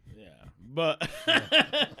song. yeah, but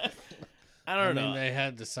I don't know. They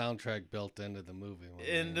had the soundtrack built into the movie. when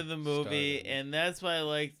Into they the movie, started. and that's why I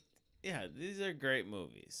like. Yeah, these are great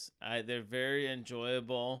movies. They're very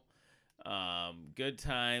enjoyable, good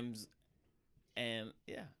times, and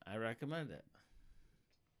yeah, I recommend it.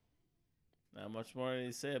 Not much more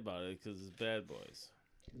to say about it because it's Bad Boys.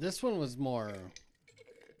 This one was more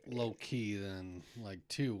low key than like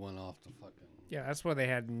 2 went off the fucking. Yeah, that's why they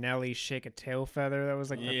had Nelly Shake a Tail Feather. That was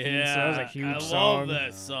like the theme song. Yeah, That was a huge I song. love that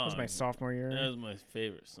Yeah. song. That was my sophomore year. That was my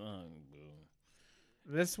favorite song.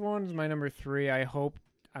 Boo. This one's my number 3.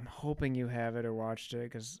 I'm hoping you have it or watched it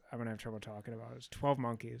because I'm gonna have trouble talking about it. It's 12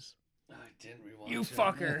 Monkeys. I didn't rewatch You it.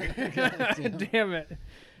 fucker! God damn. Damn it!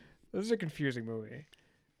 This is a confusing movie.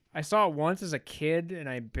 I saw it once as a kid and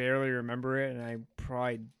I barely remember it, and I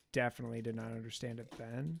probably definitely did not understand it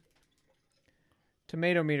then.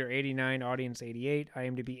 Tomato meter 89, audience 88,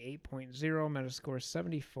 IMDb 8.0, Metascore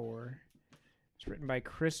 74. It's written by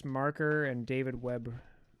Chris Marker and David Webb.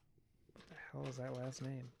 What the hell is that last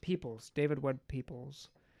name? Peoples. David Webb Peoples.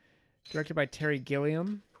 Directed by Terry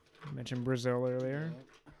Gilliam. I mentioned Brazil earlier.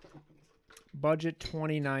 Budget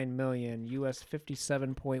 29 million, US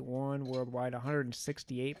 57.1, worldwide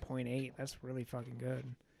 168.8. That's really fucking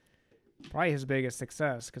good. Probably his biggest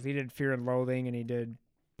success because he did Fear and Loathing and he did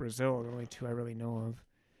Brazil, the only 2 I really know of.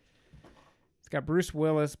 It's got Bruce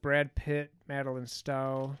Willis, Brad Pitt, Madeline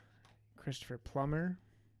Stowe, Christopher Plummer.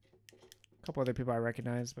 A couple other people I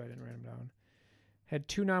recognize, but I didn't write them down. Had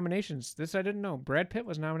 2 nominations. This I didn't know. Brad Pitt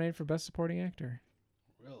was nominated for Best Supporting Actor.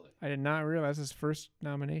 Really? I did not realize his first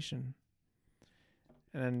nomination.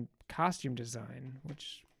 And then costume design,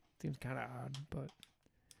 which seems kind of odd, but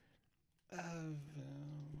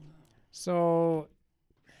so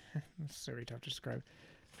it's very tough to describe.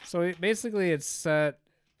 So it's set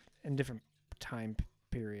in different time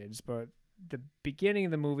periods, but the beginning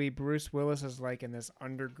of the movie, Bruce Willis is like in this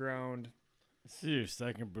underground. This is your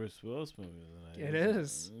second Bruce Willis movie tonight. It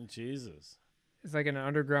is. Jesus. It's like an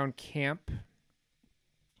underground camp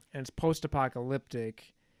and it's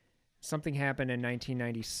post-apocalyptic. Something happened in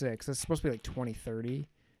 1996. It's supposed to be like 2030,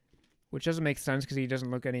 which doesn't make sense because he doesn't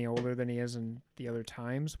look any older than he is in the other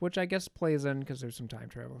times, which I guess plays in because there's some time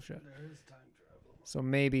travel shit. There is time travel. So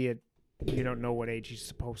maybe you don't know what age he's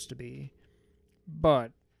supposed to be.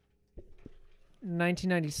 But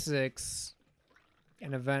 1996,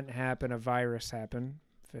 an event happened, a virus happened,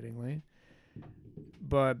 fittingly.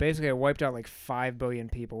 But basically it wiped out like 5 billion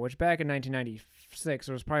people, which back in 1996,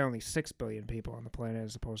 there was probably only 6 billion people on the planet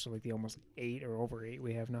as opposed to like the almost 8 or over 8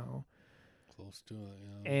 we have now. Close to it,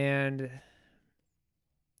 yeah. And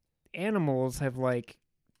animals have like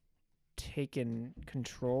taken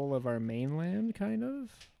control of our mainland, kind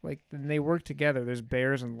of. Like, and they work together. There's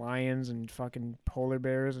bears and lions and fucking polar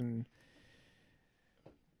bears and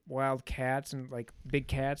wild cats and like big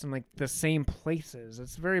cats in like the same places.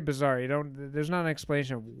 It's very bizarre. There's not an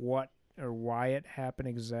explanation of what or why it happened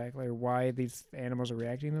exactly or why these animals are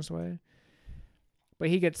reacting this way. But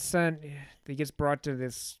he gets brought to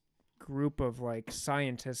this group of like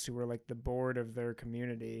scientists who are like the board of their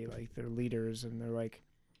community, like their leaders, and they're like,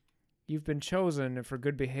 you've been chosen for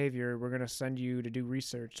good behavior. We're going to send you to do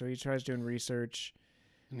research. So he tries doing research.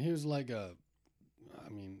 And he was like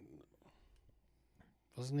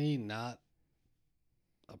wasn't he not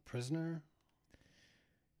a prisoner?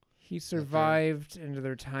 He survived into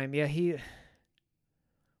their time. Yeah, I'm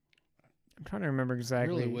trying to remember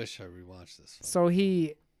exactly. I really wish I rewatched this. So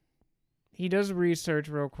he does research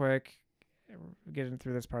real quick. Getting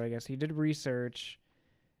through this part, I guess. He did research.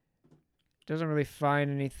 Doesn't really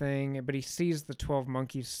find anything, but he sees the 12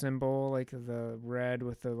 monkeys symbol, like the red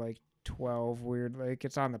with the like 12 weird, like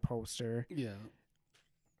it's on the poster. Yeah.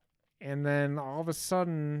 And then all of a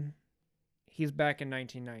sudden, he's back in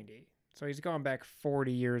 1990. So he's gone back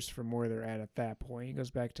 40 years from where they're at that point. He goes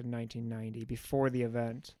back to 1990, before the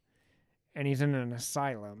event. And he's in an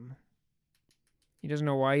asylum. He doesn't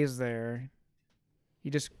know why he's there. He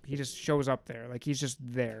just shows up there. Like, he's just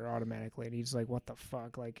there automatically. And he's like, what the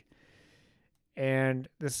fuck? Like, and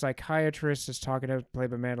the psychiatrist is talking to, played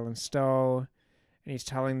by Madeline Stowe. And he's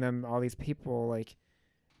telling them, all these people, like,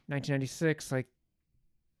 1996, like,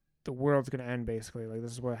 the world's going to end, basically. Like,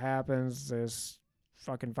 this is what happens. This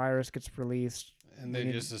fucking virus gets released. And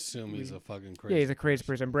they just assume he's a fucking crazy. Yeah, he's a crazy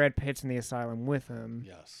person. Brad Pitt's in the asylum with him.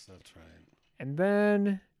 Yes, that's right. And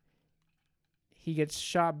then he gets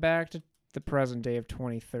shot back to the present day of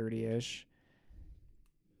 2030-ish.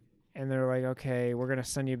 And they're like, okay, we're going to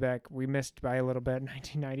send you back. We missed by a little bit in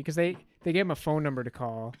 1990. Because they gave him a phone number to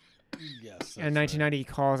call. Yes. And in 1990, he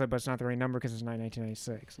calls it, but it's not the right number because it's not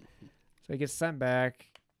 1996. So he gets sent back.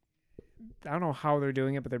 I don't know how they're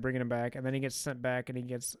doing it, but they're bringing him back. And then he gets sent back, and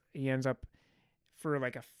he ends up, for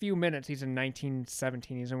like a few minutes, he's in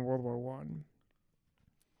 1917. He's in World War One.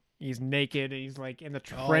 He's naked. And he's like in the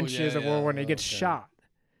trenches of World War One. He gets shot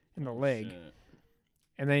in the leg. Shit.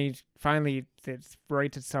 And then he finally, it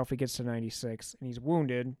rights itself. He gets to 96, and he's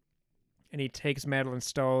wounded. And he takes Madeline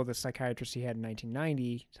Stowe, the psychiatrist he had in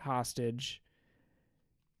 1990, hostage.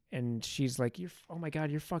 And she's like, oh my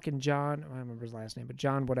God, you're fucking John. I don't remember his last name, but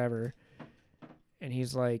John whatever. And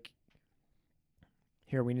he's like,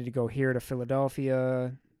 here, we need to go here to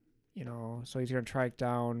Philadelphia. You know, so he's going to track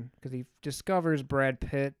down, because he discovers Brad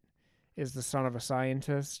Pitt is the son of a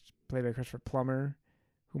scientist, played by Christopher Plummer,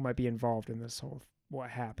 who might be involved in this whole, what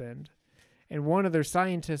happened. And one of their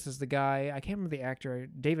scientists is the guy, I can't remember the actor,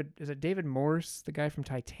 David Morse, the guy from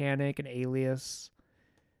Titanic and Alias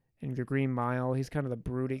and The Green Mile. He's kind of the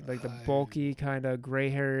brooding, like the bulky, kind of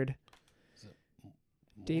gray-haired.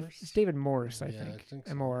 It's David Morse, I think.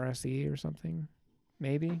 So. Morse or something.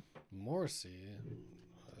 Maybe. Morrissey.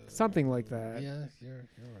 Something like that. Yeah, you're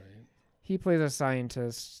right. He plays a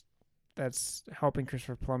scientist that's helping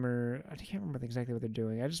Christopher Plummer. I can't remember exactly what they're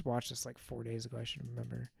doing. I just watched this like 4 days ago. I should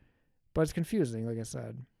remember. But it's confusing, like I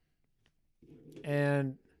said.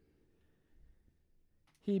 And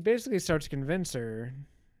he basically starts to convince her.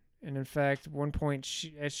 And in fact, at one point,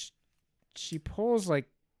 she pulls, like,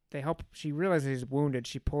 she realizes he's wounded.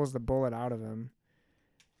 She pulls the bullet out of him.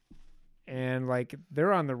 And, like,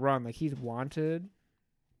 they're on the run. Like, he's wanted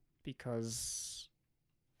because...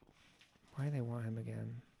 Why do they want him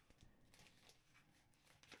again?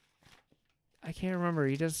 I can't remember.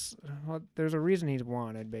 He just... Well, there's a reason he's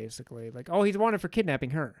wanted, basically. Like, oh, he's wanted for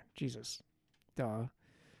kidnapping her. Jesus. Duh.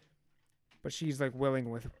 But she's, like,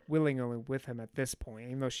 willingly with him at this point,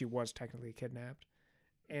 even though she was technically kidnapped.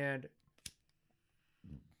 And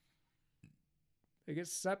they get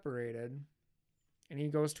separated. And he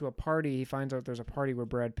goes to a party. He finds out there's a party where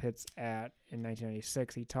Brad Pitt's at in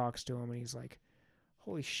 1996. He talks to him, and he's like,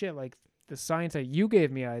 holy shit, like, the science that you gave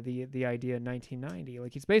me the idea in 1990.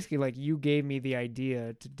 Like he's basically like, you gave me the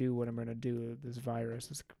idea to do what I'm gonna do. This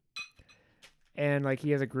virus, and like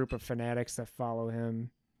he has a group of fanatics that follow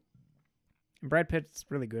him. And Brad Pitt's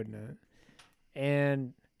really good in it,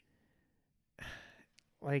 and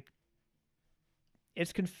like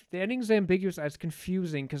the ending's ambiguous. It's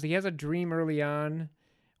confusing because he has a dream early on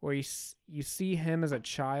where you see him as a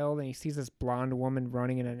child and he sees this blonde woman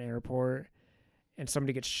running in an airport and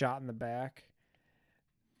somebody gets shot in the back.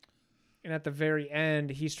 And at the very end,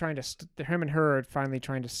 he's trying to him and her are finally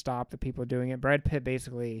trying to stop the people doing it. Brad Pitt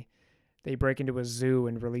basically, they break into a zoo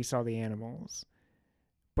and release all the animals.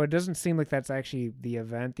 But it doesn't seem like that's actually the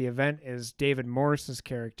event. The event is David Morse's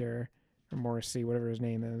character, or Morrissey, whatever his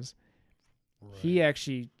name is. Right. He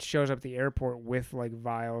actually shows up at the airport with like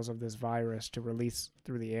vials of this virus to release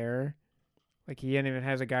through the air. Like he even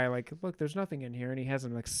has a guy like, look, there's nothing in here, and he has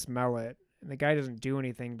him like smell it, and the guy doesn't do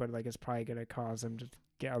anything, but like it's probably gonna cause him to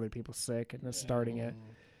get other people sick, and that's starting it.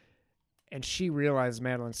 And she realizes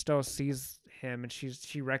Madeline Stowe sees him, and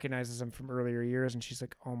she recognizes him from earlier years, and she's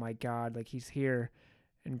like, oh my god, like he's here.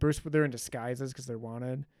 And Bruce, they're in disguises because they're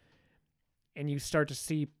wanted. And you start to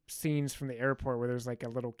see scenes from the airport where there's like a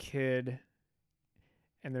little kid.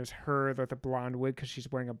 And there's her with a blonde wig because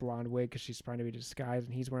she's wearing a blonde wig because she's trying to be disguised,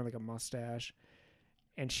 and he's wearing like a mustache.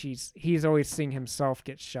 And he's always seeing himself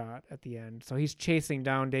get shot at the end. So he's chasing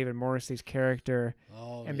down David Morrissey's character,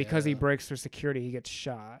 and because he breaks through security, he gets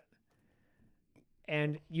shot.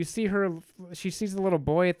 And you see she sees the little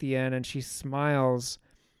boy at the end, and she smiles.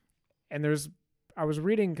 And I was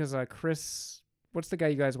reading because Chris, what's the guy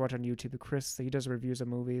you guys watch on YouTube? Chris, he does reviews of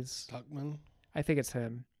movies. Tuckman? I think it's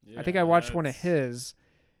him. Yeah, I think I watched one of his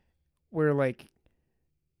where like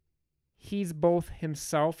he's both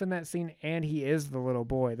himself in that scene and he is the little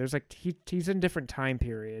boy. There's like he's in different time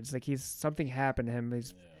periods. Like something happened to him.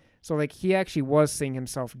 So like he actually was seeing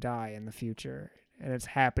himself die in the future, and it's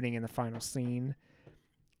happening in the final scene.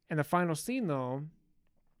 And the final scene though,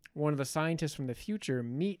 one of the scientists from the future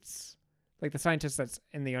meets like the scientist that's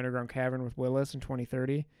in the underground cavern with Willis in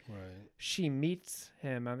 2030. Right. She meets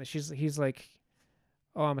him. He's like,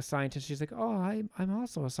 oh, I'm a scientist. She's like, oh, I'm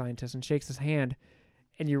also a scientist, and shakes his hand.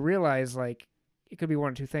 And you realize, like, it could be one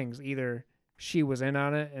of two things. Either she was in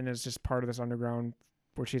on it and is just part of this underground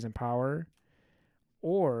where she's in power,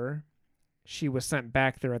 or she was sent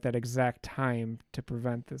back there at that exact time to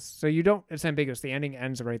prevent this. So it's ambiguous. The ending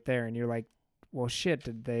ends right there, and you're like, well, shit,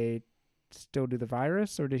 did they still do the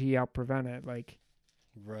virus, or did he out-prevent it? Like,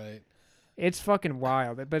 right. It's fucking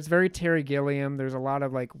wild, but it's very Terry Gilliam. There's a lot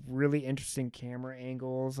of like really interesting camera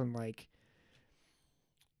angles and like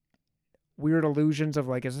weird illusions of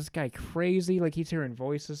like, is this guy crazy? Like he's hearing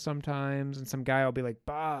voices sometimes, and some guy will be like,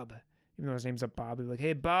 Bob, even though his name's not Bob, he'll be like,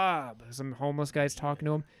 hey Bob. Some homeless guy's talking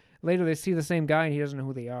to him. Later they see the same guy and he doesn't know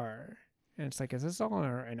who they are, and it's like, is this all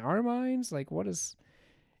in our minds? Like, what is?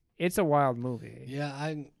 It's a wild movie. Yeah,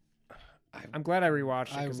 I'm glad I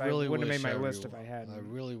rewatched it because I really wouldn't have wish made my list if I hadn't. I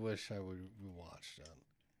really wish I would rewatched it.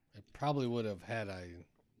 I probably would have had I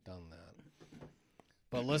done that.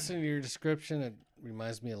 But listening to your description, it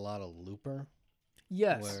reminds me a lot of Looper.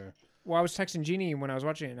 Yes. Well, I was texting Jeannie when I was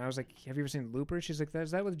watching it, and I was like, have you ever seen Looper? She's like,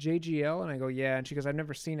 is that with JGL? And I go, yeah. And she goes, I've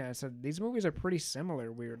never seen it. I said, these movies are pretty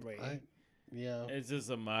similar, weirdly. Yeah. It's just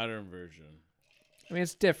a modern version. I mean,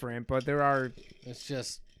 it's different, but there are... It's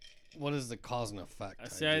just... What is the cause and effect?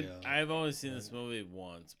 See, I've only seen this movie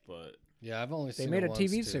once, but yeah, I've only seen. They made it a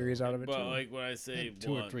TV once, series out of it but too. like when I say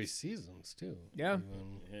two once, or three seasons too. Yeah.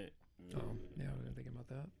 Oh, yeah, I wasn't thinking about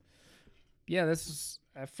that. Yeah, this is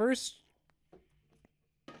at first.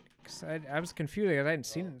 Cause I was confused because I hadn't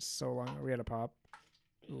seen it in so long. We had a pop.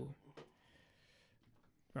 Ooh.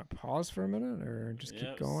 Pause for a minute, or just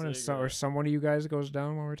keep going, or someone of you guys goes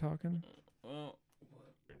down while we're talking. Well.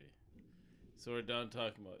 So we're done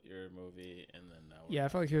talking about your movie, and then now. Yeah, I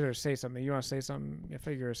felt like you were going to say something. You want to say something? I felt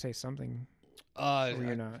like you were going to say something.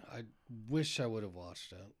 You're not. I wish I would have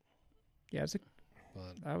watched it. Yeah,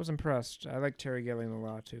 but I was impressed. I like Terry Gilliam a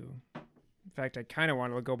lot too. In fact, I kind of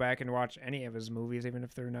want to go back and watch any of his movies, even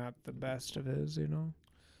if they're not the best of his. You know.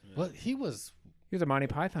 Yeah. But he was a Monty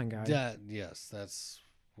Python guy. Yes, that's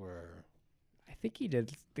where. I think he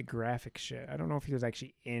did the graphic shit. I don't know if he was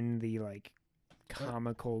actually in the like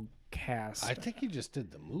comical cast. I think he just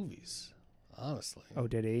did the movies, honestly. Oh,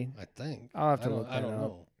 did he? I think. I'll have to look that up. I don't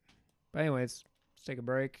know. But anyways, let's take a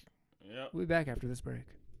break. Yep. We'll be back after this break.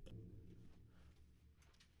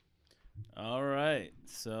 All right.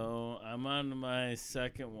 So I'm on to my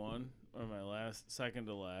second one, or my second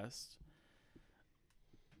to last.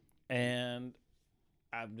 And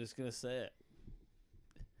I'm just going to say it.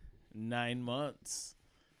 9 months.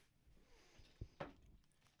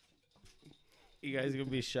 You guys are gonna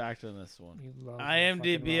be shocked on this one. You love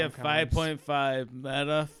IMDb at fucking 5.5,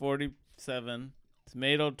 Meta 47,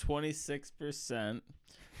 Tomato 26%,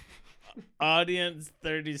 audience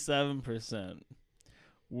 37%,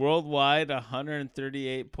 worldwide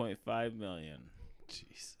 138.5 million.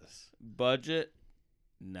 Jesus. Budget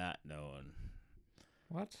not known.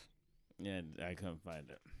 What? Yeah, I couldn't find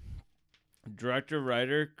it. Director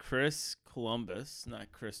writer Chris Columbus,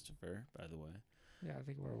 not Christopher, by the way. Yeah, I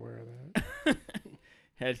think we're aware of that.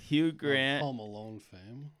 Had Hugh Grant, Home Alone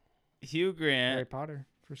fame. Hugh Harry Grant, Potter,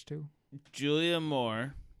 first two. Julia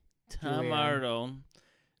Moore, Tom Julianne. Arnold,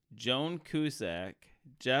 Joan Cusack,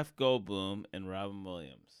 Jeff Goldblum, and Robin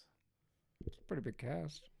Williams. It's a pretty big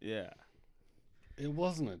cast. Yeah. It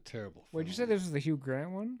wasn't a terrible film. Wait, you said this was the Hugh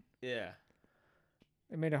Grant one? Yeah.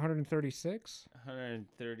 It made 136?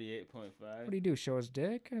 138.5. What do you do? Show his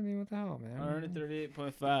dick? I mean, what the hell, man?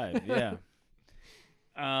 138.5. Yeah.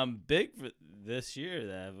 Big for this year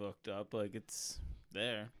that I've looked up. Like, it's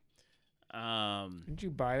there. Didn't you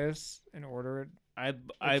buy this and order it? I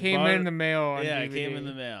It came bought in the mail on yeah, DVD. it came in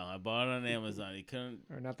the mail. I bought it on Amazon. You couldn't.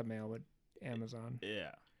 Or not the mail, but Amazon.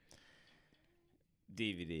 Yeah.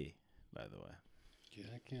 DVD, by the way. Yeah,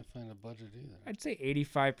 I can't find a budget either. I'd say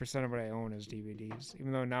 85% of what I own is DVDs,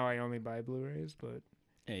 even though now I only buy Blu-rays, but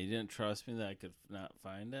Hey, you didn't trust me that I could not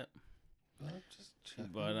find it, Well, just check.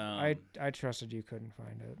 but I trusted you couldn't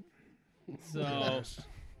find it. so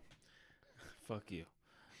fuck you.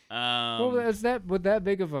 Well, is that with that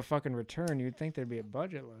big of a fucking return, you'd think there'd be a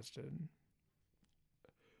budget listed.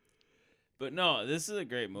 But no, this is a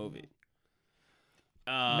great movie.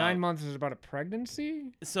 9 months is about a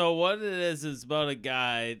pregnancy? So what it is about a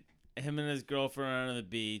guy, him and his girlfriend are on the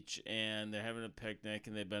beach, and they're having a picnic,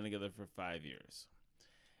 and they've been together for 5 years.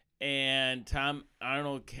 And Tom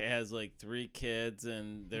Arnold has like 3 kids,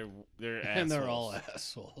 and they're assholes. And they're all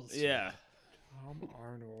assholes. Yeah. Tom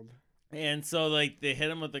Arnold. And so like they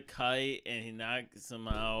hit him with a kite, and he knocks them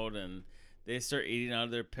out, and they start eating out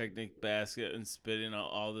of their picnic basket and spitting out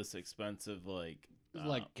all this expensive like It's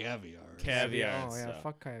like caviar. caviar. Oh, and yeah, stuff.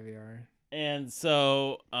 fuck caviar. And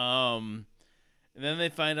so, and then they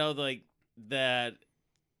find out like that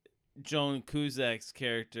Joan Cusack's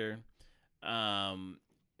character,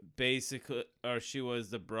 basically, or she was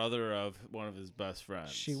the brother of one of his best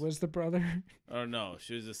friends. She was the brother? Or no,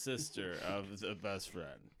 she was a sister of the best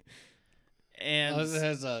friend. And Oh, it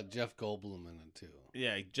has Jeff Goldblum in it too.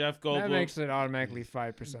 yeah, Jeff That Goldblum. makes it automatically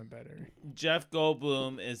 5% better. Jeff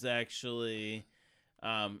Goldblum is actually,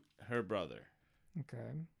 her brother.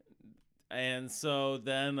 Okay. And so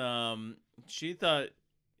then she thought,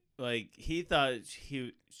 like, he thought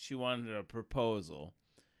she wanted a proposal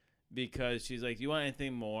because she's like, do you want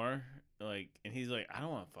anything more? Like, and he's like, I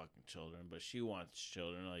don't want fucking children, but she wants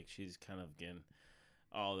children. Like, she's kind of getting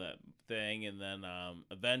all that thing. And then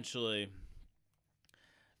eventually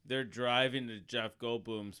they're driving to Jeff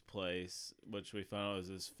Goldblum's place, which we found out was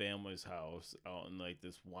his family's house out in like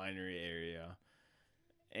this winery area.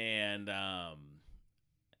 And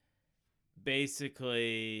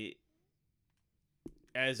basically,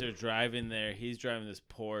 as they're driving there, he's driving this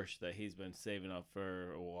Porsche that he's been saving up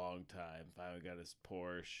for a long time. Finally got his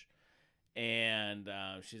Porsche. And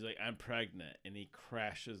she's like, I'm pregnant. And he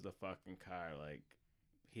crashes the fucking car. Like,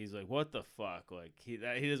 he's like, what the fuck? Like, he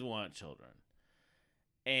doesn't want children.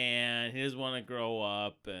 And he doesn't want to grow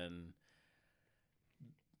up. And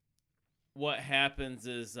what happens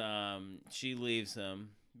is she leaves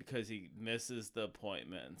him because he misses the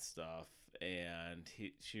appointment and stuff. And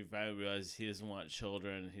she finally realizes he doesn't want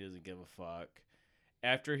children. He doesn't give a fuck.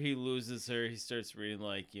 After he loses her, he starts reading,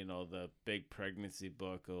 like, you know, the big pregnancy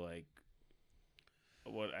book of, like,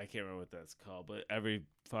 what I can't remember what that's called, but every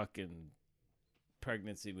fucking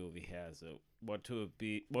pregnancy movie has it. What to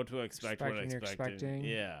expect when expecting.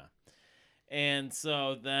 Yeah. And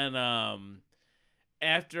so then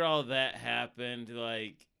after all that happened,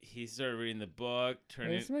 like, he started reading the book,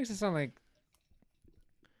 turning. This makes it sound like.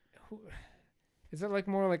 Is it like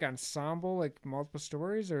more like ensemble, like multiple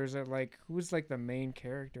stories, or is it like who's like the main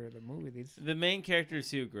character of the movie? The main character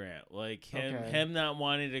is Hugh Grant, like him not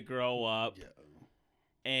wanting to grow up,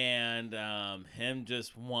 and him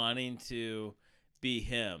just wanting to be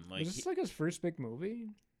him. Like, is this like his first big movie?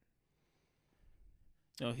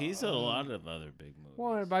 No, he's in a lot of other big movies.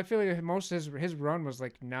 Well, but I feel like most of his run was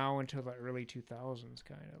like now until the early 2000s,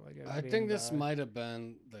 kind of like. I think this might have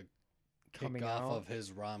been the coming kickoff out of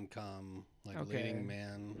his rom-com, like leading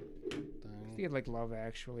man thing. He had like Love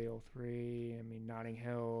Actually 03. I mean Notting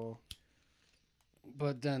Hill.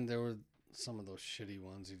 But then there were some of those shitty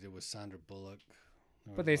ones he did with Sandra Bullock.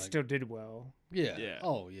 But they still did well. Yeah. Yeah.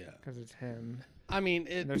 Oh yeah. Because it's him. I mean,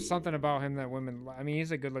 And there's something about him that women. I mean,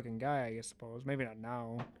 he's a good-looking guy, I suppose. Maybe not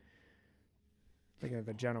now. Thinking of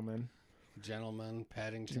The Gentleman. Gentleman,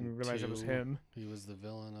 Paddington. Didn't realize 2, it was him. He was the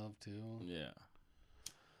villain of 2. Yeah.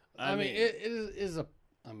 I mean, it is a.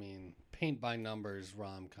 I mean, paint by numbers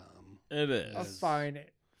rom com. It is. A fine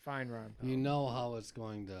rom-com. You know how it's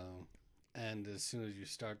going to end as soon as you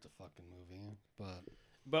start the fucking movie,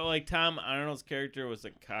 But like Tom Arnold's character was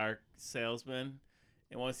a car salesman,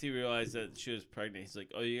 and once he realized that she was pregnant, he's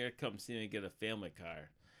like, "Oh, you gotta come see me get a family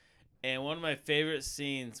car." And one of my favorite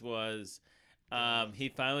scenes was, he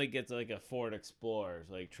finally gets like a Ford Explorer,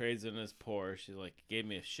 like trades in his Porsche. He's like, "Gave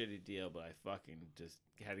me a shitty deal, but I fucking just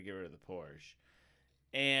had to get rid of the Porsche."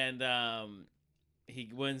 And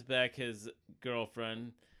he wins back his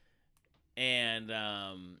girlfriend, and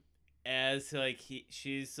as like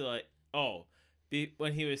she's like, oh.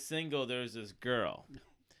 When he was single, there was this girl,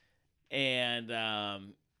 and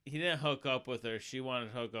he didn't hook up with her. She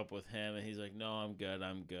wanted to hook up with him, and he's like, "No, I'm good.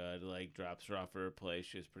 Like drops her off at her place.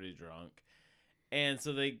 She was pretty drunk, and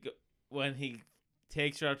so when he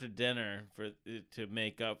takes her out to dinner to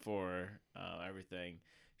make up for everything,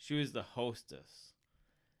 she was the hostess,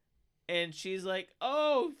 and she's like,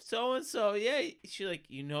 "Oh, so and so, yeah." She like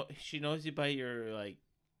she knows you by your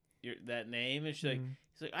that name, and she's like.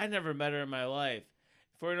 He's like, I never met her in my life.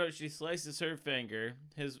 Before you know it, she slices her finger.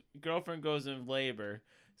 His girlfriend goes in labor.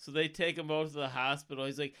 So they take him both to the hospital.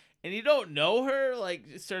 He's like, and you don't know her? Like,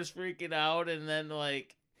 starts freaking out. And then,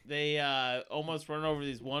 like, they almost run over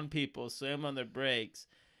these one people, slam on their brakes.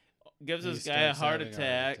 Gives this guy a heart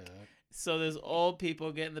attack. So there's old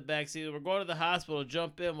people get in the back seat. We're going to the hospital.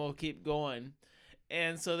 Jump in. We'll keep going.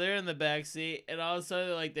 And so they're in the back seat. And all of a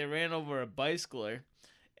sudden, like, they ran over a bicycler.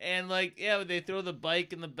 And, like, yeah, they throw the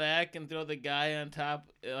bike in the back and throw the guy on top,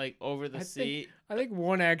 like, over the seat. I think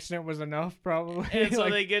one accident was enough, probably. And so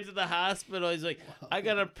they get to the hospital. He's like, I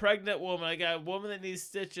got a pregnant woman. I got a woman that needs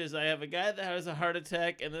stitches. I have a guy that has a heart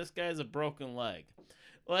attack, and this guy has a broken leg.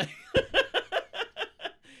 Like,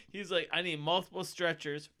 he's like, I need multiple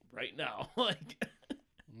stretchers right now. Like,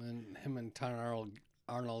 and then him and Tom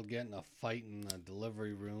Arnold get in a fight in the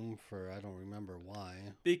delivery room for I don't remember why.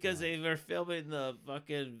 Because they were filming the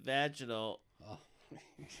fucking vaginal. Oh.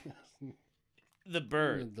 The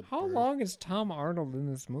bird. How long is Tom Arnold in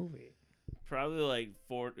this movie? Probably like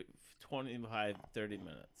 25, 30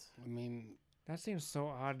 minutes. I mean, that seems so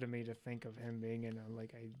odd to me to think of him being in a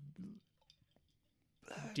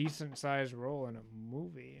decent sized role in a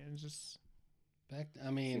movie, and just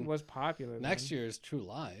he was popular. Next then. year is True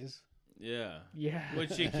Lies. Yeah. Yeah.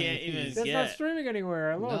 Which you can't even That's get. not streaming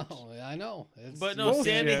anywhere. I looked. No, I know. But no,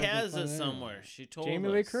 bullshit. Sandy has it somewhere. She told Jamie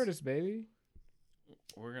us. Lee Curtis, baby.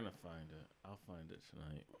 We're gonna find it. I'll find it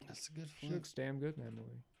tonight. That's a good She flick. looks damn good in that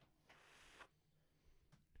movie.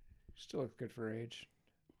 She still looks good for her age.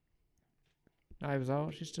 Knives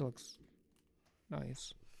Out, she still looks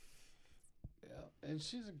nice. Yeah, and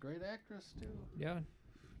she's a great actress too. Yeah.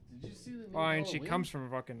 Did you see the new Oh, and she Halloween? comes from a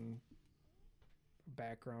fucking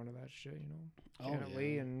background of that shit, you know. Oh, Janet yeah.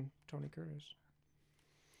 Leigh and Tony Curtis.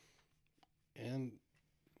 And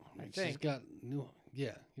I she's think. got new.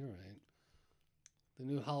 Yeah, you're right. The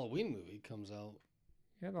new Halloween movie comes out.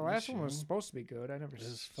 Yeah, the last one was year. supposed to be good. I never It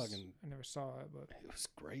I never saw it, but was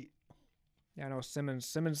great. yeah, I know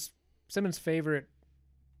Simmons' favorite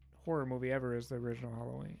horror movie ever is the original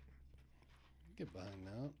Halloween. Get behind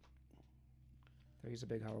that. So he's a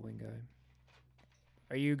big Halloween guy.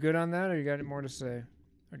 Are you good on that, or you got more to say?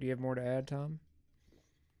 Or do you have more to add, Tom?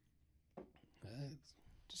 It's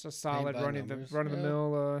Just a solid by run numbers. of the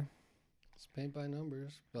mill. It's paint by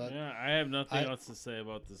numbers, but Yeah, I have nothing else to say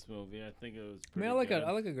about this movie. I think it was I mean, pretty good. I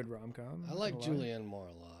like a good rom com. I like Julianne Moore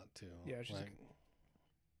a lot too. Yeah, she's like,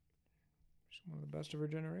 She's one of the best of her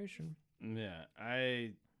generation. Yeah,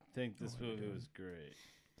 I think this what are you movie doing? was great.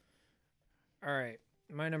 All right,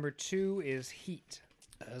 my number 2 is Heat.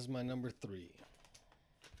 as my number 3.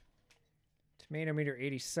 Tomato meter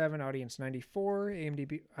 87, audience 94,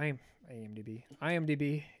 IMDb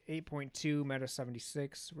 8.2, Meta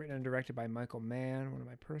 76, written and directed by Michael Mann, one of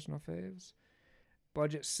my personal faves.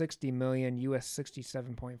 Budget 60 million, US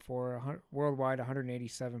 67.4, worldwide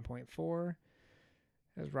 187.4.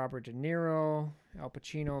 There's Robert De Niro, Al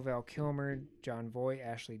Pacino, Val Kilmer, John Voight,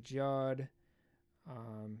 Ashley Judd.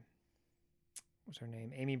 What's her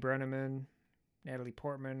name? Amy Brenneman, Natalie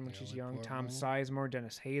Portman when she's Natalie young, Tom Portman. Sizemore,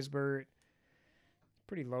 Dennis Haysbert.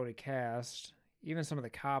 Pretty loaded cast. Even some of the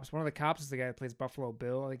cops. One of the cops is the guy that plays Buffalo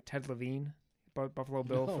Bill. I think Ted Levine. Buffalo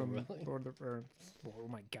Bill No, from really? Lord of the... oh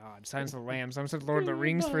my God. Silence of the Lambs. I said Lord of the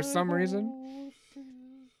Rings for some reason.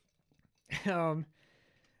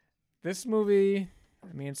 This movie,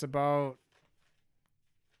 I mean, it's about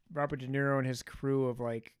Robert De Niro and his crew of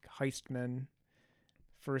like heistmen.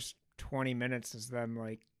 First 20 minutes is them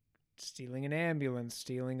like stealing an ambulance,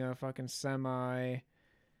 stealing a fucking semi.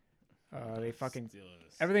 They fucking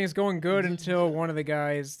everything is going good until one of the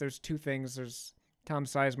guys. There's two things. There's Tom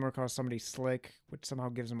Sizemore calls somebody Slick, which somehow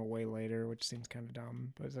gives him away later, which seems kind of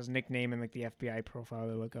dumb. But it's his nickname in like the FBI profile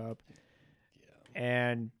they look up. Yeah.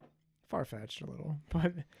 And far-fetched a little,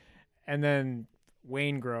 but and then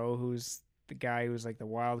Waingro, who's the guy who's like the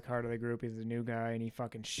wild card of the group. He's the new guy, and he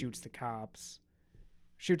fucking shoots the cop,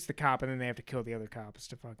 and then they have to kill the other cops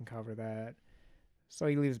to fucking cover that. So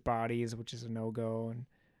he leaves bodies, which is a no-go, and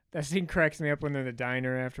that scene cracks me up when they're in the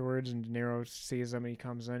diner afterwards, and De Niro sees him, and he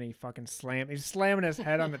comes in, and he's slamming his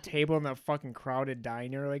head on the table in that fucking crowded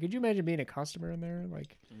diner. Like, could you imagine being a customer in there?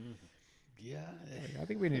 Like, yeah, like, I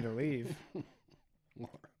think we need to leave.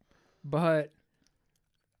 But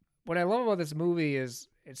what I love about this movie is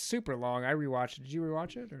it's super long. I rewatched it. Did you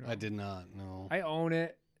rewatch it? Or no? I did not. No, I own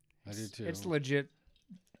it. I do too. It's legit.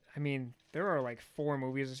 I mean, there are like 4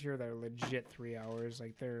 movies this year that are legit 3 hours.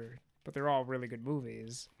 Like but they're all really good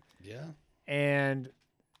movies. Yeah. And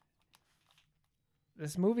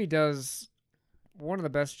this movie does one of the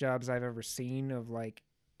best jobs I've ever seen of like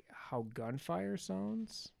how gunfire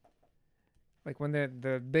sounds. Like when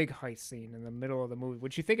the big heist scene in the middle of the movie,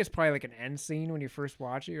 which you think is probably like an end scene when you first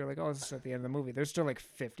watch it. You're like, oh, this is at the end of the movie. There's still like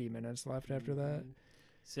 50 minutes left after that.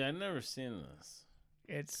 See, I've never seen this.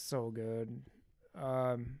 It's so good.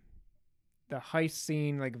 The heist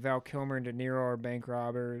scene, like Val Kilmer and De Niro are bank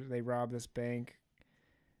robbers. They rob this bank.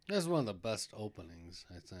 That's one of the best openings,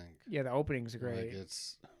 I think. Yeah, the opening's great. Like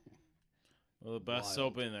it's Well, the best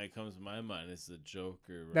wild. opening that comes to my mind is the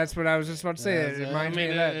Joker. That's what I was just about to say. Yeah, It reminds me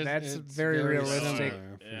of that. That's it's very realistic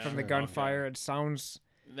similar, for Yeah. from the sure. gunfire. It sounds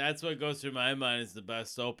That's what goes through my mind is the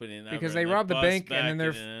best opening ever. because and they rob the bus bank and then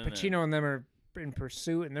they're backing in Pacino and them are in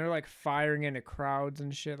pursuit and they're like firing into crowds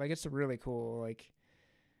and shit. Like it's really cool. Like,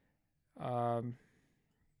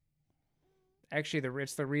 actually,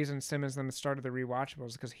 it's the reason Simmons and them started the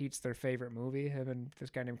rewatchables because Heat's their favorite movie. Him and this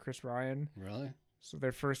guy named Chris Ryan. Really? So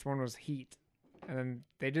their first one was Heat. And then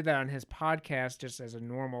they did that on his podcast just as a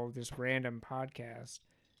normal, just random podcast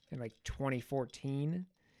in like 2014.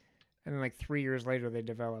 And then like 3 years later, they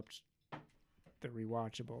developed the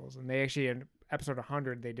rewatchables. And they actually, in episode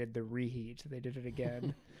 100, they did the reheat. They did it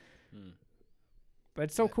again. But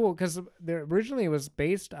it's so cool because originally it was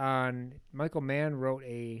based on, Michael Mann wrote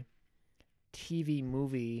a TV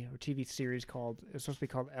movie or TV series it's supposed to be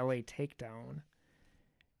called LA Takedown.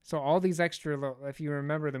 So all these extra, if you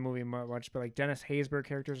remember the movie much, but like Dennis Haysbert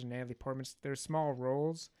characters and Natalie Portman, they're small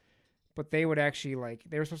roles, but they would actually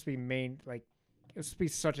they were supposed to be it was supposed to be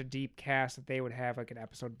such a deep cast that they would have like an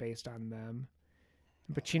episode based on them.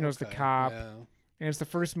 And Pacino's the cop, Yeah. and it's the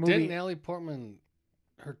first movie. Didn't Natalie Portman,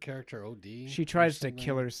 her character OD? She tries to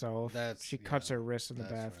kill herself. That's- She cuts yeah, her wrist in the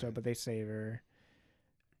that's bathtub, right. but they save her.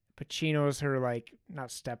 Pacino's her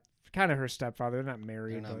kind of her stepfather. They're not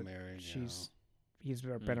married, They're not but married. he's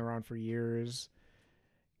been around for years.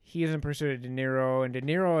 He is in pursuit of De Niro, and De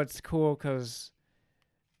Niro, it's cool because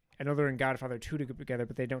I know they're in Godfather 2 together,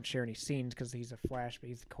 but they don't share any scenes because he's a flashback.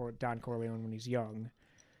 He's Don Corleone when he's young.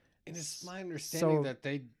 And it's my understanding So- that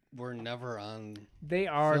they were never on. They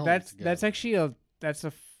are. Film That's together. actually a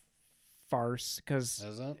farce because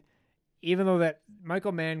Is it? even though that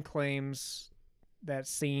Michael Mann claims that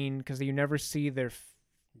scene because you never see They're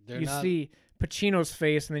you not. see Pacino's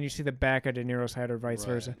face and then you see the back of De Niro's head or vice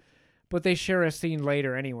Right. versa. But they share a scene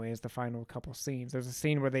later anyways, the final couple scenes. There's a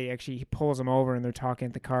scene where he pulls him over and they're talking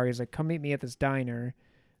at the car. He's like, come meet me at this diner.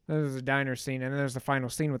 Then there's a diner scene and then there's the final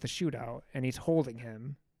scene with the shootout and he's holding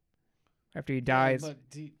him after he Yeah, dies. but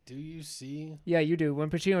do you see? Yeah, you do. When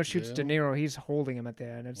Pacino shoots Yeah. De Niro, he's holding him at the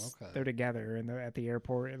end. Okay. They're together at the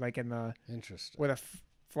airport, like in the Interesting. where the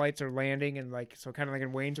flights are landing and like so kind of like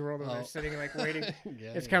in Wayne's World, where they're Oh. sitting like waiting.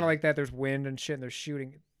 Yeah, It's kind of like that. There's wind and shit, and they're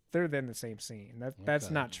shooting. They're in the same scene. That's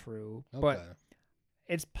Okay. not true, Okay. but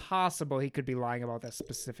it's possible he could be lying about that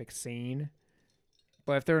specific scene.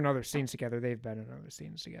 But if they're in other scenes together, they've been in other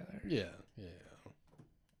scenes together. yeah.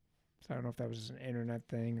 So I don't know if that was just an internet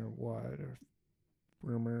thing or what or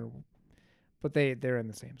rumor, but they're in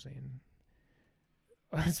the same scene.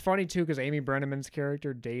 It's funny too because Amy Brenneman's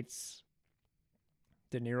character dates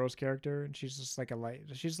De Niro's character, and she's just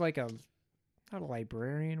like not a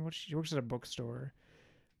librarian. She works at a bookstore.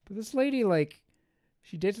 But this lady, like,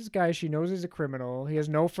 she dates this guy. She knows he's a criminal. He has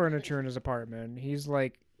no furniture in his apartment. He's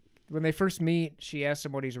like, when they first meet, she asks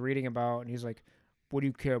him what he's reading about, and he's like, "What do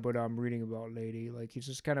you care about? I'm reading about, lady." Like, he's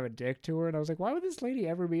just kind of a dick to her. And I was like, why would this lady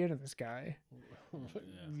ever be into this guy?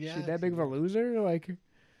 Yeah. Is she that big of a loser? Like,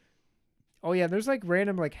 Oh yeah, there's like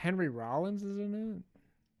random like Henry Rollins is in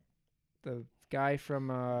it. The guy from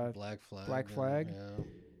Black Flag. Black Flag.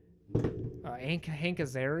 Yeah. Hank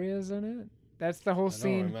Azaria is in it. That's the whole I don't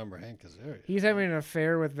scene. remember Hank Azaria. He's having an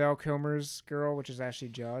affair with Val Kilmer's girl, which is Ashley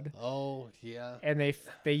Judd, Oh yeah. and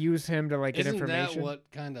they use him to like get Isn't information. that what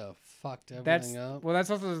kind of fucked everything That's up? well,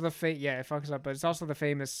 that's also the yeah, it fucks up, but it's also the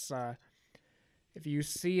famous. If you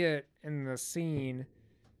see it in the scene,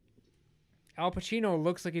 Al Pacino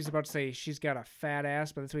looks like he's about to say she's got a fat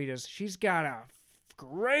ass, but that's what he does. She's got a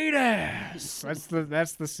great ass.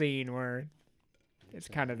 That's the scene where it's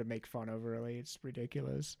kind of to make fun of. Really, it's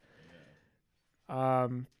ridiculous.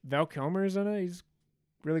 Val Kilmer's in it. He's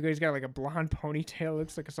really good. He's got like a blonde ponytail.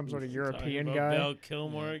 Looks like some sort of European Talking guy. about Val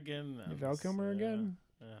Kilmer again. Yeah, Val Kilmer again.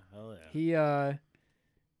 Hell yeah.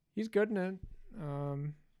 He's good in it.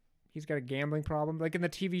 He's got a gambling problem. Like in the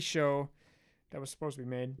TV show that was supposed to be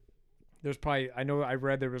made, there's probably I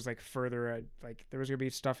read there was like further like there was gonna be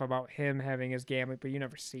stuff about him having his gambling, but you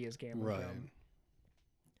never see his gambling Right. problem.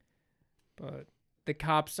 But the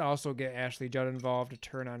cops also get Ashley Judd involved to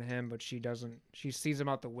turn on him, but she doesn't. She sees him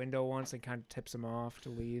out the window once and kind of tips him off to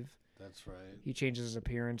leave. That's right. He changes his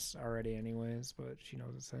appearance already anyways, but she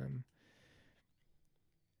knows it's him.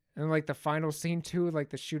 And like the final scene too, like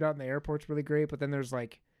the shootout in the airport's really great, but then there's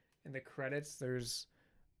like in the credits there's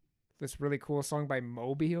this really cool song by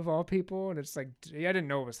Moby of all people, and it's like I didn't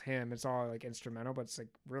know it was him. It's all like instrumental, but it's like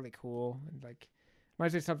really cool and like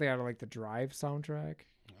might say something out of like the Drive soundtrack.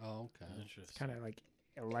 Oh, okay. It's Interesting. kind of like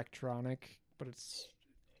electronic, but it's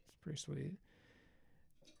pretty sweet.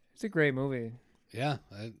 It's a great movie. Yeah,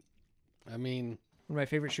 I mean, One of my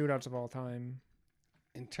favorite shootouts of all time.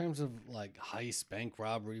 in terms of like heist bank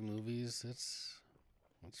robbery movies, it's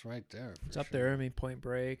right there. It's for up sure. there. I mean, Point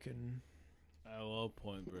Break, and I love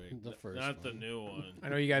Point Break. The first Not the one. new one. I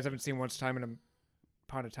know you guys haven't seen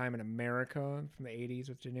Upon a Time in America from the 80s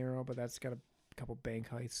with De Niro, but that's got a couple bank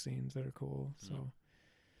heist scenes that are cool. So,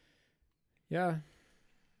 yeah,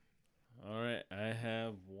 All right, I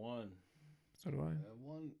have one. so do I.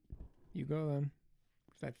 One, You go then.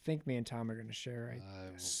 'Cause I think me and Tom are going to share,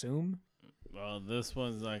 I assume. Well, this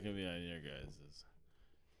one's not gonna be on your guys's.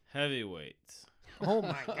 Heavyweights. Oh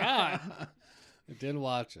my God. I did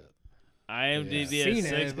watch it. IMDb Seen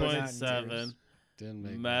at it, six but not in point seven. theaters. Didn't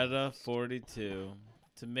make Meta 42.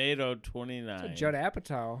 Tomato 29. It's a Judd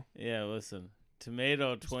Apatow. Yeah, listen.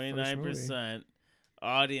 Tomato His first movie. 29%.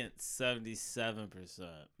 Audience 77%.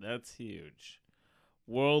 That's huge.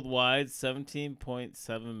 Worldwide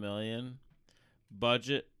 17.7 million.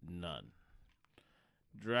 Budget none.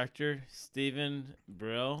 Director Stephen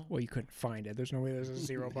Brill. Well, you couldn't find it. There's no way there's a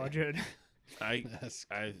zero budget. I That's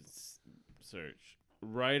search.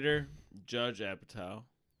 Writer Judge Apatow.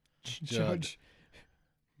 Judge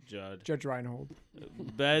Reinhold.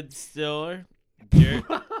 Ben Stiller.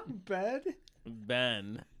 Bed?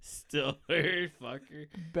 Ben Stiller. Fucker.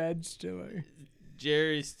 Bed Stiller.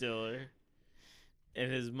 Jerry Stiller.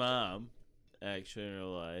 And his mom, actually in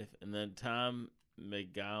real life. And then Tom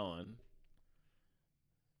McGowan.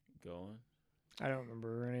 Going. I don't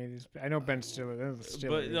remember any of these. I know Ben Stiller. They're the Stillers.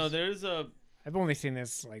 But no, there's a. I've only seen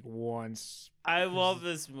this like once. I love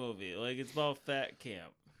this movie. Like, it's about fat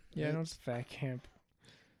camp. Yeah, I know it's Fat Camp.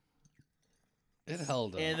 it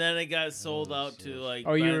held up. And then it got sold Oh, out to, shit. like.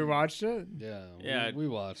 Oh, you Ben- rewatched it? yeah, Yeah. we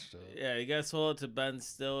watched it. Yeah, it got sold out to Ben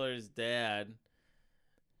Stiller's dad.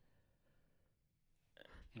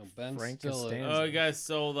 No, Ben Frank Stiller. Costanza. Oh, it got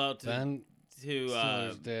sold out to. Ben to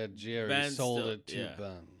Stiller's dad Jerry Ben sold Still- it to yeah.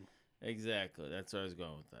 Ben. Exactly. That's where I was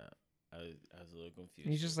going with that. I was a little confused.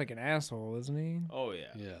 He's just like an asshole, isn't he? Oh,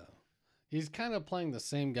 yeah. Yeah, he's kind of playing the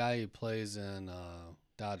same guy he plays in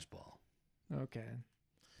Dodgeball. Okay.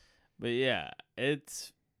 But yeah,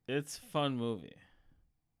 it's a fun movie.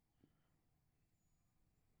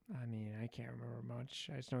 I mean, I can't remember much.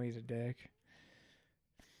 I just know he's a dick.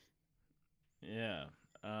 Yeah.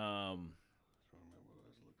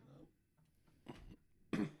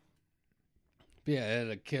 But yeah, it had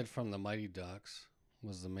a kid from the Mighty Ducks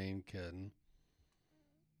was the main kid.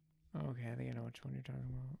 Okay, I think I know which one you're talking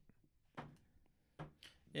about.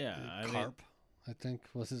 Yeah. I mean, Carp, I think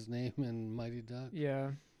was his name in Mighty Ducks.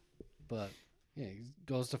 Yeah. But yeah, he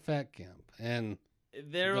goes to fat camp, and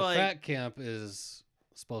they're the like fat camp is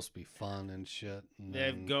supposed to be fun and shit. And they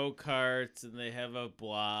have then go karts and they have a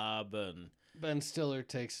blob and Ben Stiller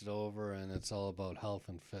takes it over, and it's all about health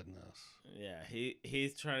and fitness. yeah,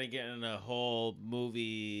 he's trying to get in a whole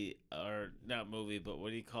movie or not movie, but what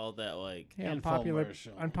do you call that? Like Yeah,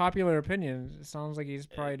 Infomercial. unpopular opinion. It sounds like he's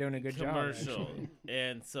probably doing a good commercial. job. Actually.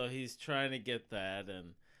 And so he's trying to get that,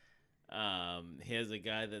 and he has a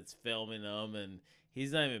guy that's filming him, and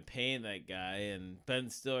he's not even paying that guy, and Ben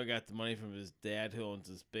Stiller got the money from his dad, who owns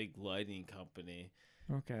this big lighting company.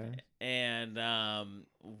 Okay. And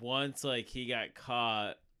once like he got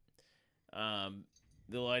caught,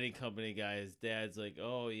 the lighting company guy, his dad's like,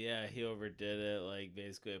 oh yeah, he overdid it, like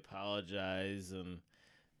basically apologized and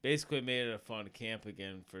basically made it a fun camp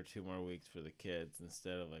again for 2 more weeks for the kids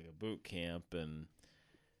instead of like a boot camp. And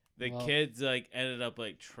the kids like ended up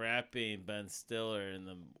like trapping Ben Stiller in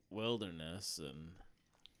the wilderness. And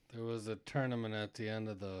there was a tournament at the end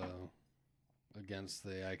of against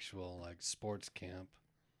the actual like sports camp.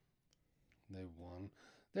 They won.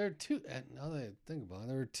 There are two. Now that I think about it,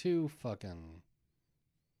 there were 2 fucking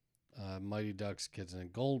Mighty Ducks kids,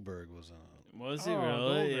 and Goldberg was on it. Was he Oh,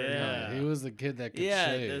 really? Goldberg. Yeah. He was the kid that could Yeah,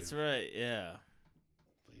 shave. that's right. Yeah.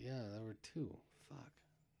 But yeah, there were 2. Fuck.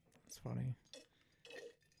 That's funny.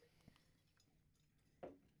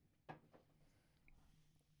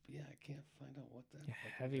 Yeah, I can't find out what that. Yeah,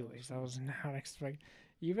 fucking heavyweights. was. I was not expecting.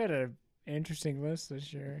 You've had an interesting list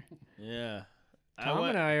this year. Yeah. Tom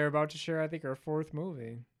and I are about to share, I think, our 4th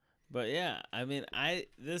movie. But yeah, I mean,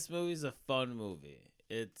 this movie's a fun movie.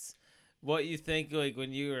 It's what you think like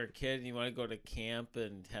when you were a kid and you want to go to camp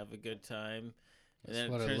and have a good time, and That's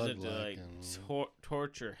then what it it turns looked into like, like and-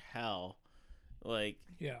 torture hell. Like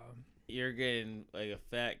Yeah. you're getting like a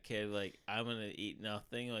fat kid. Like I'm gonna eat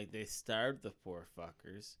nothing. Like they starved the poor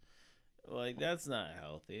fuckers. Like that's not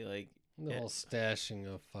healthy. Like The whole stashing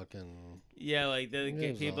of fucking. yeah, like they It get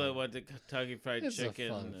was people all- that went to Kentucky Fried It's Chicken. a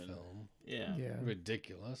fun and, film. Yeah. Yeah.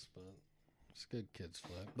 Ridiculous, but it's a good kids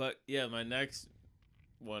flick. But yeah, my next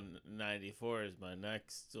 194 is my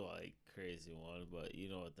next like crazy one, but you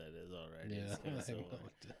know what that is already. Yeah, It's kinda I know similar.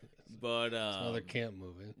 what that is. But It's another camp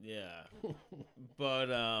movie. yeah. But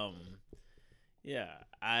yeah,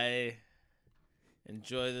 I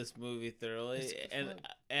enjoy this movie thoroughly, It's and fun.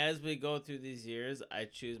 as we go through these years, I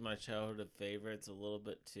choose my childhood favorites a little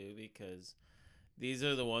bit too, because these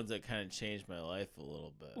are the ones that kind of changed my life a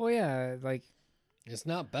little bit. Well, yeah, like It's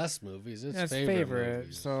not best movies. It's that's favorite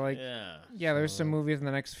movies. So like, Yeah. there's some So- movies in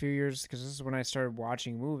the next few years because this is when I started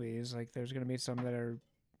watching movies. Like, there's gonna be some that are,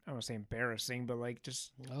 I don't want to say embarrassing, but like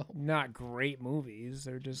just Oh, not great movies.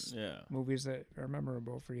 They're just Yeah. movies that are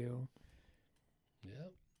memorable for you.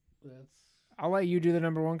 yep. That's. I'll let you do the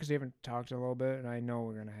number 1 because you haven't talked a little bit, and I know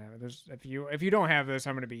we're gonna have it. There's if you don't have this,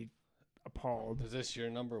 I'm gonna be appalled. Is this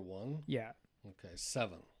your number 1? Yeah. Okay,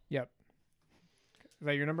 7. Yep. Is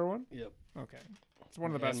that your number 1? Yep. Okay. It's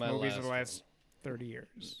one of the And best my movies of the last last 30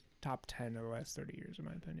 years. Top 10 of the last 30 years, in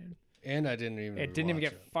my opinion. And I didn't even. It didn't even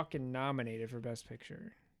rewatch get it. fucking nominated for Best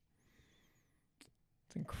Picture.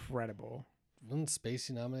 It's incredible. Wasn't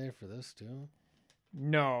Spacey nominated for this too?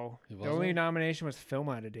 No. He The only wasn't? nomination was film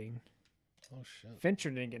editing. Oh shit. Fincher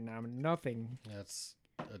didn't get nominated. Nothing. That's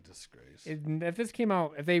a disgrace. If this came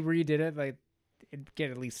out, if they redid it, like, it'd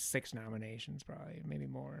get at least 6 nominations, probably, maybe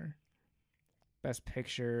more. Best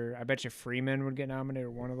Picture. I bet you Freeman would get nominated,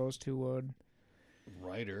 or one of those 2 would.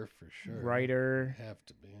 Writer for sure. Writer, Have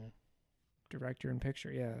to be. director, and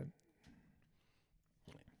picture. Yeah.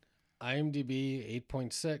 IMDb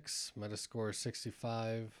 8.6, Metascore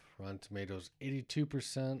 65, Rotten Tomatoes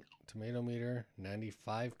 82%, Tomato Meter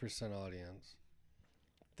 95% audience,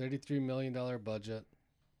 $33 million budget,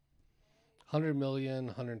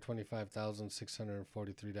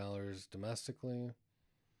 $100,125,643 domestically,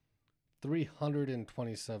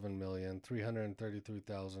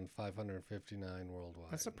 $327,333,559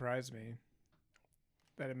 worldwide. That surprised me.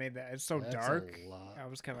 That it made that. It's so That's dark. a lot. I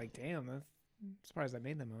was kind of like, damn, I'm surprised that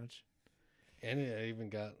made that much. And it even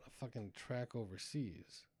got a fucking track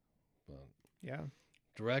overseas. But Yeah.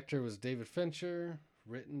 director was David Fincher,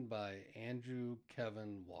 written by Andrew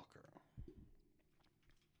Kevin Walker.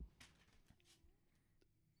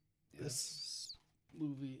 This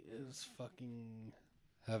movie is fucking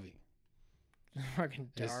heavy. Fucking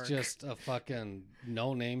dark. It's just a fucking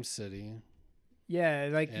no-name city. Yeah,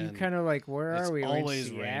 like you and kind of like, where it's are we? Are we in always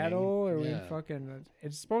Seattle? raining. Or are we Yeah. fucking?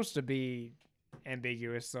 It's supposed to be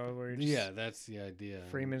ambiguous, though. Where just Yeah, that's the idea.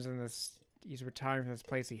 Freeman's in this. He's retiring from this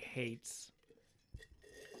place he hates.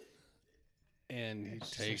 And he It's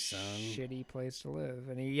just takes a on shitty place to live,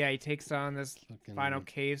 and he takes on this fucking final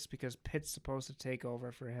case because Pitt's supposed to take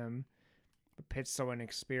over for him, but Pitt's so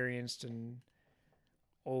inexperienced and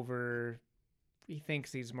over. He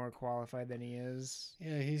thinks he's more qualified than he is.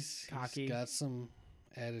 Yeah, he's Cocky. got some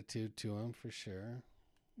attitude to him for sure.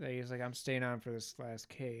 That he's like, I'm staying on for this last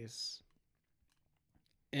case.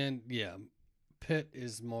 And yeah, Pitt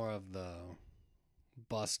is more of the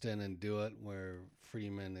bust in and do it, where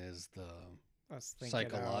Freeman is the Let's think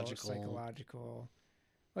Psychological. psychological.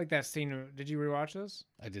 Like that scene. Did you rewatch this?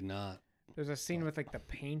 I did not. There's a scene with like the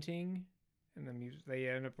painting, and they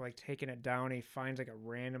end up like taking it down. He finds like a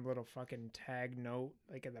random little fucking tag note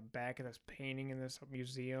like at the back of this painting in this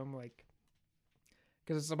museum, like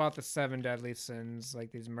because it's about the 7 deadly sins.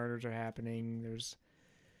 Like these murders are happening. There's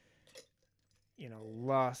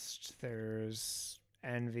lust. There's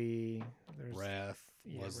envy. There's Wrath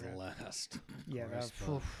was the wrath. last. Yeah. Christ, That,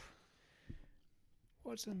 but oof.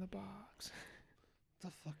 What's in the box? the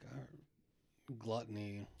fuck are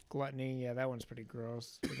gluttony? Gluttony. Yeah, that one's pretty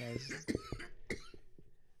gross. The guy's.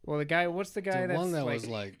 Well, the guy. What's the guy The that's one that was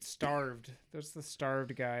like starved? That's the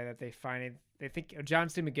starved guy that they find. They think John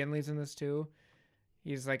C. McGinley's in this too.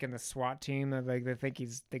 He's like in the SWAT team. That like they think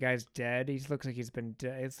the guy's dead. He looks like he's been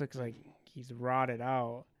dead. It looks like he's rotted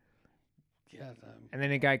out. yeah. And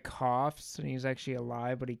then a guy coughs and he's actually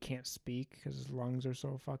alive, but he can't speak because his lungs are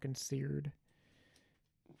so fucking seared.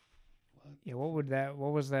 What? Yeah,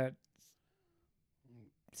 what was that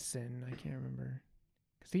sin? I can't remember.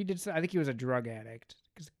 Because I think he was a drug addict.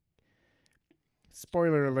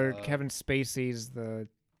 Spoiler alert, Kevin Spacey's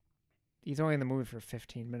he's only in the movie for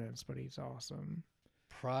 15 minutes, but he's awesome.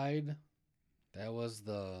 Pride. That was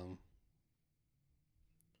the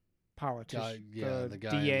Politician. guy. The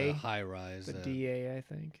guy DA. in the high rise. The DA, I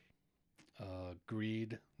think.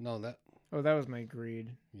 Greed. No, that. Oh, that was my Greed.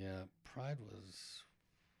 Yeah, Pride was.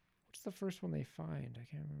 What's the first one they find? I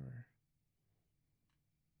can't remember.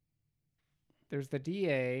 There's the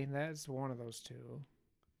DA. That's one of those two.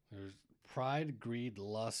 There's pride, greed,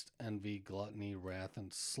 lust, envy, gluttony, wrath,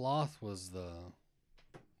 and sloth was the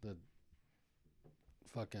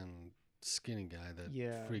fucking skinny guy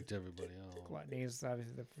that freaked everybody out. Gluttony is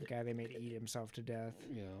obviously the guy they made eat himself to death.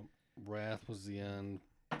 Yeah, wrath was the end.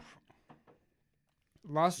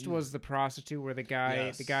 Lust was the prostitute where the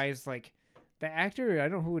guy's like, the actor, I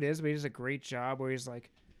don't know who it is, but he does a great job where he's like,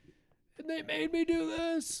 and they made me do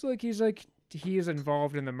this. Like, he's like, he is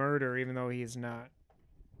involved in the murder, even though he's not.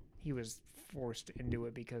 He was forced into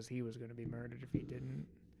it because he was going to be murdered if he didn't.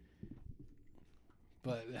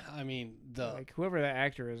 But, I mean, like, whoever that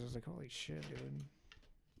actor is was like, holy shit, dude.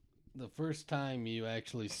 The first time you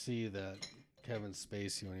actually see that Kevin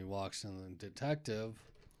Spacey when he walks in the Detective.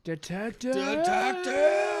 Yeah.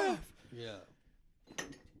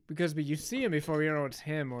 But you see him before you know it's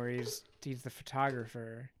him, or he's the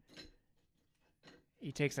photographer.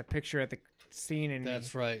 He takes a picture at the scene and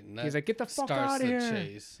that's right. And he's like, "Get the fuck out of here!"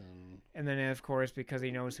 Chase and then, of course, because he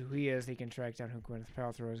knows who he is, he can track down who Gwyneth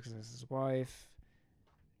Paltrow is because it's his wife.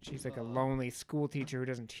 She's like a lonely school teacher who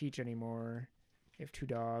doesn't teach anymore. They have 2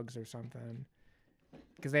 dogs or something.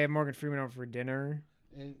 Because they have Morgan Freeman over for dinner.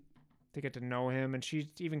 And they get to know him, and she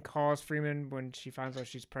even calls Freeman when she finds out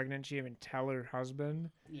she's pregnant. She even tell her husband.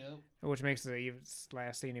 Yeah. Which makes the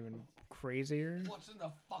last scene even crazier. What's in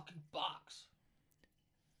the fucking box?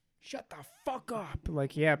 Shut the fuck up!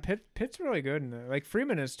 Like, yeah, Pitt's really good in it. Like,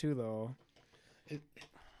 Freeman is too, though.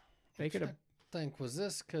 They could have. Was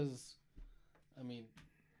this because, I mean,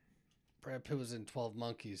 Brad Pitt was in 12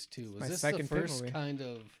 Monkeys too. Was this the first kind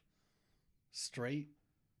of straight,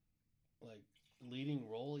 like, leading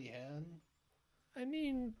role he had? I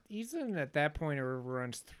mean, he's in at that point a River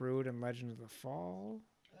Runs Through It and Legend of the Fall.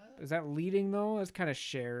 Is that leading though? It's kind of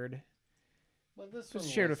shared. Well, this it's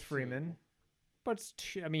shared with Freeman. Too. But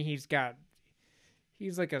I mean, he's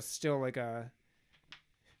like still like a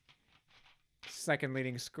second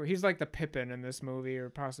leading score. He's like the Pippin in this movie, or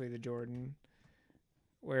possibly the Jordan.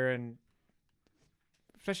 Wherein,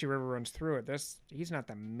 especially River Runs Through It, he's not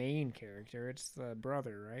the main character. It's the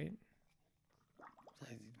brother, right?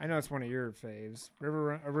 I know it's one of your faves.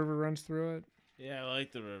 River Runs Through It. Yeah, I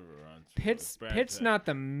like the River Runs. Pitt's not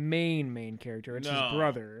the main character. It's his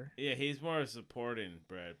brother. Yeah, he's more supporting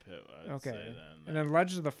Brad Pitt. I'd say then. And then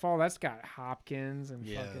Legends of the Fall, that's got Hopkins and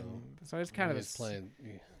fucking. So it's kind of playing.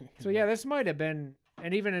 So yeah, this might have been,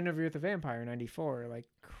 and even Interview with the Vampire '94. Like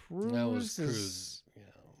Cruise. That was Cruise. Yeah.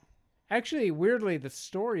 Actually, weirdly, the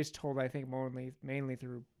story is told, I think, mainly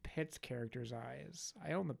through Pitt's character's eyes.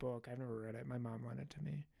 I own the book. I've never read it. My mom lent it to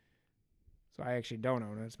me. So I actually don't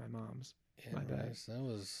own it. It's my mom's. Yeah, that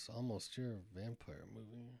was almost your vampire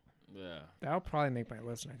movie. Yeah. That'll probably make my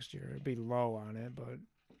list next year. It'll be low on it, but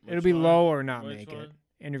it'll be low or not make it.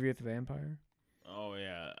 Interview with the Vampire. Oh,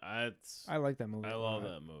 yeah. I like that movie. I love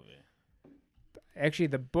that movie. Actually,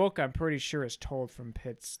 the book, I'm pretty sure, is told from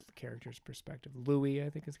Pitt's character's perspective. Louis, I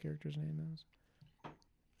think his character's name is.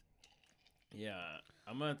 Yeah.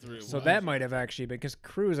 I'm going to rewatch. So that might have actually, because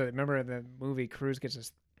Cruise, I remember in the movie, Cruise gets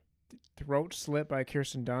his throat slit by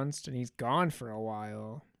Kirsten Dunst, and he's gone for a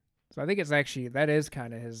while. So I think it's actually, that is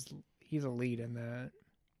kind of he's a lead in that.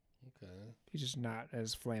 Okay. He's just not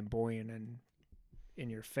as flamboyant and in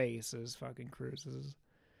your face as fucking Cruise's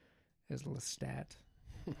as Lestat.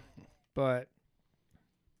 But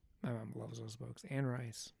my mom loves those books and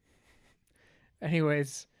Rice.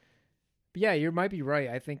 Anyways, but yeah, you might be right.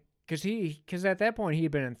 I think because at that point he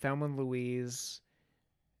had been in Thelma and Louise,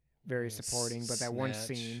 very supporting. But that one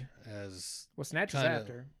Snatch scene, as Snatch is kinda-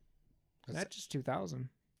 after. Snatch is 2000.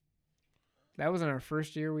 That was in our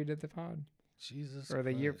first year we did the pod, Jesus or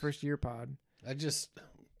the Christ. first year pod. I just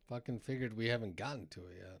fucking figured we haven't gotten to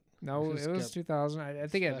it yet. No, just it was kept 2000. I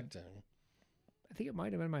think Expecting. I think it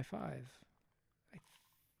might have been my 5.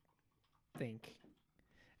 I think.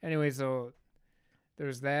 Anyway, so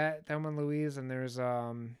there's that Thelma and Louise, and there's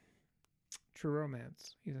True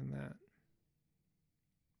Romance. He's in that.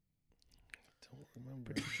 Don't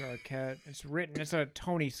remember. Patricia Arquette. It's a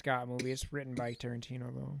Tony Scott movie. It's written by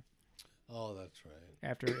Tarantino though. Oh, that's right.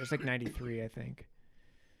 After it's like 93, I think.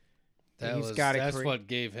 That's what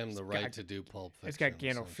gave him the right got- to do Pulp Fiction. It's got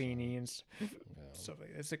essentially. Gandolfini and Yeah. stuff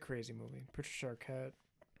like that. It's a crazy movie. Patricia Arquette.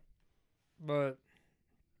 But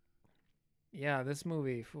yeah, this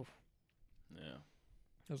movie, Yeah.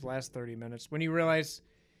 those last 30 minutes, when you realize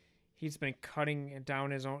he's been cutting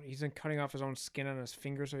off his own skin on his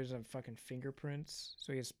fingers so he doesn't have fucking fingerprints.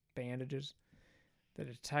 So he has bandages. The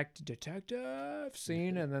detective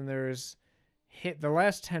scene, and then there's the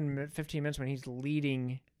last 15 minutes when he's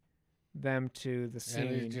leading them to the scene.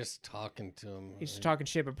 And he's just talking to him. He's just talking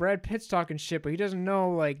shit, but Brad Pitt's talking shit, but he doesn't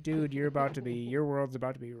know, like, dude, your world's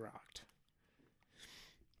about to be rocked.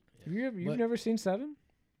 You've never seen Seven?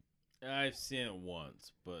 I've seen it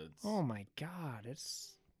once, but Oh my god,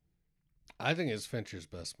 it's. I think it's Fincher's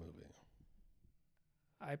best movie.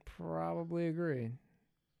 I probably agree.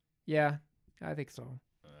 Yeah, I think so.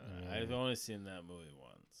 I've only seen that movie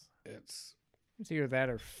once. It's It's either that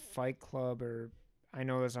or Fight Club, or I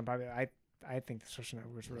know that's unpopular. I think The Social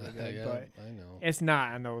Network is really good, yeah, but I know. it's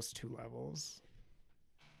not on those two levels.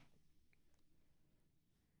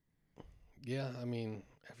 Yeah, I mean,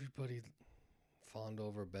 everybody fawned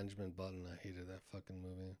over Benjamin Button. I hated that fucking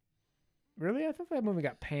movie. Really, I thought that movie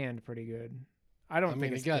got panned pretty good. I don't think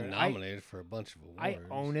mean, it's it got good. nominated for a bunch of awards. I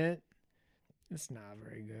own it. It's not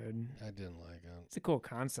very good. I didn't like it. It's a cool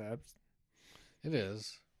concept. It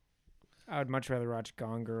is. I would much rather watch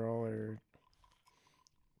Gone Girl or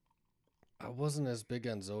I wasn't as big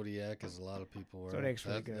on Zodiac as a lot of people were. Zodiac's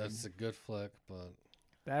really good. That's a good flick, but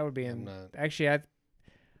that would be I'm in. not. Actually,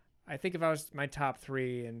 I think if I was my top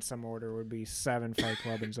 3 in some order would be Seven, Fight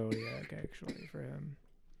Club, and Zodiac. Actually, for him,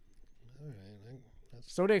 All right,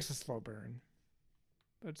 that's. Zodiac's a slow burn,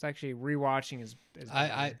 but it's actually rewatching is.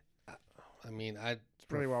 I mean, It's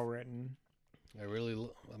really well written.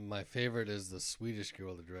 my favorite is the Swedish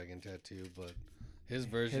girl with the dragon tattoo, but his His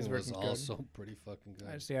version was version's good. also pretty fucking good.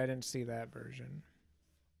 I didn't see that version.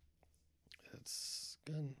 It's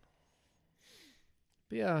good.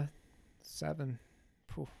 But yeah, 7.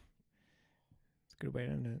 Phew. It's a good way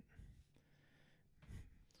to end it.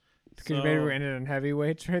 Because maybe we ended on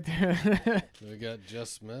heavyweights right there. We got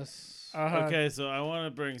Just Miss. Okay, so I want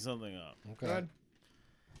to bring something up. Okay. Good.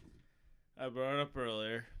 I brought it up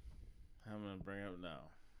earlier. I'm going to bring it up now.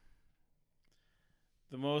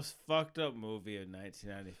 The most fucked up movie of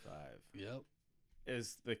 1995 Yep.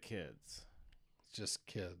 is The Kids. It's just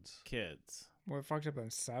kids. Kids. What fucked up on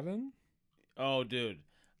 7? Oh, dude.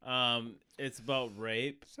 It's about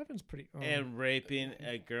rape 7's pretty. Oh. and raping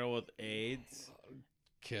a girl with AIDS.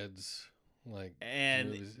 Kids. Like,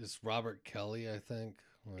 And it's Robert Kelly, I think.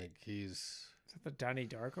 Like, he's. Is that the Donnie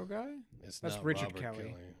Darko guy? It's That's not Richard Robert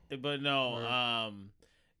Kelly. but no,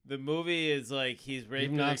 the movie is like he's You've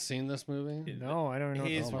raping. not seen this movie? No, I don't know.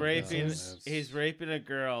 He's Oh my raping. God, it's- He's raping a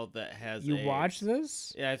girl that has. You AIDS. watched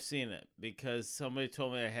this? Yeah, I've seen it because somebody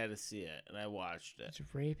told me I had to see it, and I watched it. It's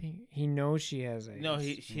raping. He knows she has AIDS. No,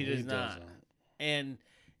 she does not. doesn't.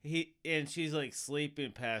 And she's like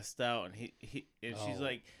sleeping, passed out, and she's Oh.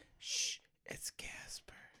 like, "Shh, it's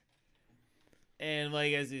Casper." And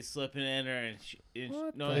like as he's slipping in her, and she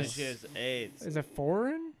What knows the she has AIDS. Is it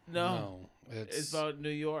foreign? No, it's it's about New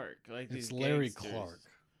York. Like it's these Larry gangsters. Clark.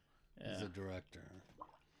 He's Yeah. the director.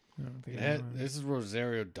 I don't think I know him. This is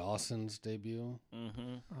Rosario Dawson's debut.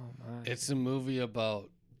 Mm-hmm. Oh my! It's a movie about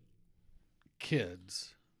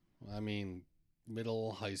kids. I mean,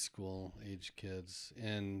 middle high school age kids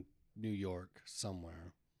in New York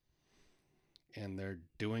somewhere. And they're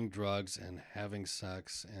doing drugs and having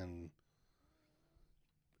sex, and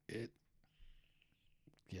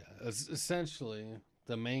it's essentially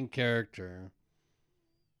the main character.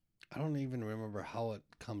 I don't even remember how it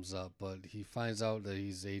comes up, but he finds out that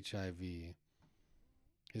he's HIV.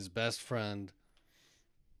 His best friend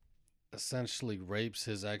essentially rapes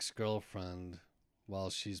his ex-girlfriend while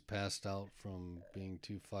she's passed out from being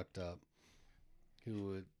too fucked up,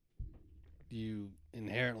 you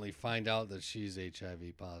inherently find out that she's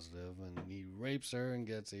HIV positive, and he rapes her and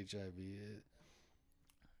gets HIV.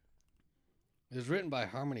 It was written by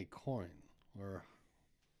Harmony Korine,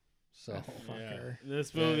 so That fucker.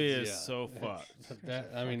 This movie That's- is so fucked.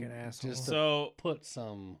 I mean, Fucking asshole. just to So put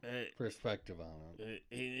some uh, perspective on it.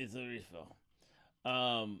 he needs a refill.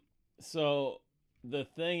 So the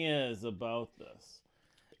thing is about this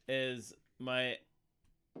is my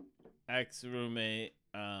ex roommate,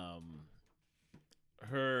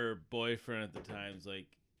 her boyfriend at the time's like,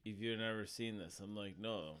 "If you've never seen this," I'm like,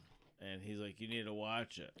 "No," and he's like, "You need to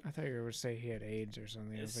watch it." I thought you were going to say he had AIDS or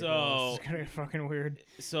something. I was So- like, oh, this is going to be fucking weird.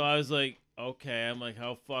 So I was like, "Okay." I'm like,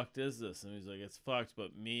 "How fucked is this?" And he's like, "It's fucked."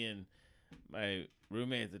 But me and my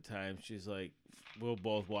roommate at the time, she's like, "We'll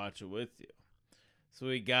both watch it with you." So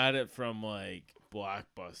we got it from like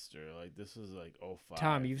Blockbuster. Like this was like 05.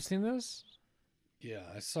 Tom, you've seen this? Yeah,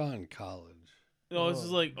 I saw it in college. No, this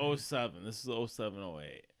is Oh, like man. 07. This is 07,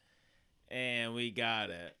 08. And we got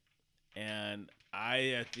it. And I,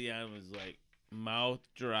 at the end, was like, mouth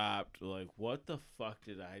dropped. Like, what the fuck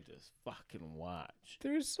did I just fucking watch?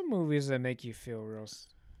 There's some movies that make you feel real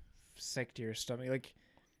sick to your stomach. Like,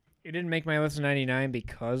 it didn't make my list of 99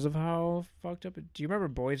 because of how fucked up it. Do you remember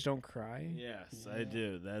Boys Don't Cry? Yes, Yeah. I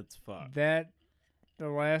do. That's fucked. The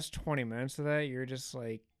last 20 minutes of that, you're just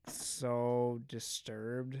like so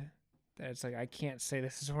disturbed that it's like, I can't say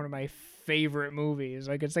this is one of my favorite movies.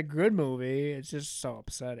 Like, it's a good movie. It's just so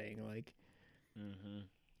upsetting. Like, Mm-hmm.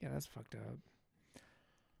 yeah, that's fucked up.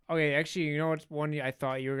 Okay, actually, you know what's one I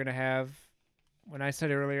thought you were going to have? When I said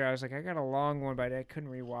earlier, I was like, I got a long one, but I couldn't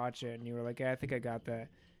rewatch it. And you were like, yeah, I think I got that.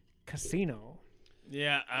 Casino.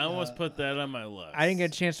 Yeah, I almost put that on my list. I didn't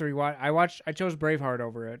get a chance to rewatch. I chose Braveheart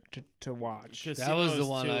over it to watch. Casino That was the is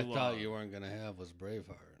one too I thought long. you weren't gonna have was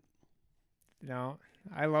Braveheart. No,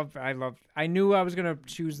 I knew I was gonna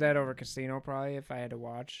choose that over Casino probably if I had to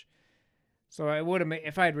watch. So I would have made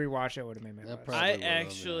if I had rewatched it, I would have made my That list. probably I would've,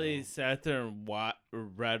 actually yeah. sat there and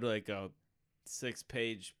read like a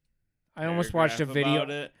 6-page. I almost watched a paragraph video. about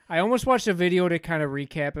it. I almost watched a video to kind of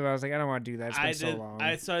recap it. I was like, I don't want to do that. It's been I so did.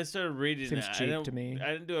 long. So I started reading Seems it. cheap I didn't, to me.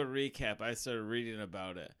 I didn't do a recap. I started reading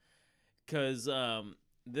about it because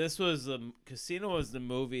this was Casino was the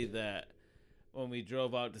movie that when we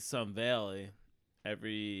drove out to Sun Valley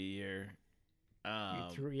every year,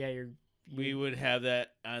 we would have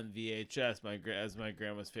that on VHS. As my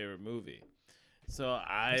grandma's favorite movie. So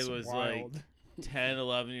I That's was wild. like 10,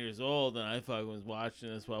 11 years old, and I fucking was watching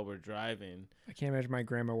this while we're driving. I can't imagine my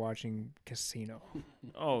grandma watching Casino.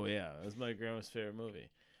 Oh yeah, it was my grandma's favorite movie,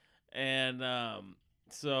 and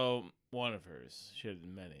so one of hers. She had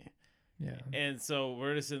many, Yeah. and so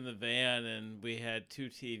we're just in the van, and we had 2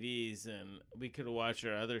 TVs, and we could watch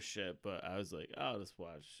our other shit. But I was like, I'll just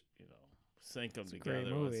watch, sync them It's a together.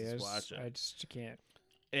 great movie. Let's just watch it. I just can't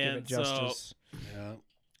give it And so justice. Yeah.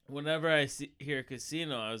 whenever I hear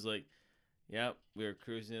Casino, I was like, yep, we were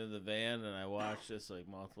cruising in the van, and I watched this like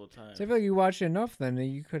multiple times. So I feel like you watched enough then that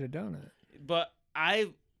you could have done it. But I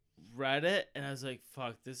read it, and I was like,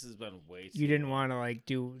 fuck, this has been way too You didn't long. want to like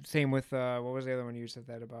do same with what was the other one you said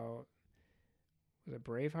that about? Was it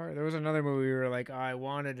Braveheart? There was another movie we were like, oh, I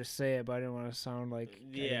wanted to say it, but I didn't want to sound like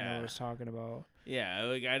I didn't know what I Yeah. was talking about. Yeah,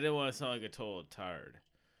 like I didn't want to sound like a total tard.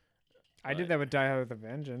 I did But- that with Die Hard with a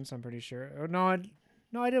Vengeance. I'm pretty sure. Oh, no,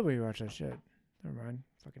 I did rewatch that shit. Never mind,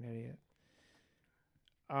 fucking idiot.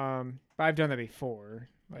 But I've done that before.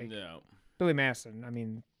 Like No. Billy Madison. I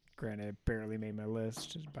mean, granted, it barely made my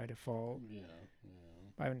list just by default. Yeah.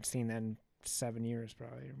 I haven't seen that in 7 years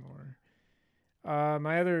probably or more.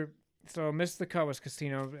 My other Missed the Cut was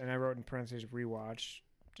Casino, and I wrote in parentheses rewatch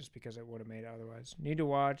just because it would have made it otherwise. Need to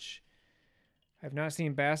watch. I've not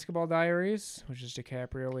seen Basketball Diaries, which is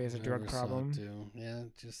DiCaprio. He has a drug Never saw it problem. too. Yeah,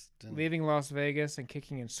 just didn't- Leaving Las Vegas and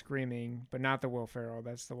Kicking and Screaming, but not the Will Ferrell.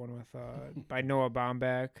 That's the one with by Noah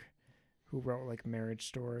Baumbach, who wrote like Marriage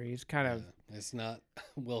Story. He's kind of yeah, it's not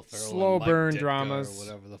Will Ferrell. and slow Mike burn Ditka dramas. or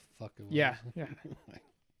whatever the fuck it was. yeah.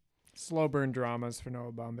 slow burn dramas for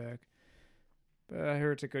Noah Baumbach. But I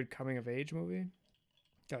heard it's a good coming of age movie.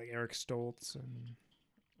 Got like Eric Stoltz, and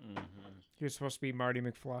Mm-hmm. he was supposed to be Marty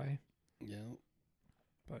McFly. Yeah.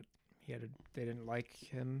 They didn't like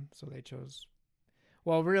him, so they chose.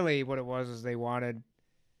 Well, really, what it was is they wanted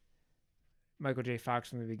Michael J. Fox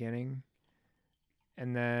from the beginning,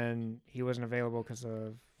 and then he wasn't available because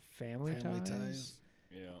of family ties.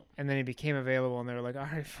 Yeah. And then he became available, and they were like, "All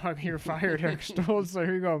right, fuck, you're fired, Eric Stoltz. So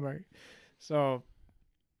here you go, Mark." So,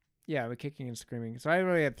 yeah, with Kicking and Screaming. So I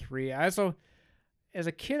really had 3. I also, as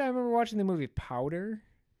a kid, I remember watching the movie Powder.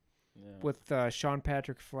 Yeah. with Sean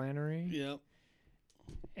Patrick Flannery, Yep.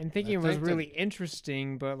 and thinking I it was think that- really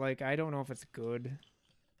interesting, but like I don't know if it's good,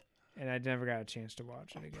 and I never got a chance to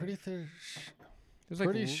watch it again. There's like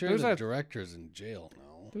Pretty sure there's the a director's in jail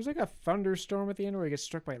now. there's like a thunderstorm at the end where he gets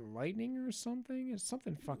struck by lightning or something. It's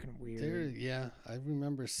something fucking weird. Yeah, I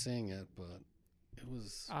remember seeing it, but it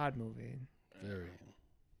was Odd movie. very.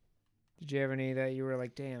 Did you have any that you were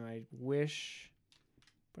like, damn, I wish,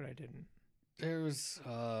 but I didn't? There's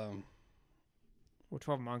Well,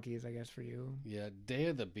 12 Monkeys, I guess, for you. yeah, Day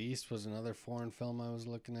of the Beast was another foreign film I was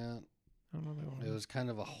looking at. I don't know that one. It was kind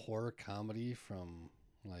of a horror comedy from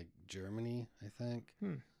like Germany, I think,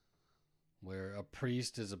 where a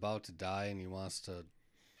priest is about to die and he wants to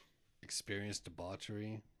experience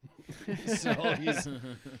debauchery. So he's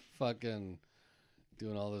fucking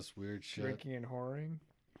doing all this weird shit. Drinking and whoring.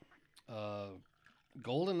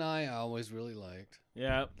 GoldenEye I always really liked.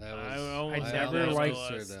 Yeah. That I was- almost I had never that on liked- the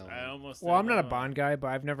Sir, list. that I one. almost. Well, had I'm not a that one. Bond guy, but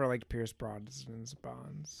I've never liked Pierce Brosnan's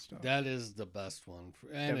Bond stuff. That is the best one.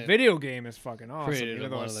 And The it- video game is fucking awesome, created even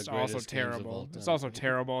though one of it's the also greatest games of terrible. all It's time. also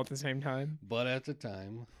terrible at the same time. But at the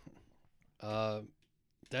time,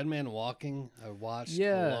 Dead Man Walking, I watched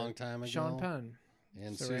Yeah, a long time ago. Sean Penn.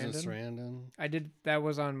 And Susan Sarandon. I did. That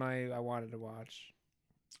was on my. I wanted to watch.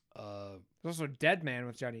 There's also Dead Man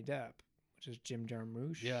with Johnny Depp, which is Jim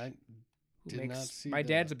Jarmusch. Yeah, I who did makes, not see My that.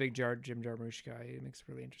 dad's a big Jim Jarmusch guy. He makes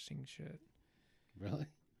really interesting shit. really?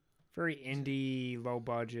 Very indie, low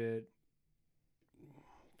budget.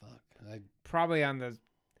 Fuck. Probably on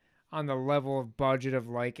the level of budget of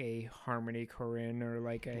like a Harmony Korine or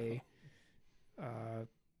like a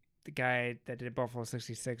the guy that did Buffalo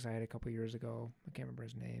 66 I had a couple years ago. I can't remember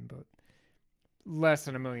his name, but less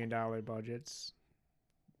than $1 million budgets.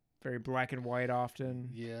 Very black and white often.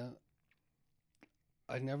 Yeah.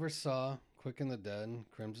 I never saw Quick and the Dead,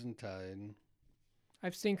 Crimson Tide.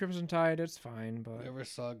 I've seen Crimson Tide. It's fine, but Never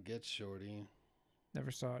saw Get Shorty.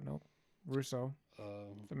 never saw it. Nope. Russo.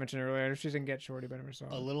 Um, I mentioned earlier, she's in Get Shorty, but I never saw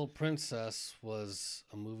A it. Little Princess was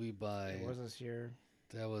a movie by It was this year.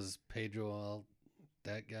 that was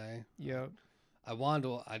that guy. Yep.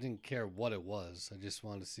 I didn't care what it was. I just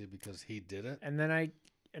wanted to see it because he did it. And then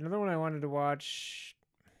another one I wanted to watch.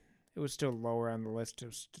 It was still lower on the list.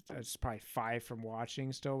 It's probably 5 from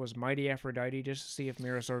watching. Still was Mighty Aphrodite, just to see if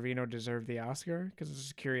Mira Sorvino deserved the Oscar, because it's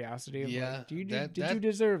just a curiosity. Of Yeah, like, did that- you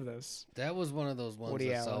deserve this? That was one of those ones Woody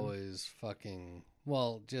that's Allen. always fucking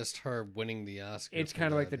just her winning the Oscar. It's for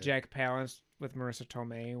kind of like that. the Jack Palance with Marissa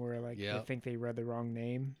Tomei, where like Yeah. they think they read the wrong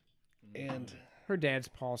name. And Her dad's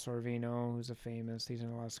Paul Sorvino, who's he's in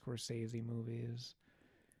a lot of Scorsese movies.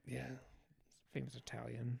 yeah, Famous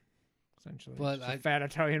Italian, essentially. But Just a fat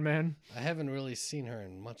Italian man. I haven't really seen her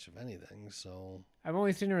in much of anything. So I've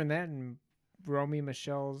only seen her in that and Romy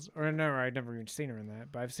Michelle's, or no, I've never even seen her in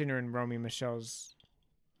that, but I've seen her in Romy Michelle's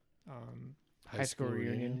high school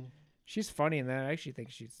reunion. She's funny in that. I actually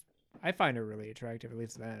think I find her really attractive, at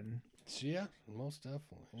least then. Yeah, most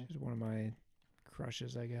definitely. She's one of my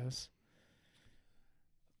crushes, I guess.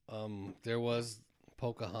 There was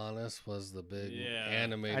Pocahontas was the big Yeah.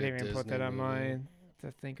 animated. I didn't even put Disney that on movie. mine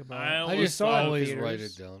to think about. I I always just saw it in always write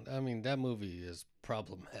theaters. it down. I mean, that movie is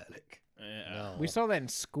problematic. Yeah. No. We saw that in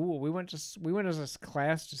school. We went as a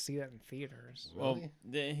class to see that in theaters. Well, Really?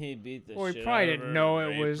 didn't he beat the Well, we shit probably out of didn't her know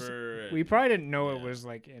and it was- rape her We and- probably didn't know it yeah. was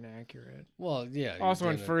like inaccurate. Well, yeah. you Also,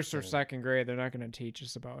 in didn't first or think- second grade, they're not going to teach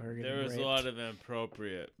us about her getting There was raped. a lot of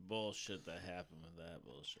inappropriate bullshit that happened with that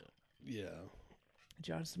bullshit. Yeah.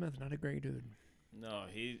 John Smith, not a great dude. No,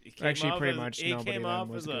 he came Actually, off pretty as, much he nobody came of them off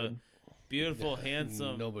was as a good. beautiful, Yeah,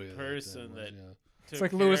 handsome nobody liked person was, that yeah. It's took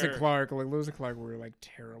like Lewis and care- Clark. Like Lewis and Clark were like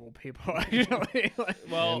terrible people. Actually, like,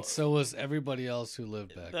 Well, And so was everybody else who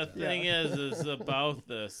lived back the then. thing is about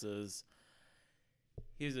this is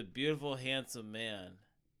he's a beautiful, handsome man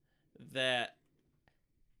that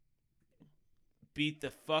beat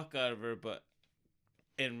the fuck out of her, but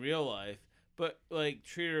in real life, but like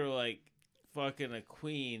treat her like fucking a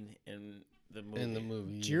queen in the movie. In the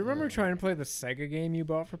movie. do you remember yeah. trying to play the Sega game you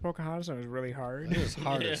bought for Pocahontas? And it was really hard. It was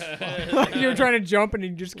hard as Yeah. fuck. Like you were trying to jump and you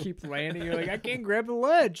just keep landing. You're like, I can't grab the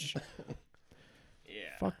ledge.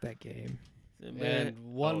 Yeah. Fuck that game.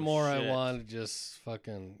 And one Oh, more shit. I want to just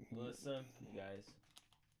fucking. Listen, you guys.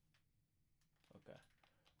 Okay.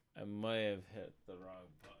 I might have hit the wrong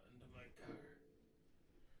button to my card.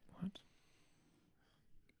 What?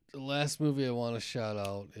 The last movie I want to shout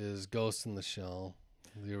out is Ghost in the Shell,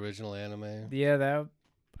 the original anime. Yeah, that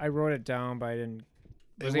I wrote it down, but I didn't.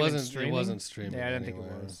 Was It even wasn't. It streaming? wasn't streaming. Yeah, I didn't think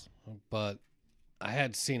anywhere. it was. But I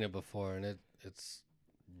had seen it before, and it's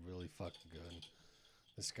really fucking good.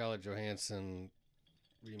 The Scarlett Johansson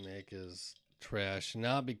remake is trash.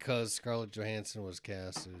 Not because Scarlett Johansson was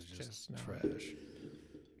cast. It was just no. trash.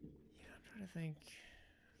 Yeah, I'm trying to think.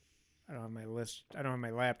 I don't have my list. I don't have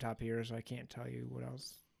my laptop here, so I can't tell you what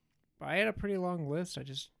else. But I had a pretty long list.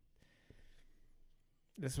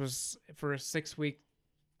 This was for a 6-week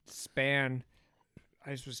span.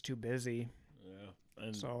 I just was too busy. Yeah.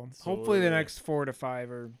 And So hopefully the were they. next 4 to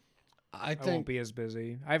 5 or I I won't think be as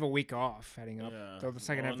busy. I have a week off heading up. Yeah. So the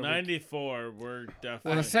second half of the week. 94, we're definitely.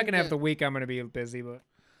 Well, the I second think half of that- the week I'm going to be busy, but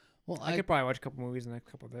well, I could probably watch a couple movies in the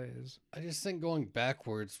next couple of days. I just think going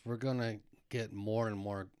backwards, we're gonna get more and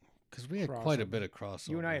more because we had quite a Crossover. bit of crossover.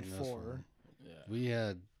 You and I in had this 4. one. Yeah. We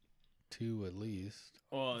had 2 at least.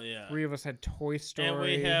 Well, yeah. 3 of us had Toy Story. And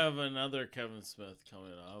we have another Kevin Smith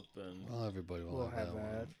coming up, and Well, everybody will We'll have have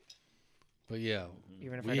that. that. One. But yeah,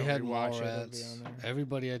 Even if I we don't had rewatch it, it'll be Mallrats. on there.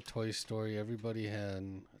 Everybody had Toy Story. Everybody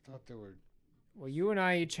had. I thought there were. Well, you and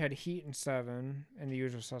I each had Heat and 7 and The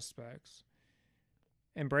Usual Suspects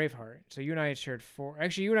and Braveheart. So you and I shared 4.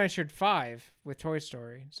 Actually, you and I shared 5 with Toy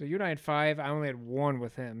Story. So you and I had 5. I only had 1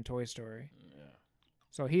 with him, Toy Story. yeah.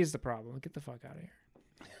 So he's the problem. Get the fuck out of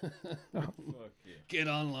here. Fuck you. Get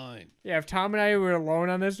online. Yeah, if Tom and I were alone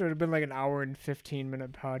on this, it would have been like an hour and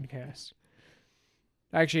 15-minute podcast.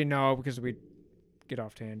 Actually, no, because we get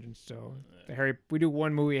off tangents. So we do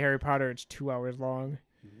one movie, Harry Potter. It's 2 hours long.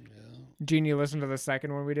 Yeah. Jeannie listened to the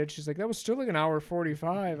second one we did. She's like, that was still like an hour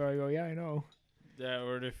 45. I go, yeah, I know. Did I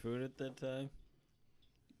order food at that time?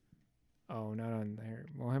 Oh, not on the Harry.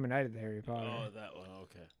 Well, him and I did the Harry Potter. Oh, that one.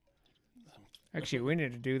 Okay. Actually, we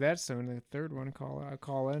need to do that soon. The third one,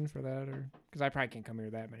 call in for that, or because I probably can't come here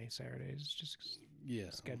that many Saturdays. It's just Yeah.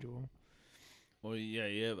 schedule. Well, yeah,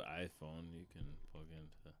 you have iPhone. You can plug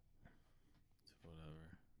into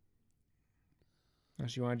whatever.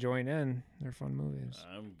 Unless you want to join in, they're fun movies.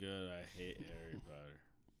 I'm good. I hate Harry Potter.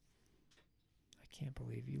 I can't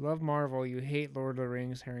believe you love Marvel. You hate Lord of the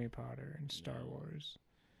Rings, Harry Potter, and Star No. Wars.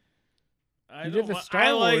 I You don't did the wa- Star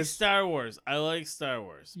I like Wars. Star Wars. I like Star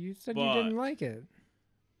Wars. You said But- you didn't like it.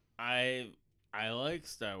 I like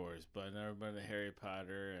Star Wars, but I've never been to Harry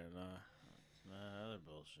Potter and other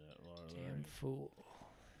bullshit. Lord of the Damn Rings. fool.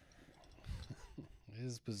 It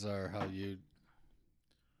is bizarre how you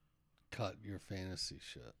cut your fantasy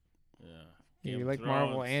shit. Yeah. Yeah, Game you of like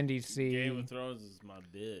Marvel Thrones- and DC. Game of Thrones is my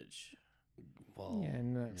bitch. Well, Yeah,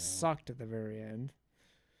 and it sucked at the very end.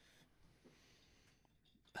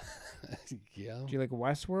 yeah. Do you like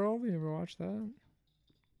Westworld? You ever watch that?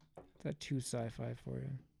 Is that too sci-fi for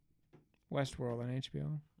you? Westworld on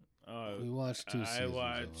HBO. Oh, We watched 2 I seasons. of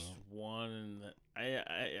watched it. one,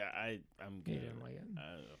 and I'm You good. didn't like it.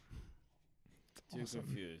 Too Awesome.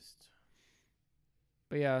 confused.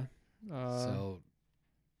 But yeah. So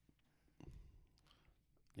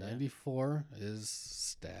Yeah. 94 is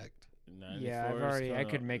stacked. Yeah, I've 94 is already. I coming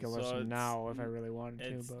could up. make a list So of it's- now if I really wanted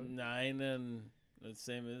to, It's but 9 and the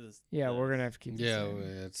same as. yeah, we're this. gonna have to keep. the Yeah,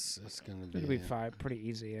 same. it's gonna be. It'll be 5. Pretty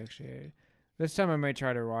easy actually. This time I might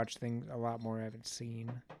try to watch things a lot more I haven't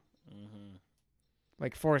seen. Mhm.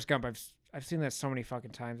 Like Forrest Gump. I've seen that so many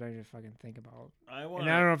fucking times. I just fucking think about. I And want.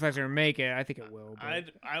 I don't know if that's gonna make it. I think it will.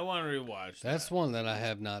 But I want to rewatch. That's that. one that I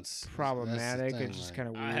have not. problematic. It's just kind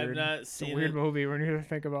of weird. I have not It's a seen weird it. movie when you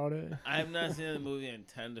think about it. I have not seen the movie in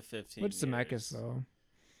 10 to 15 What's years. Zemeckis though?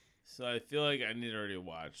 So I feel like I need to already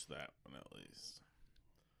watch that one at least.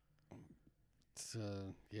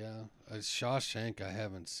 Yeah, Shawshank I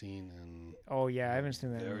haven't seen, and Oh yeah, I haven't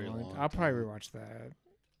seen that in Very a long long I'll probably time. rewatch that.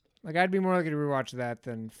 Like I'd be more likely to rewatch that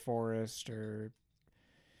than Forrest or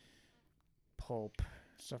Pulp,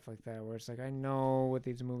 stuff like that, where it's like I know what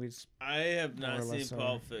these movies. I have More not or seen less,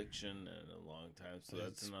 Pulp Fiction in a long time, so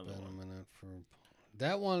that's it's another been one. a minute for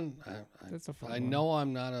that one. That's a fun I one. know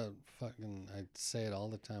I'm not a fucking. I say it all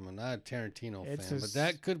the time. I'm not a Tarantino It's fan, but his-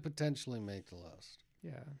 that could potentially make the list.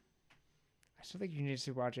 Yeah. I still think you need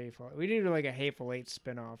to watch Hateful. We need to do like a Hateful Eight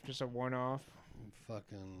spin-off, just a one-off.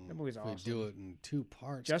 Fucking. That movie's if awesome. We do it in 2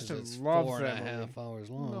 parts. 'cause Justin it's loves 4 and a that movie. half hours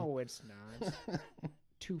long. No, it's not.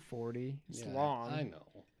 240. It's Yeah, long. I know.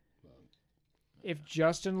 If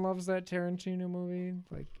Justin loves that Tarantino movie,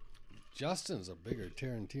 like Justin's a bigger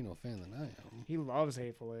Tarantino fan than I am. he loves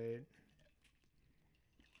Hateful Eight.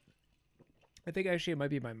 I think actually it might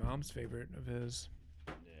be my mom's favorite of his.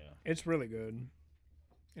 Yeah. It's really good.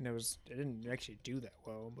 And it didn't actually do that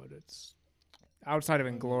well, but it's outside of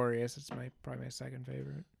Inglorious, it's probably my second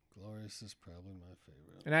favorite. Glorious is probably my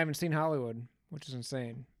favorite. And I haven't seen Hollywood, which is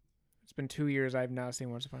insane. It's been 2 years I've not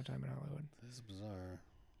seen Once Upon a Time in Hollywood. This is bizarre.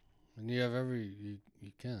 And you have you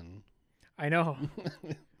can. I know.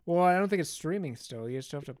 Well, I don't think it's streaming still. You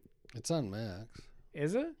still have to. It's on Max.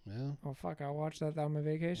 Is it? Yeah, Oh fuck! I'll watch that on my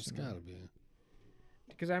vacation. it's then. gotta be.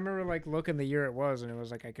 because I remember like looking the year it was, and it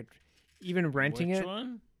was like I could even renting Which it.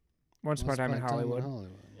 one? Once Upon a Time in Hollywood. Oh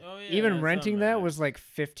yeah. Even that's renting on that there. was like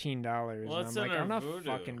 $15, Well, and it's I'm in like, our I'm not Vudu.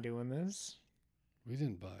 fucking doing this. We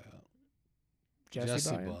didn't buy it.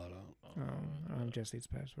 Jesse, buy it? bought it. Oh, I don't have Jesse's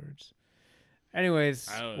passwords. Anyways,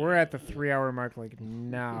 I don't we're know. at the 3-hour mark like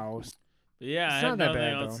now. But yeah, It's I not have that nothing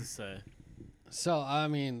bad, else though. to say. So I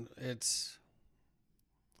mean, it's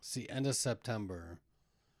the end of September.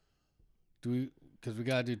 Because we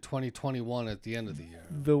gotta do 2021 at the end of the year.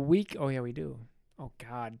 The week. Oh yeah, we do. Oh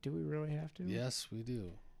God, do we really have to? Yes, we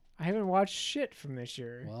do. I haven't watched shit from this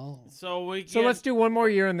year. Well, So we So can, let's do one more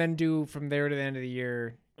year and then do from there to the end of the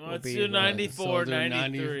year. let's be do the- 94, So do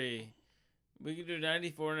 93. We can do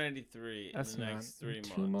 94, 93 That's in the not next 3 in months.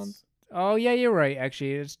 2 months. Oh yeah, you're right.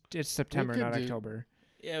 Actually, it's September, could not do- October.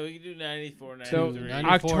 Yeah, we can do 94, So, 93.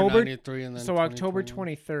 94, October- 93, and then So October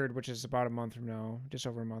 2021. 23rd, which is about a month from now, just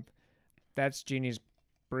over a month. That's Jeannie's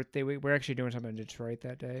birthday week. We're actually doing something in Detroit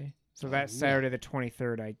that day. So that yeah. Saturday the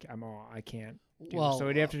 23rd, I can't. Do. Well, So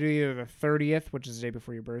we'd have to do either the 30th, which is the day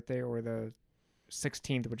before your birthday, or the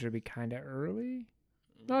 16th, which would be kind of early.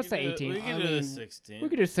 No, it's the 18th. We can I do the mean, 16th. We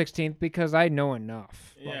could do 16th because I know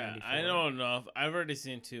enough. about Yeah, 94. I know enough. I've already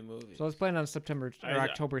seen 2 movies. So let's plan on September or I-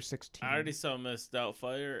 October 16th. I already saw Miss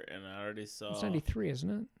Doubtfire, and I already saw It's 93, isn't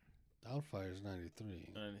it? Doubtfire's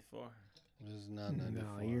 93. 94. It is not 94.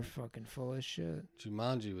 No, you're fucking full of shit.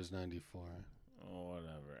 Jumanji was 94. Oh,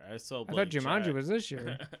 whatever. I saw. I thought Blank Jumanji Check. was this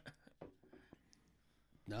year.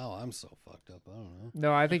 No, I'm so fucked up. I don't know.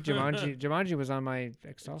 No, I think Jumanji was on my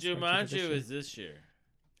Excel spreadsheet for this Jumanji year. was this year.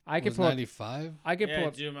 I could was pull up. 95? I could Yeah, pull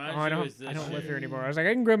up. Jumanji Oh, I don't. was this I don't live year. here anymore. I was like,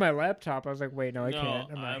 I can grab my laptop. I was like, wait, no, I No,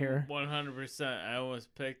 can't. I'm not here. 100%. I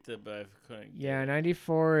almost picked it, but I couldn't. get Yeah, it.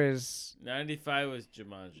 94 is 95 was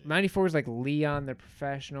Jumanji. 94 is like Leon the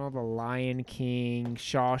Professional, The Lion King,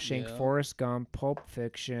 Shawshank, Yeah. Forrest Gump, Pulp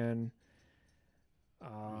Fiction.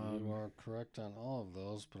 You are correct on all of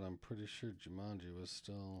those, but I'm pretty sure Jumanji was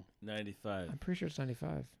still 95. I'm pretty sure it's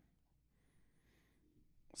 95.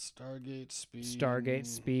 Stargate,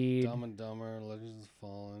 Speed. Dumb and Dumber, Legends of the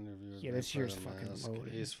Fall, Interview with Yeah, this Vampire year's the fucking Mask,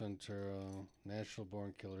 loaded. Ace Ventura, Natural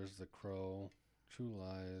Born Killers, The Crow, True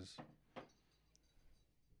Lies.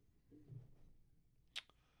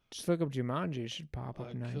 Just look up Jumanji. It should pop up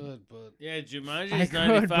I now. could, but Yeah, Jumanji I is could,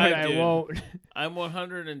 95, but I dude. won't. I'm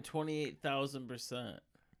 128,000%.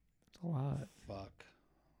 It's a lot. fuck.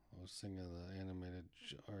 I was thinking of the animated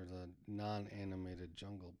or the non-animated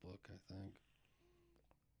Jungle Book, I think.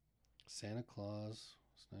 Santa Claus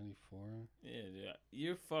was 94. Yeah, dude.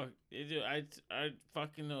 You're dude, I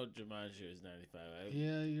fucking know Jumanji was 95.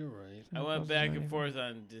 Yeah, you're right. I went back and forth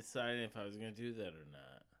on deciding if I was going to do that or not.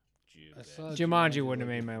 I saw Jumanji wouldn't have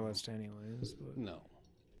way made my before. list anyways. But No.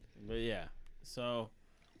 But yeah, so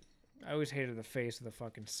I always hated the face of the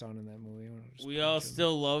fucking sun in that movie. I wanna just we all punch him.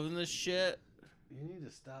 still loving this shit? You need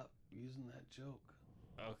to stop using that joke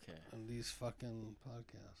Okay. on these fucking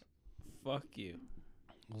podcasts. Fuck you.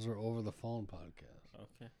 Those are over the phone podcasts.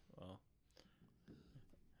 Okay, well.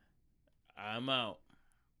 I'm out,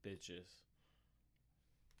 bitches.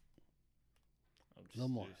 I'm A little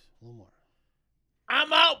more. serious. A little more.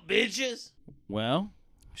 I'm out, bitches. Well,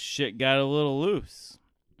 shit got a little loose.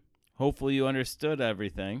 Hopefully you understood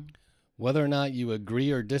everything. Whether or not you agree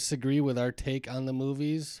or disagree with our take on the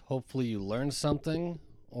movies, hopefully you learned something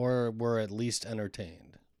or were at least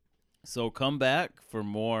entertained. So come back for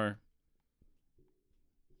more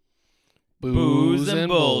Booze and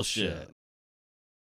bullshit.